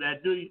want to do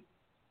that, do you?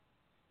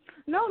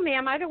 No,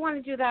 ma'am, I don't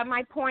want to do that.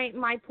 My point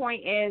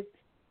is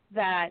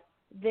that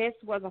this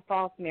was a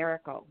false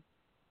miracle.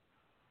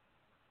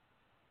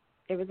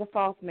 It was a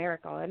false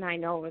miracle, and I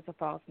know it was a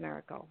false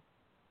miracle.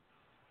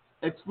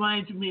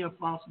 Explain to me a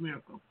false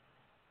miracle.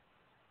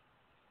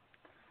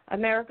 A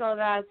miracle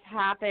that's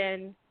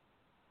happened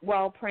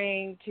while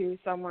praying to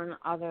someone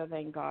other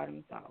than God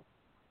himself.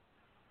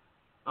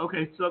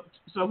 Okay,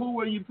 so who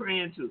were you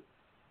praying to?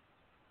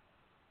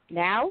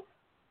 Now?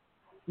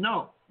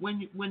 No,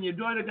 when your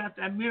daughter got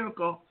that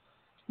miracle,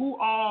 who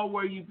all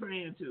were you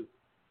praying to?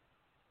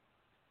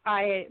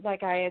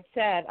 Like I had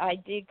said, I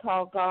did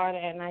call God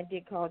and I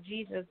did call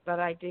Jesus, but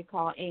I did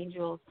call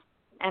angels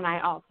and I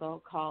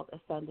also called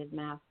ascended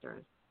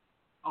masters.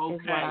 Okay.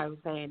 Is what I was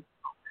saying.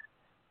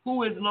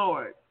 Who is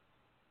Lord?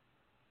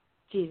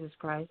 Jesus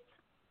Christ.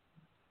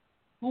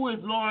 Who is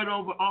Lord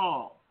over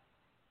all?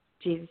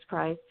 Jesus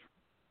Christ.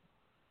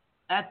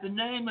 At the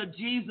name of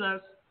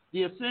Jesus,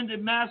 the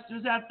ascended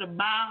masters have to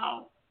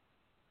bow.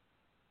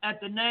 At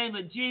the name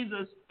of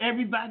Jesus,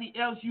 everybody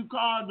else you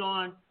called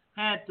on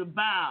had to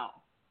bow.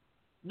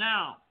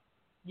 Now,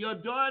 your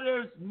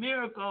daughter's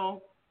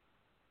miracle,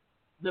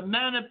 the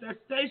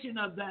manifestation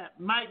of that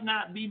might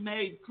not be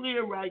made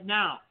clear right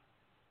now.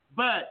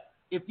 But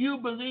if you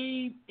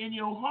believe in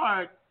your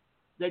heart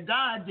that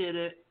God did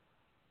it,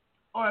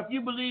 or if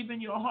you believe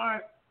in your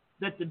heart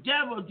that the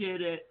devil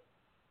did it,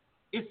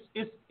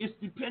 it's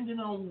dependent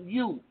on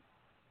you.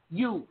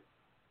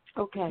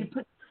 Okay.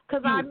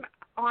 Because I'm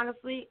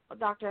honestly,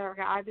 Dr.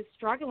 Erica, I was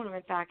struggling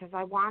with that because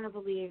I want to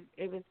believe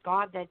it was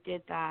God that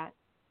did that.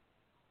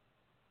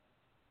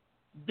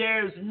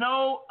 There's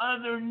no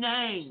other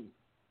name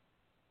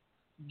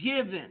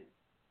given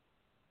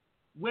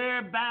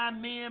whereby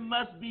men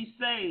must be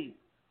saved.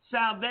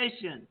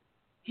 Salvation,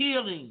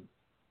 healing,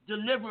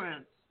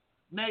 deliverance,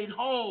 made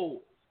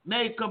whole,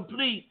 made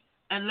complete,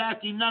 and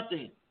lacking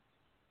nothing.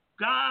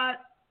 God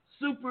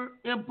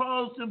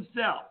superimposed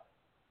himself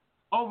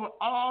over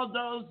all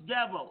those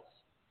devils,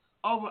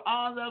 over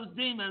all those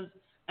demons,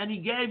 and he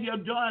gave your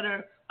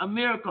daughter a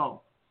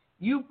miracle.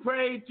 You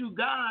prayed to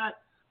God.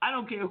 I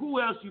don't care who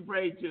else you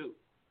prayed to.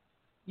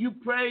 You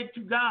prayed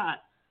to God.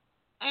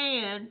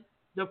 And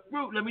the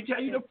fruit, let me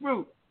tell you the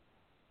fruit.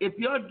 If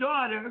your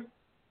daughter,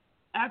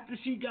 after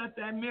she got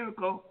that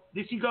miracle,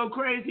 did she go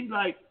crazy?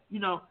 Like,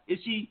 is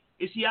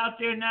she out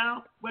there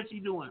now? What's she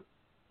doing?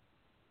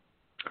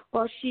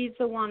 Well, she's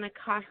the one that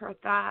cut her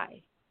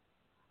thigh.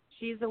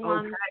 She's the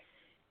one.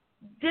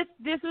 Okay.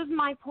 This was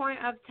my point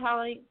of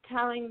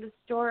telling the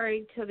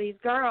story to these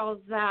girls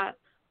that,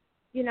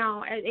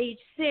 at age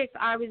 6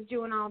 I was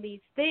doing all these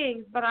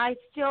things, but I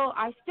still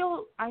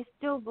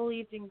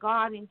believed in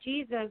God and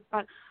Jesus,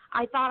 but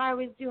I thought I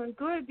was doing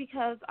good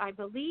because I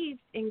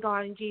believed in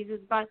God and Jesus,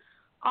 but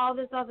all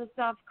this other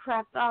stuff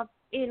crept up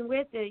in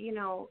with it,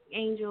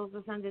 angels,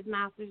 ascended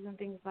masters, and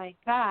things like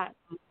that.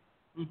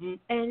 Mm-hmm.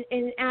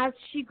 And as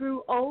she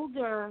grew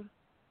older,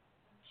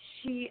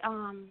 she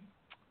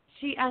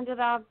ended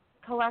up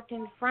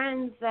collecting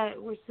friends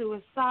that were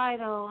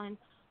suicidal and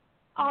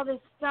all this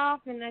stuff.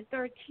 And at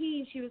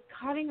 13, she was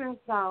cutting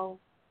herself.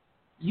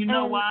 You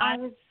know and why?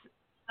 You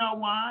know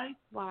why?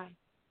 Why?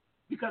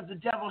 Because the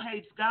devil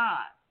hates God.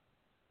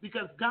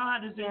 Because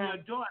God is in your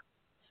daughter.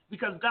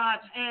 Because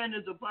God's hand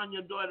is upon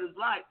your daughter's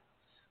life.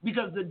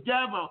 Because the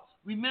devil,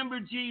 remember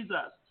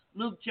Jesus,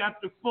 Luke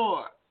chapter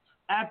 4.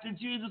 After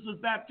Jesus was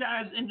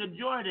baptized in the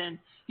Jordan,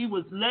 he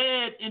was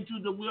led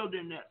into the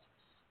wilderness.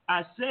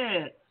 I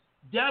said,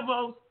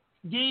 devils,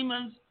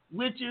 demons,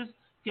 witches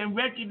can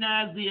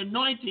recognize the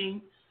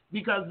anointing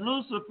because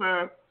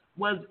Lucifer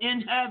was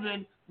in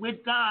heaven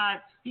with God.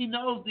 He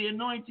knows the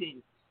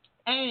anointing.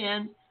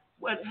 And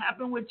what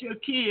happened with your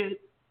kid,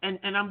 and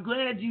I'm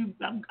glad you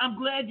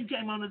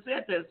came on and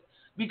said this,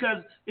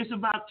 because it's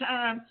about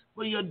time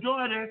for your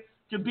daughter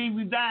to be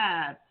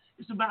revived.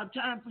 It's about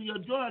time for your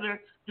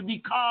daughter to be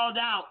called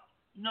out.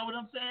 You know what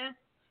I'm saying?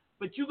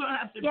 But you're gonna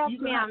have to. Yes,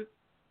 ma'am.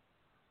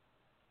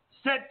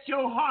 Set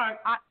your heart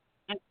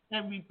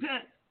and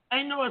repent.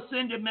 Ain't no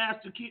ascended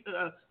master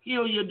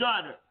heal your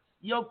daughter.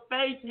 Your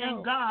faith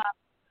in God,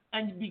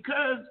 and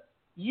because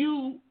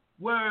you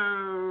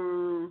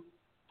were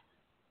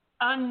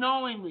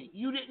unknowingly,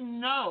 you didn't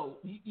know.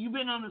 You've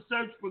been on the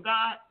search for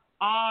God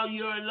all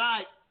your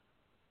life.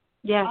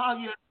 Yes.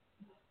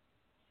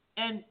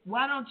 And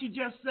why don't you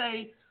just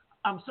say,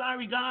 I'm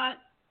sorry, God,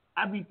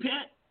 I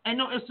repent. Ain't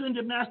no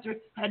ascended master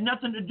had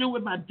nothing to do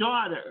with my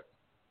daughter.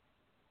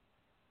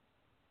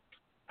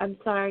 I'm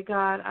sorry,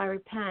 God, I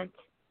repent.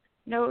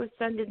 No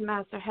ascended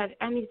master had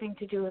anything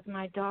to do with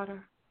my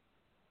daughter.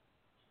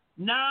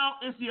 Now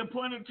is the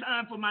appointed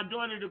time for my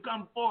daughter to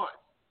come forth.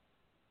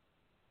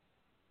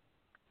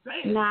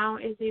 Say it. Now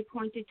is the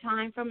appointed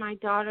time for my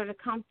daughter to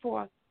come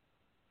forth.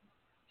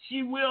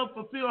 She will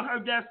fulfill her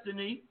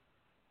destiny.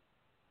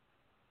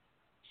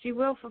 She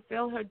will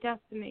fulfill her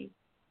destiny.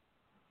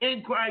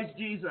 In Christ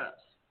Jesus.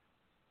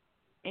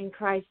 In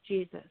Christ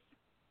Jesus.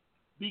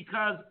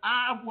 Because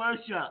I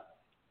worship.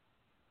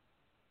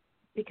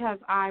 Because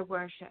I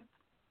worship.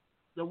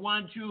 The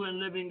one true and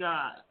living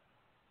God.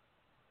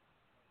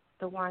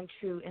 The one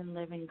true and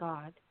living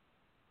God.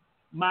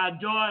 My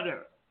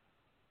daughter.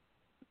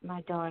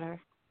 My daughter.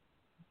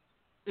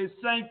 Is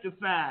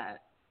sanctified.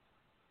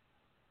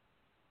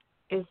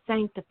 Is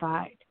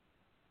sanctified.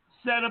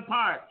 Set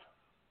apart.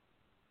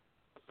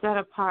 Set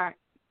apart.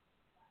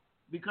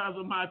 Because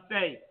of my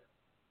faith.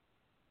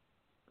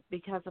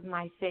 Because of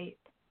my faith.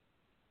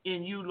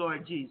 In you,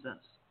 Lord Jesus.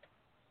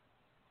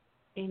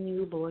 In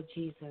you, Lord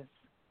Jesus.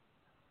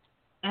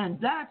 And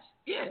that's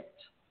it.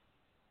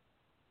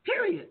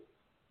 Period.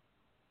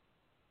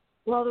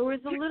 Well, there was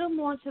a little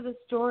more to the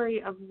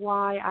story of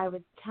why I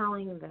was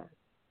telling this.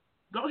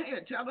 Go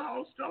ahead, tell the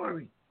whole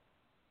story.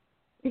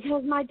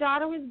 Because my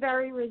daughter was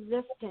very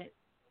resistant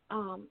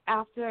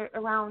after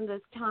around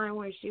this time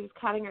where she was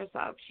cutting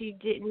herself. She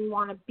didn't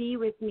want to be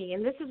with me,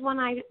 and this is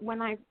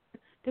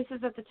this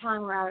is at the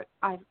time where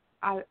I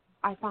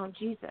found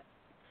Jesus.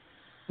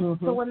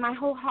 Mm-hmm. So when my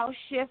whole house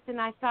shifted and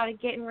I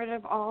started getting rid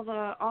of all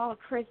the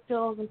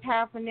crystals and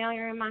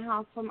paraphernalia in my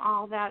house from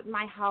all that,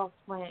 my house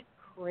went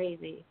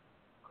crazy.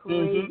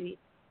 Mm-hmm.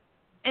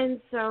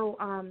 And so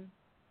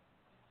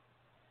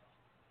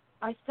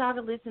I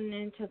started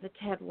listening to the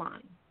TED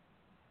Line.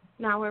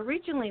 Now,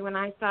 originally when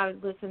I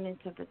started listening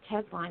to the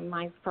TED Line,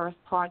 my first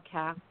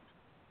podcast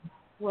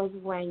was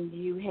when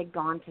you had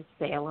gone to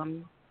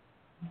Salem.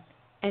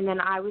 And then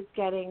I was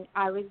getting,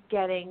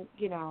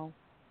 you know,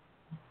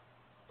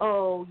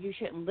 oh, you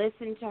shouldn't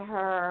listen to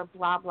her,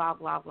 blah, blah,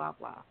 blah, blah,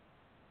 blah.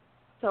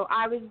 So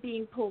I was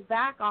being pulled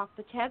back off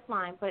the TED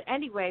Line. But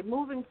anyway,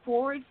 moving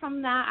forward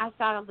from that, I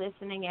started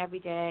listening every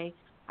day.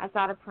 I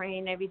started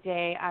praying every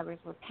day. I was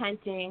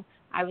repenting.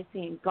 I was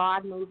seeing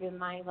God move in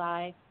my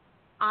life.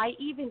 I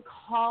even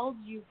called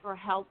you for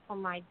help for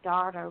my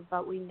daughter,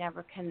 but we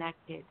never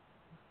connected.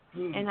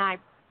 And I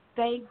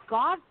thank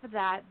God for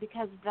that,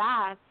 because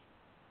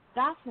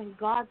that's when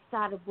God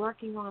started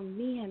working on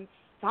me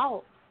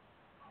himself.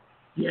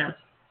 Yes.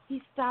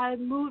 He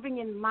started moving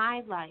in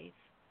my life.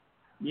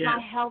 Yes.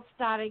 My health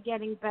started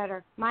getting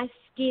better. My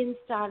skin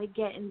started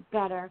getting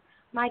better.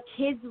 My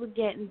kids were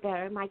getting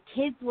better. My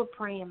kids were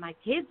praying. My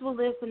kids were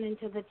listening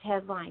to the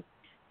TED Line.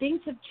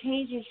 Things have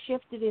changed and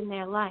shifted in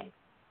their life.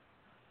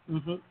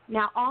 Mm-hmm.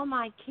 Now, all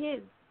my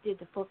kids did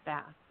the foot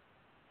bath.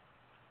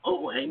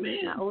 Oh,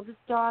 amen. My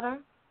oldest daughter,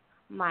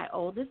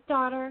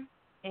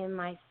 and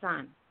my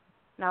son.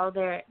 Now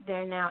they're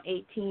now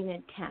 18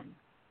 and 10.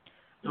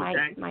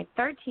 Okay. My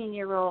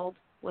 13-year-old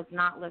was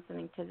not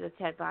listening to the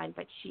TED Line,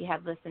 but she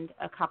had listened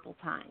a couple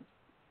times.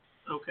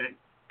 Okay.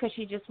 Because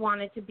she just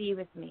wanted to be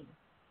with me.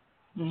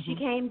 Mm-hmm. She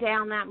came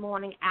down that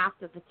morning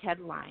after the TED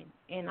Line,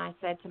 and I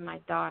said to my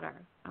daughter,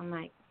 I'm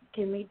like,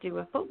 can we do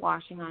a foot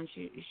washing on?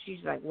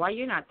 She's like, why,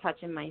 you're not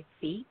touching my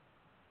feet?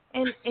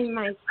 And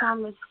my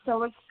son was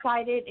so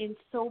excited and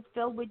so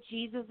filled with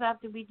Jesus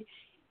after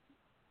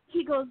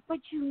he goes, but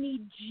you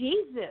need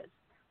Jesus.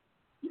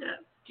 Yeah.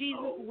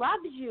 Jesus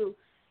loves you.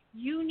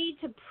 You need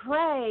to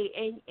pray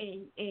and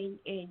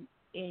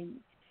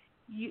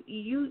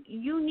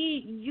you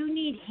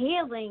need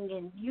healing,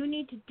 and you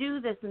need to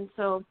do this. And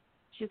so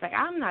she's like,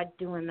 I'm not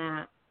doing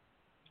that.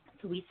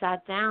 So we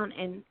sat down,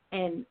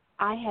 and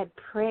I had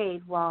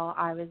prayed while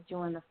I was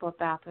doing the foot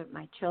bath with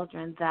my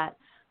children that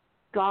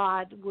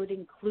God would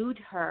include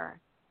her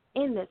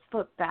in this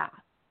foot bath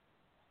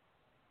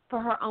for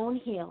her own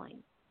healing.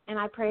 And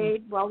I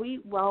prayed while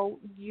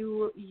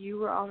you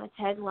were on the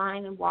TED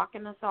line and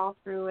walking us all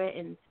through it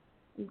and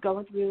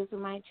going through this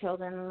with my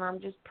children, and I'm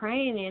just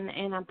praying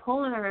and I'm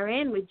pulling her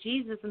in with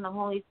Jesus and the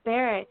Holy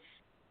Spirit.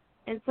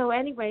 And so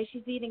anyway,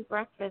 she's eating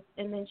breakfast,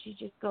 and then she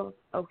just goes,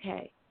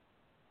 okay.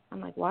 I'm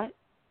like, what?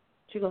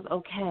 She goes,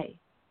 okay.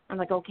 I'm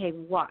like, okay,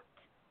 what?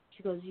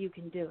 She goes, you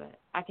can do it.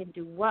 I can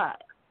do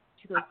what?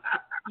 She goes,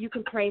 you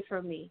can pray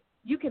for me.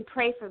 You can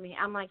pray for me.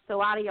 I'm like,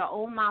 so out of your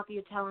own mouth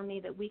you're telling me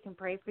that we can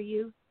pray for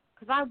you?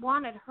 Because I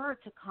wanted her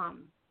to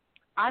come.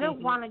 I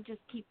don't want to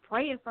just keep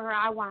praying for her.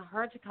 I want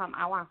her to come.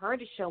 I want her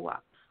to show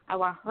up. I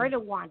want her to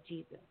want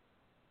Jesus.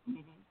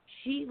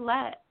 She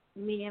let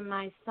me and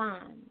my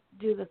son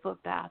do the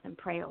foot bath and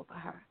pray over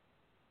her.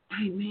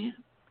 Amen.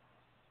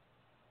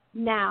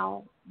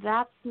 Now,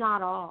 that's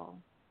not all.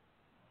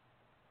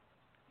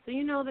 So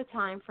you know the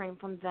time frame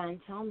from then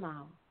till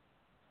now.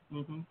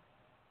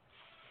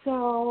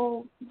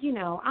 So, you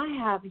know, I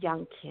have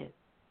young kids,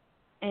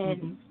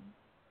 and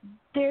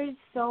there's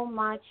so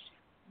much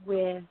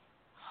with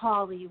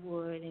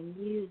Hollywood and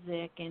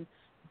music and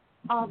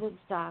all this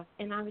stuff,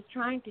 and I was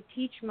trying to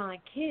teach my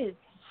kids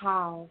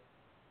how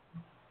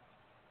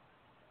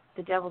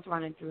the devil's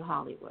running through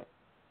Hollywood.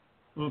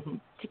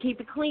 To keep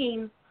it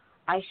clean,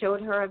 I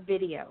showed her a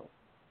video,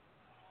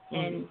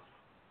 and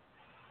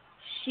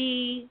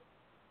she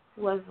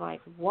was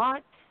like,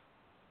 what?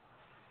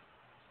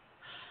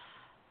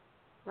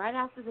 Right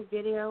after the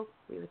video,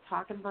 we were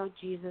talking about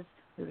Jesus.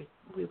 We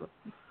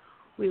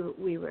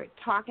were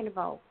talking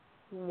about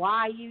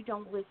why you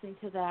don't listen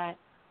to that,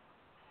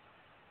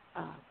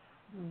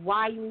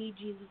 why you need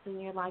Jesus in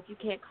your life. You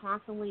can't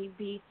constantly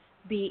be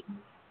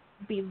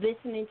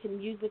listening to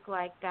music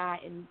like that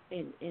and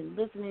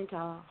listening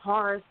to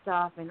horror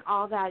stuff and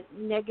all that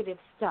negative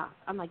stuff.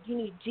 I'm like, you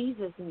need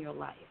Jesus in your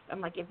life. I'm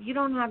like, if you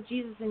don't have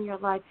Jesus in your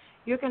life,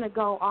 you're gonna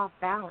go off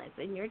balance,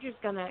 and you're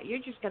just gonna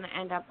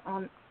end up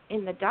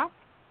in the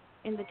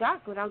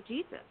dark without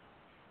Jesus.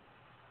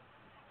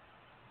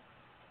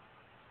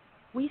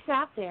 We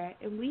sat there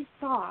and we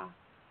saw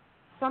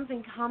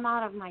something come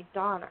out of my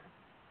daughter.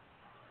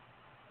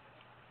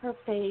 Her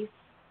face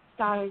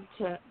started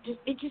to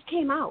it just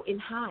came out in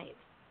hives.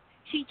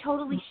 She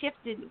totally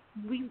shifted.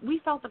 We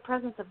felt the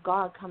presence of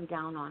God come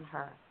down on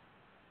her.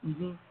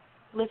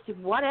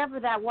 Lifted whatever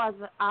that was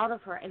out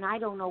of her, and I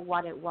don't know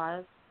what it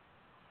was.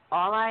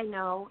 All I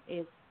know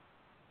is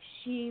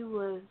she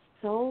was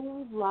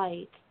so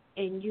light,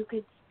 and you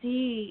could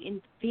see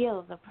and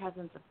feel the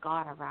presence of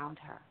God around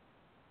her.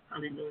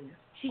 Hallelujah.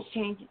 She's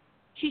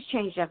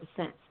changed ever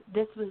since.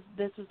 This was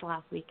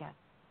last weekend.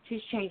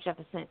 She's changed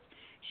ever since.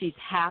 She's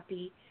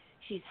happy.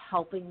 She's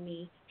helping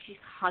me. She's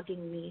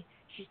hugging me.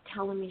 She's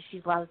telling me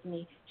she loves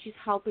me. She's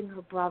helping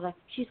her brother.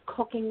 She's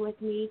cooking with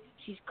me.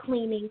 She's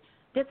cleaning.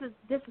 This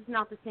is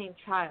not the same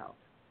child.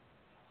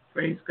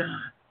 Praise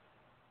God.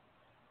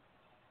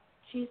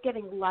 She's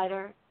getting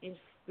lighter and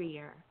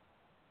freer.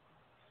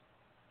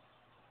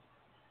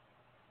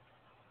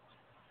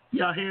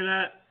 Y'all hear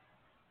that?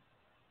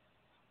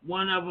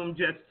 One of them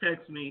just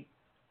texted me,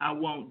 I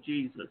want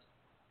Jesus,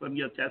 from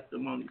your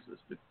testimony,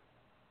 sister.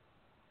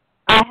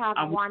 I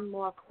have one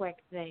more quick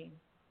thing.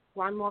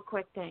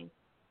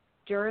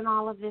 During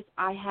all of this,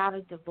 I had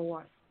a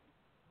divorce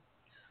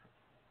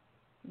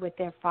with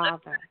their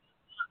father.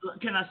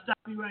 Can I stop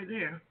you right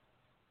there?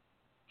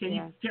 Can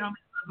you tell me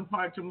the other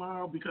part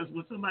tomorrow? Because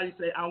when somebody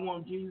say, I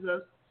want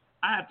Jesus,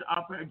 I have to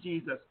offer her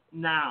Jesus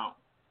now.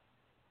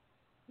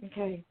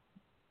 Okay.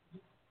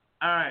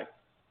 All right.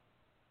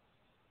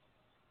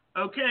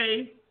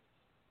 Okay.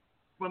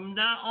 From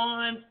now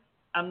on,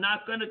 I'm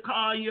not going to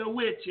call you a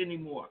witch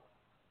anymore.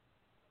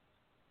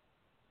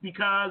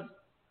 Because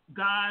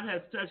God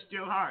has touched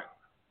your heart.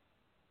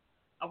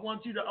 I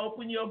want you to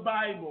open your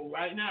Bible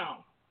right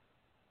now.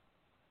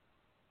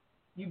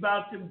 You're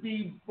about to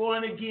be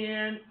born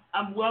again.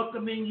 I'm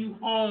welcoming you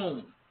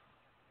home.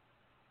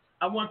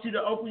 I want you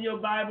to open your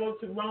Bible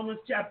to Romans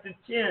chapter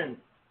 10,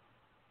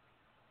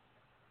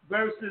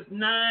 verses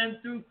 9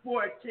 through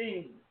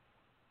 14.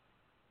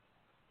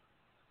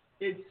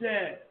 It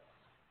says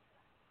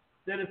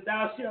that if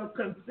thou shalt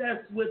confess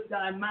with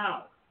thy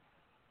mouth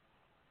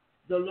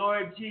the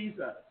Lord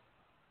Jesus,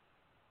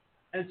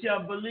 and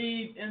shalt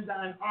believe in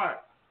thine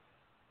heart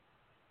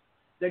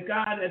that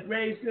God hath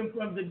raised him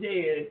from the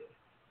dead,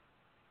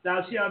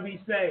 thou shalt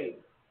be saved.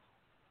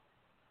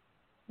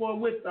 For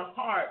with the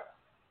heart,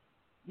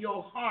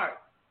 your heart,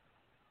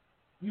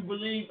 you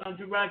believe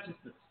unto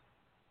righteousness,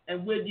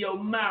 and with your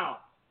mouth,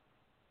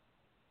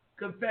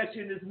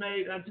 confession is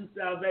made unto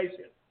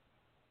salvation.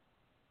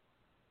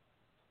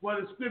 For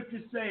the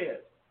scripture says,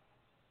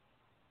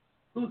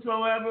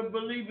 whosoever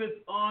believeth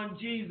on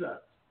Jesus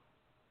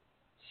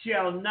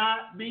shall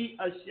not be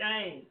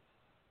ashamed.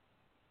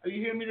 Are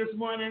you hearing me this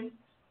morning?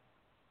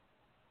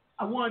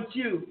 I want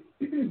you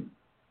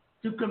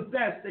to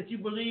confess that you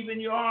believe in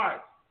your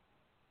heart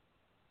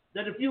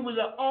that if you were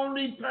the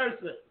only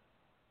person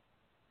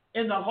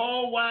in the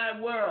whole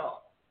wide world,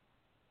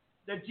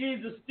 that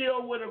Jesus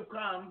still would have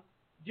come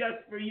just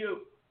for you.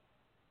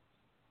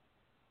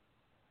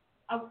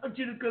 I want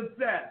you to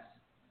confess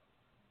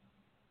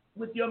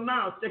with your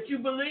mouth that you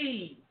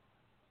believe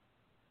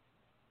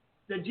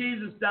that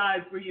Jesus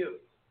died for you,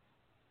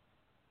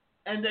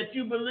 and that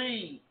you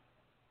believe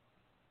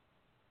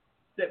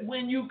that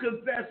when you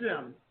confess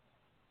him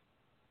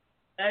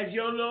as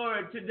your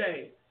Lord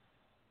today,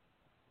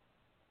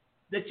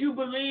 that you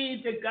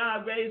believe that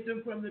God raised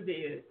him from the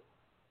dead,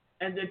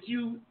 and that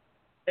you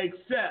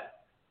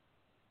accept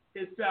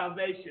his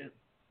salvation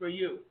for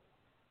you.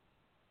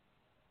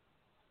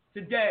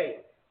 Today,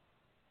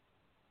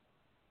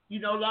 you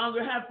no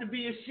longer have to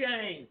be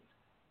ashamed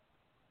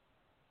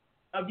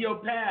of your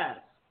past.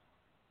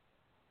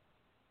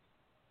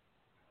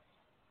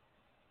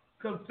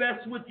 Confess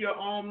with your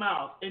own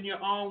mouth, in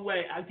your own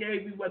way. I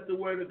gave you what the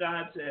Word of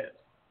God says.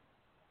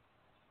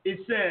 It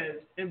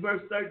says in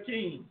verse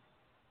 13,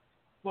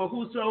 for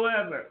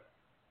whosoever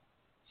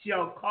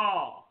shall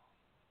call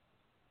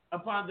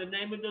upon the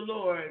name of the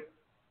Lord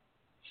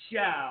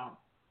shall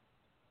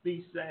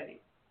be saved.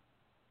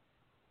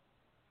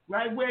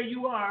 Right where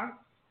you are,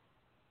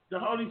 the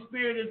Holy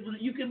Spirit is,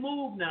 you can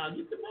move now.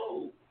 You can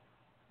move.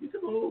 You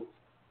can move.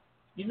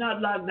 You're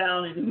not locked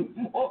down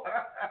anymore.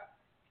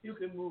 You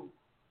can move.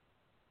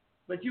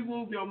 But you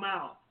move your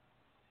mouth.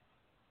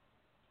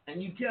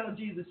 And you tell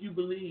Jesus you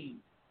believe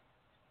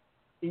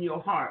in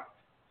your heart.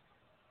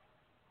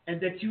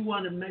 And that you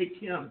want to make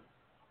him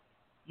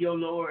your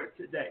Lord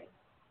today.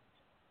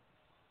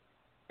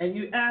 And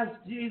you ask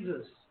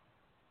Jesus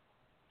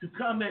to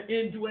come and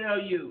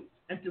indwell you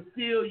and to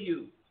fill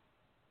you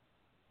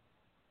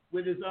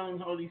with his own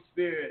Holy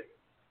Spirit.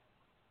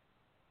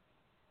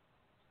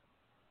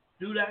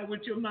 Do that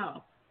with your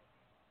mouth.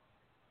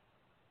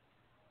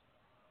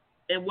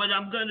 And what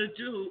I'm going to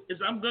do is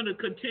I'm going to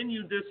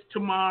continue this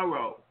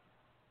tomorrow.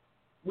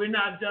 We're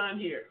not done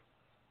here.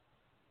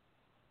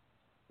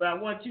 But I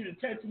want you to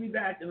text me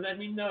back and let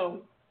me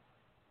know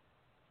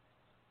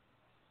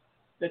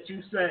that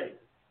you say.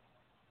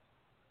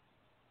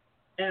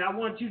 And I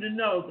want you to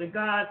know that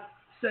God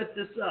set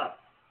this up.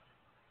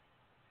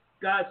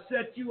 God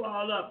set you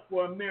all up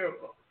for a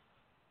miracle.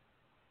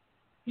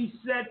 He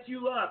set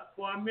you up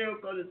for a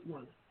miracle this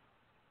morning.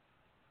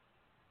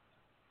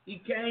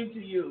 He came to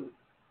you.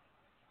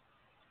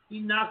 He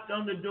knocked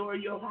on the door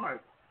of your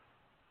heart,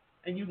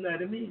 and you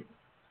let him in.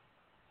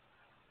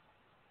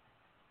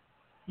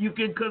 You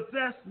can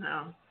confess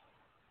now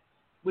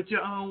with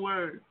your own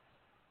words.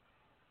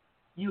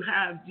 You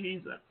have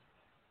Jesus.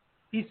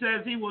 He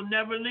says he will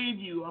never leave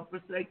you or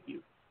forsake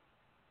you.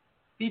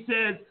 He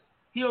says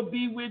he'll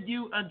be with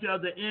you until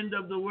the end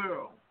of the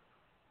world.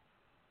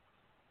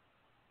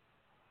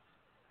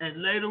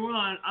 And later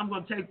on, I'm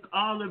going to take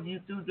all of you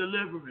through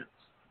deliverance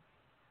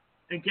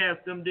and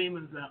cast them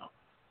demons out.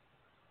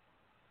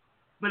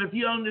 But if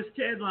you're on this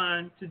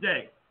headline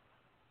today,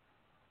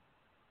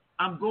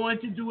 I'm going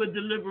to do a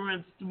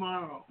deliverance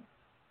tomorrow.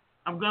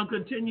 I'm going to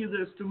continue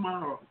this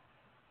tomorrow.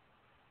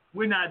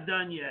 We're not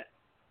done yet.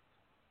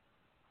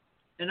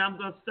 And I'm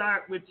going to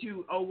start with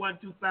you,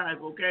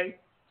 0125, okay?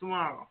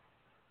 Tomorrow.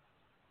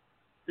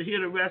 To hear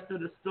the rest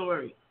of the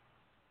story.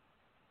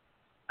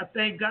 I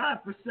thank God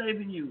for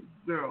saving you,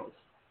 girls.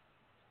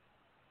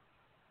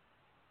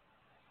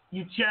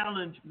 You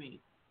challenged me.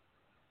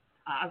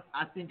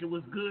 I think it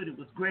was good. It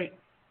was great.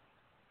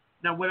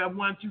 Now, what I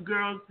want you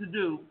girls to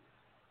do,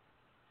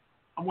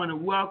 I want to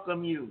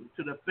welcome you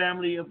to the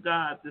family of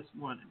God this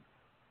morning.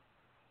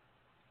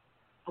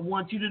 I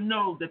want you to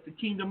know that the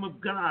kingdom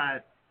of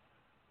God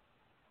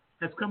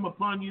has come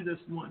upon you this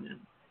morning.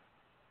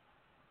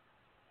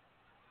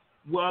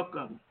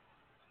 Welcome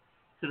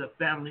to the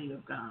family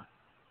of God.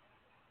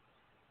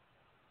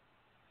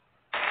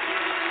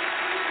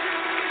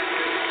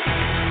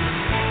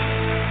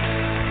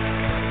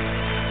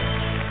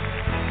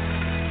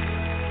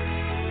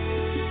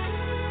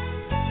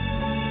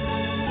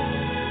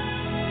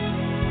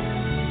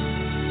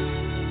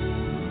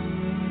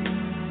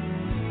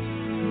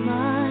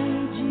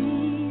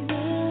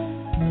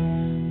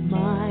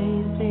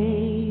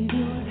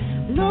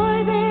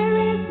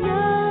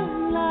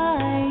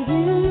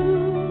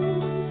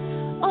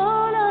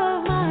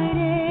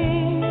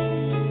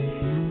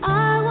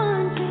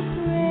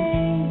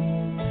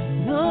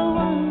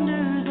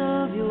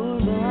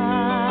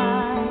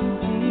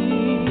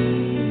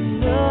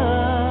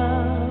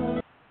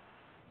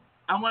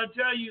 I want to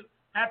tell you,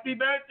 happy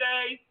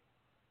birthday.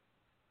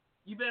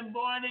 You've been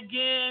born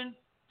again.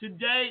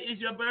 Today is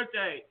your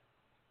birthday.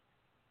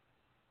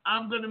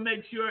 I'm going to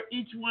make sure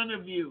each one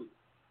of you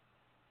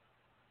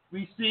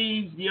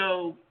receives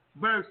your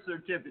birth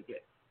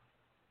certificate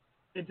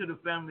into the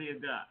family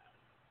of God.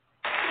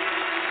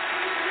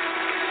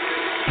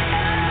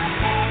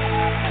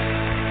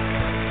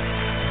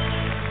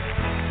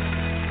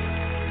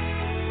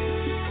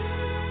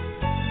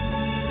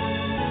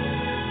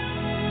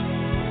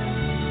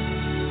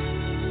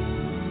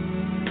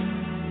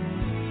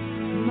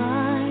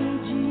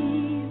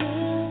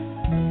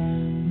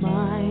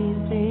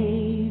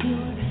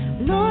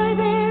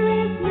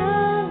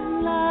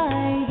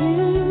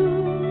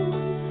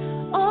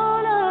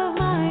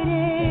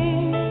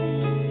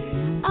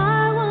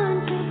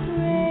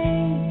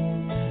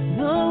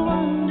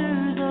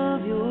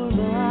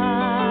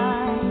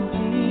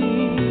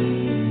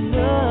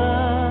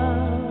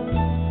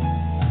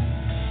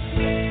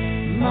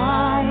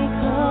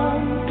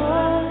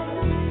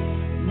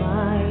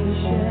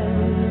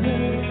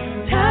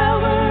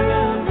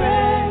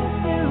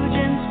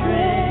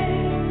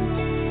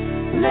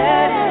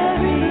 Let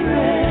every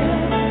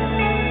breath,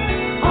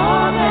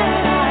 all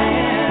that I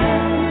am,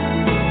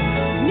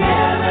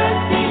 never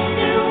cease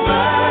to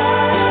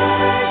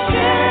worship.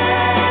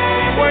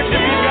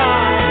 Worship you,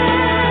 God.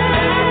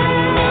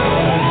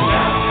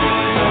 Shout to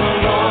the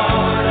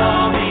Lord,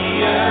 all the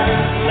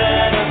earth,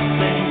 let us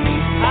sing.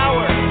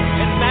 Power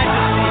and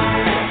majesty.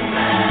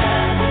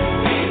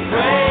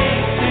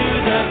 Praise to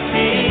the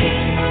King.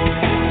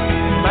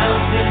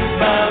 Mountains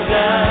bow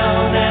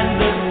down and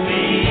the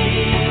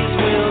seas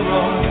will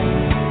roar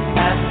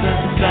at the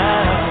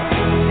sound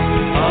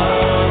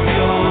of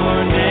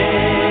your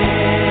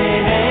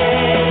name.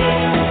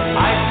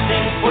 I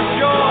sing for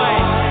joy.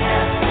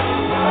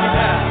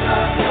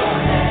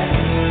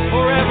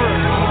 Forever.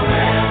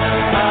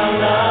 I'll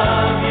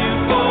love you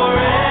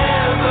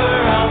forever.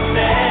 I'll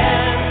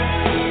stand.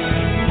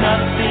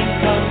 Nothing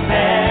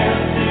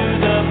compares to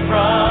the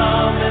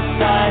promise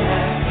I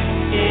have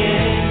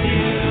in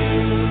you.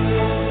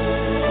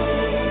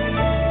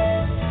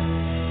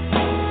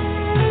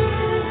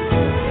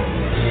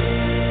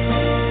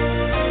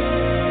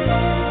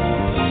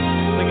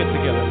 Sing it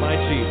together. My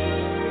Jesus.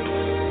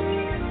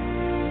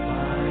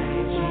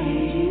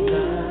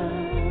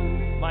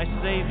 My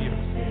Savior.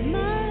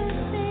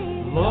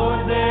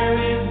 Lord, there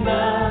is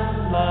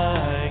none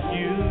like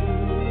you.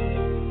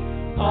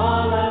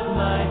 All of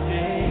my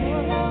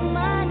days,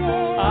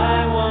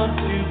 I want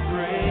to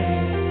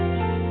praise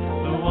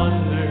the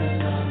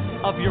wonders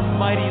Of your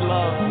mighty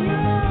love.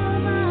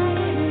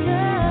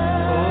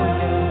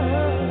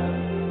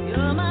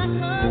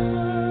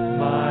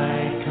 my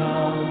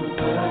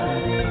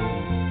comfort,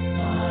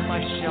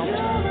 My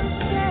shelter.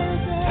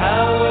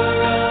 tower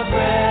of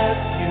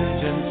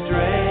refuge and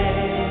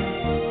strength.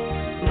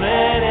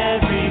 Let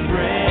every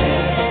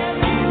breath,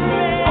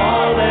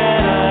 all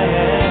that I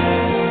am,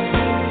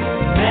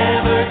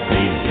 never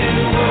cease to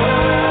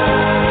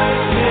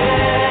worship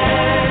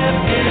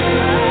you.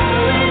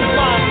 Come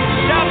on,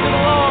 shout to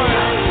the Lord.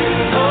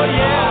 Oh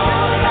yeah.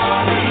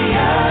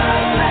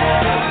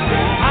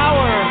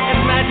 Power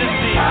and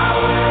majesty.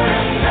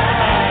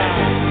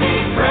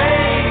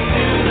 Praise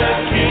to the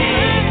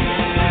King.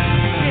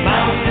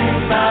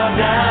 Mountains bow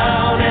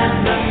down and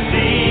the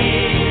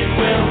seas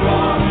will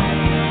roar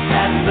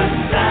at the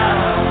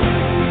sound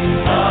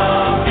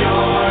of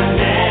your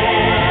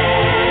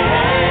name.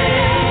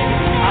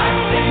 I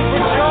sing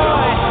for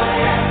joy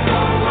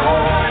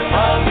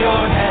of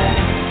your hand.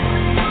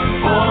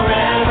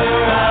 Forever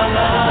I'll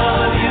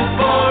love you,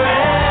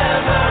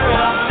 forever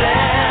I'll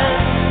stand.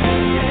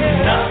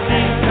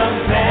 Nothing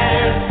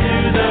compares to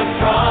the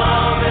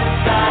promise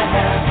I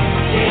have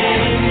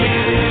in you.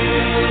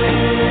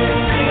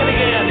 Sing it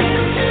again.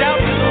 Shout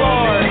to the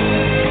Lord.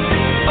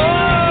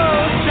 Oh,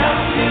 shout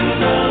to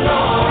the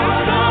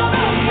Lord, all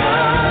the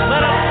earth.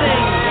 Let us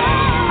sing.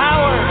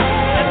 Power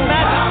and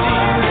majesty.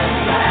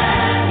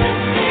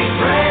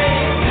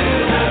 Praise to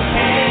the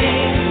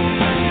King.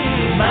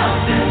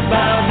 Mountains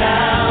bow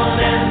down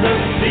and the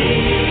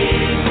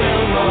seas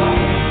will roar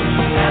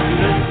at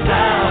the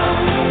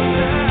sound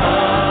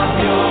of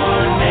your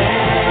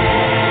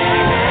name.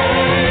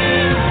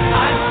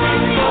 I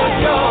sing for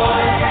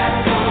joy at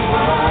the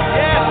word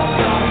of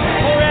your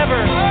name.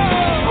 Forever.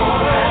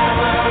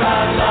 Forever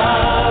I'll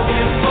love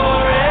you,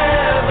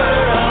 forever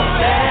I'll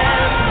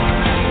stand.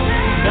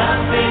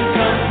 Nothing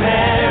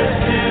compares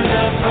to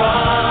the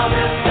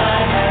promise I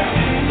have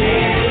in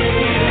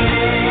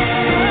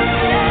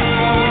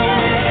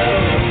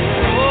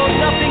Oh,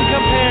 nothing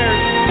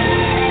compares. you.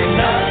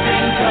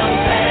 Nothing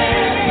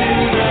compares to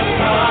the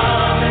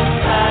promise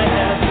I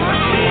have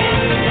in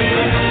you.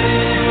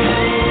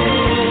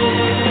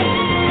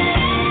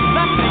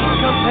 Nothing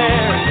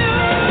compares.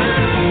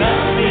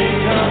 Nothing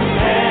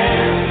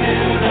compares to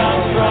the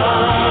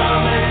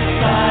promise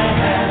I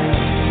have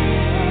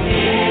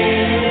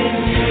in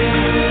you.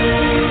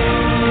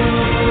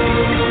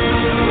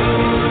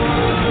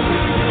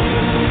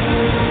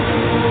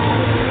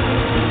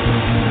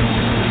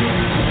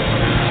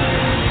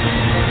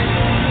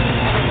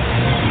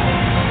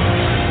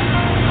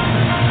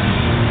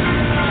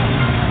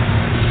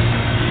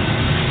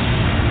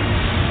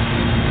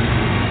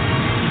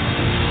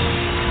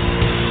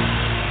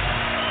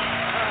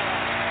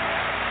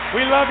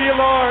 We love you,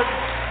 Lord.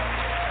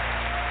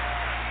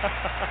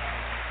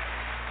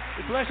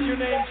 We bless your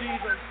name,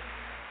 Jesus.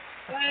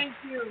 Thank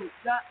you.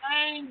 The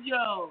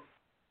angels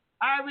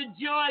are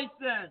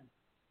rejoicing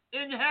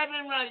in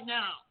heaven right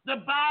now.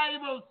 The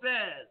Bible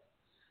says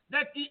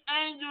that the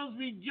angels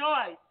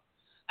rejoice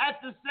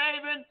at the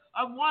saving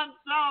of one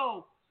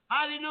soul.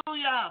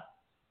 Hallelujah.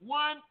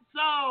 One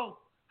soul.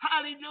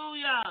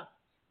 Hallelujah.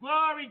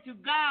 Glory to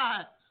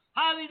God.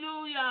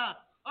 Hallelujah.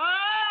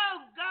 Oh,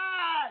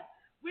 God.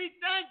 We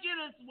thank you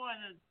this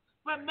morning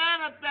for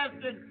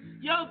manifesting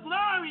your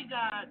glory,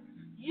 God.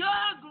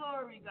 Your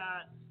glory,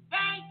 God.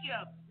 Thank you.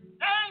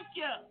 Thank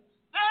you.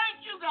 Thank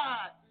you,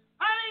 God.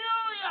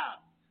 Hallelujah.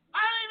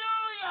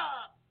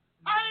 Hallelujah.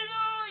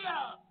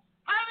 Hallelujah.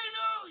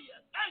 Hallelujah.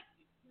 Thank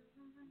you.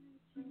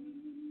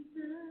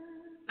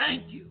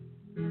 Thank you.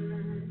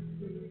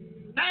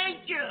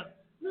 Thank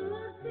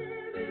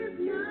you.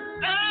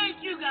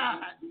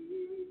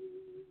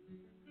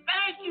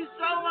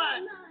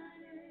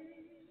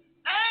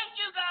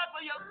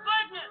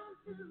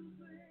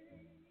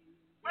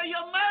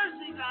 your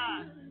mercy,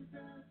 God.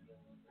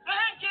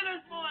 Thank you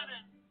this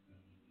morning.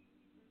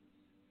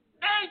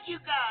 Thank you,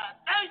 God.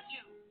 Thank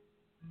you.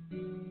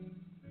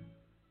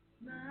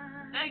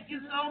 Thank you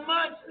so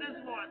much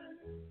this morning.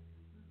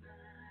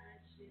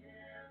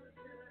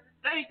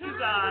 Thank you,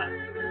 God.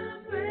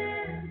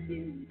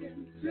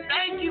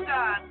 Thank you,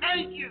 God.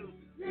 Thank you.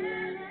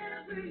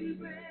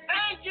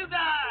 Thank you,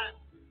 God.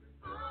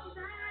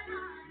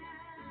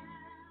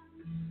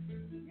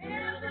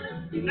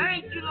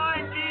 Thank you,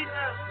 Lord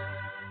Jesus.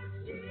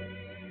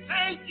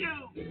 Thank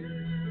you.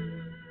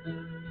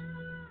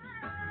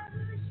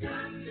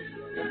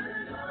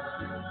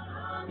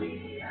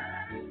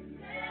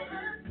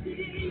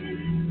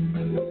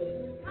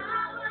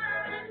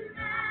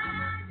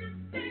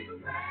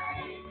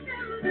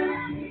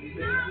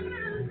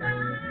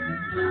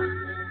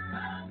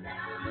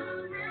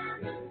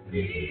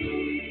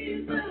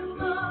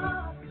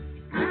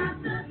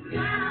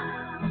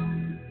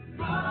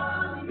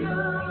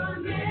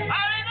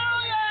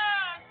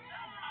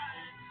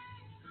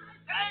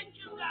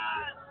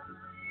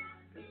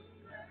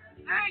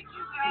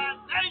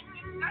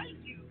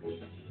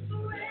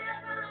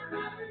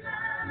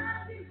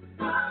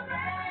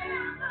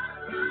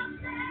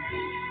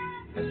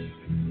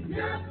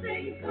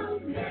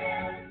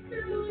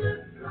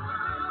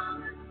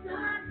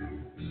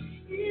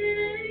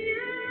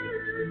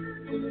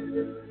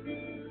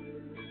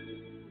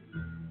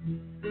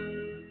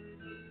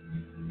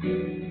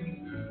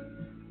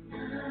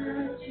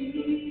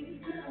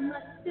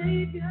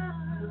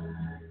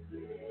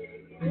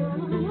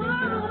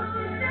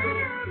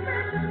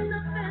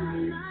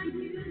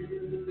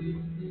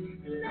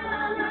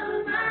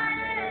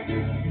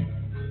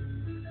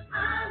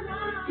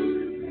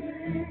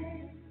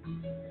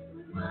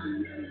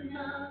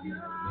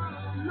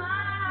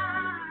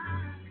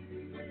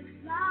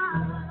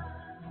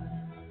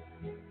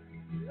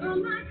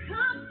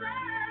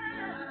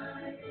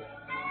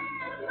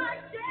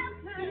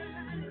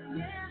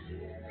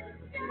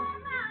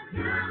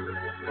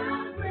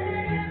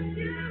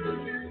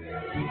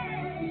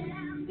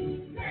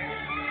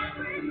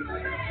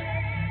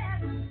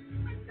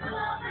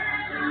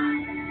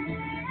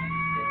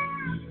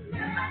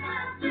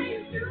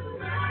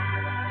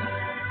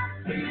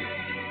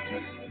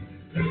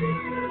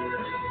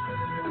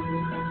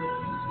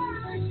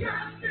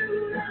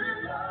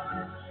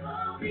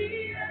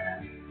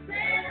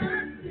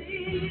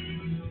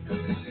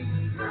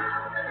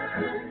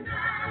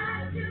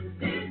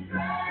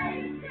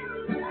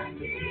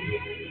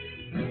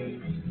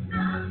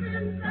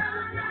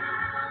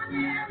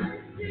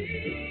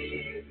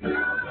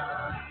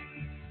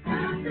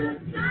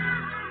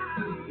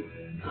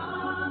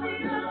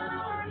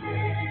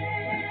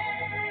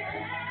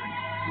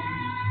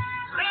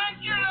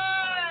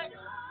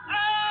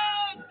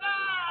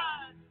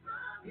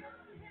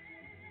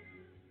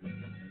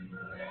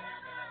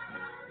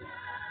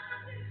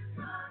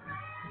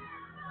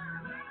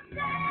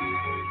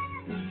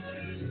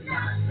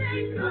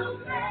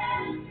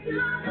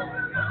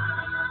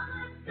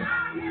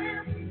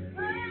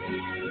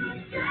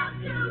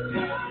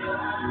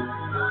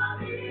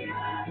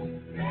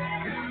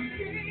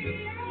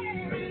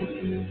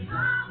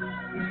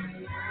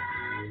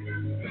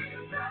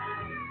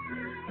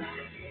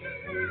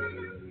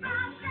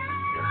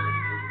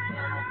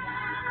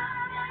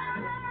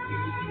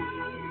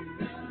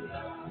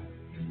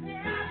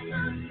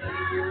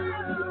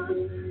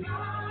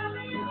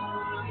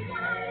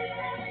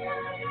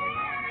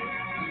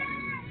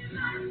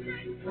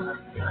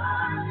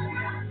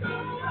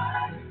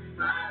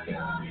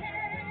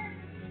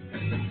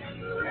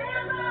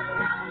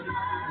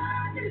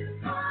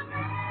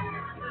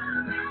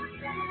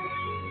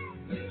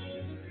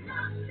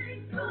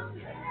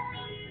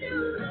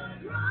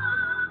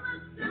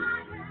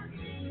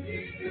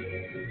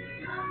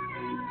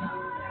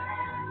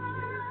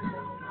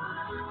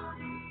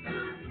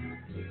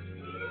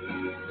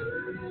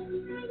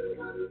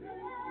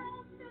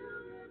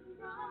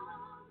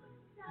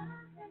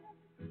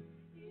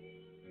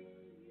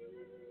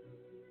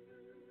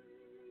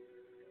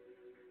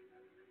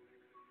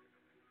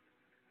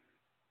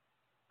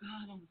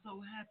 God, I'm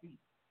so happy.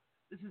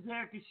 This is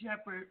Erica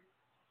Shepherd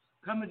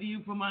coming to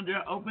you from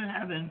under open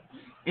heaven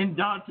in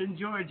Dalton,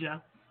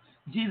 Georgia.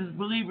 Jesus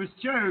Believers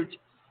Church,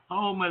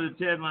 home of the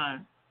Ted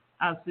Line.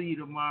 I'll see you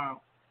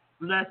tomorrow.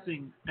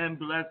 Blessings and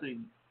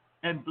blessings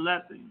and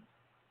blessings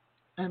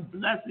and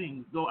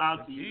blessings go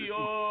out to you.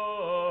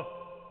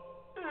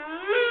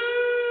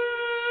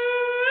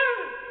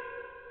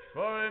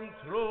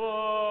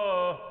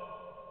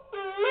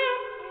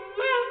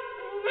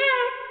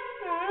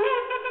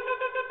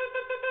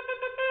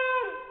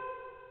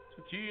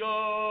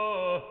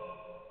 Tia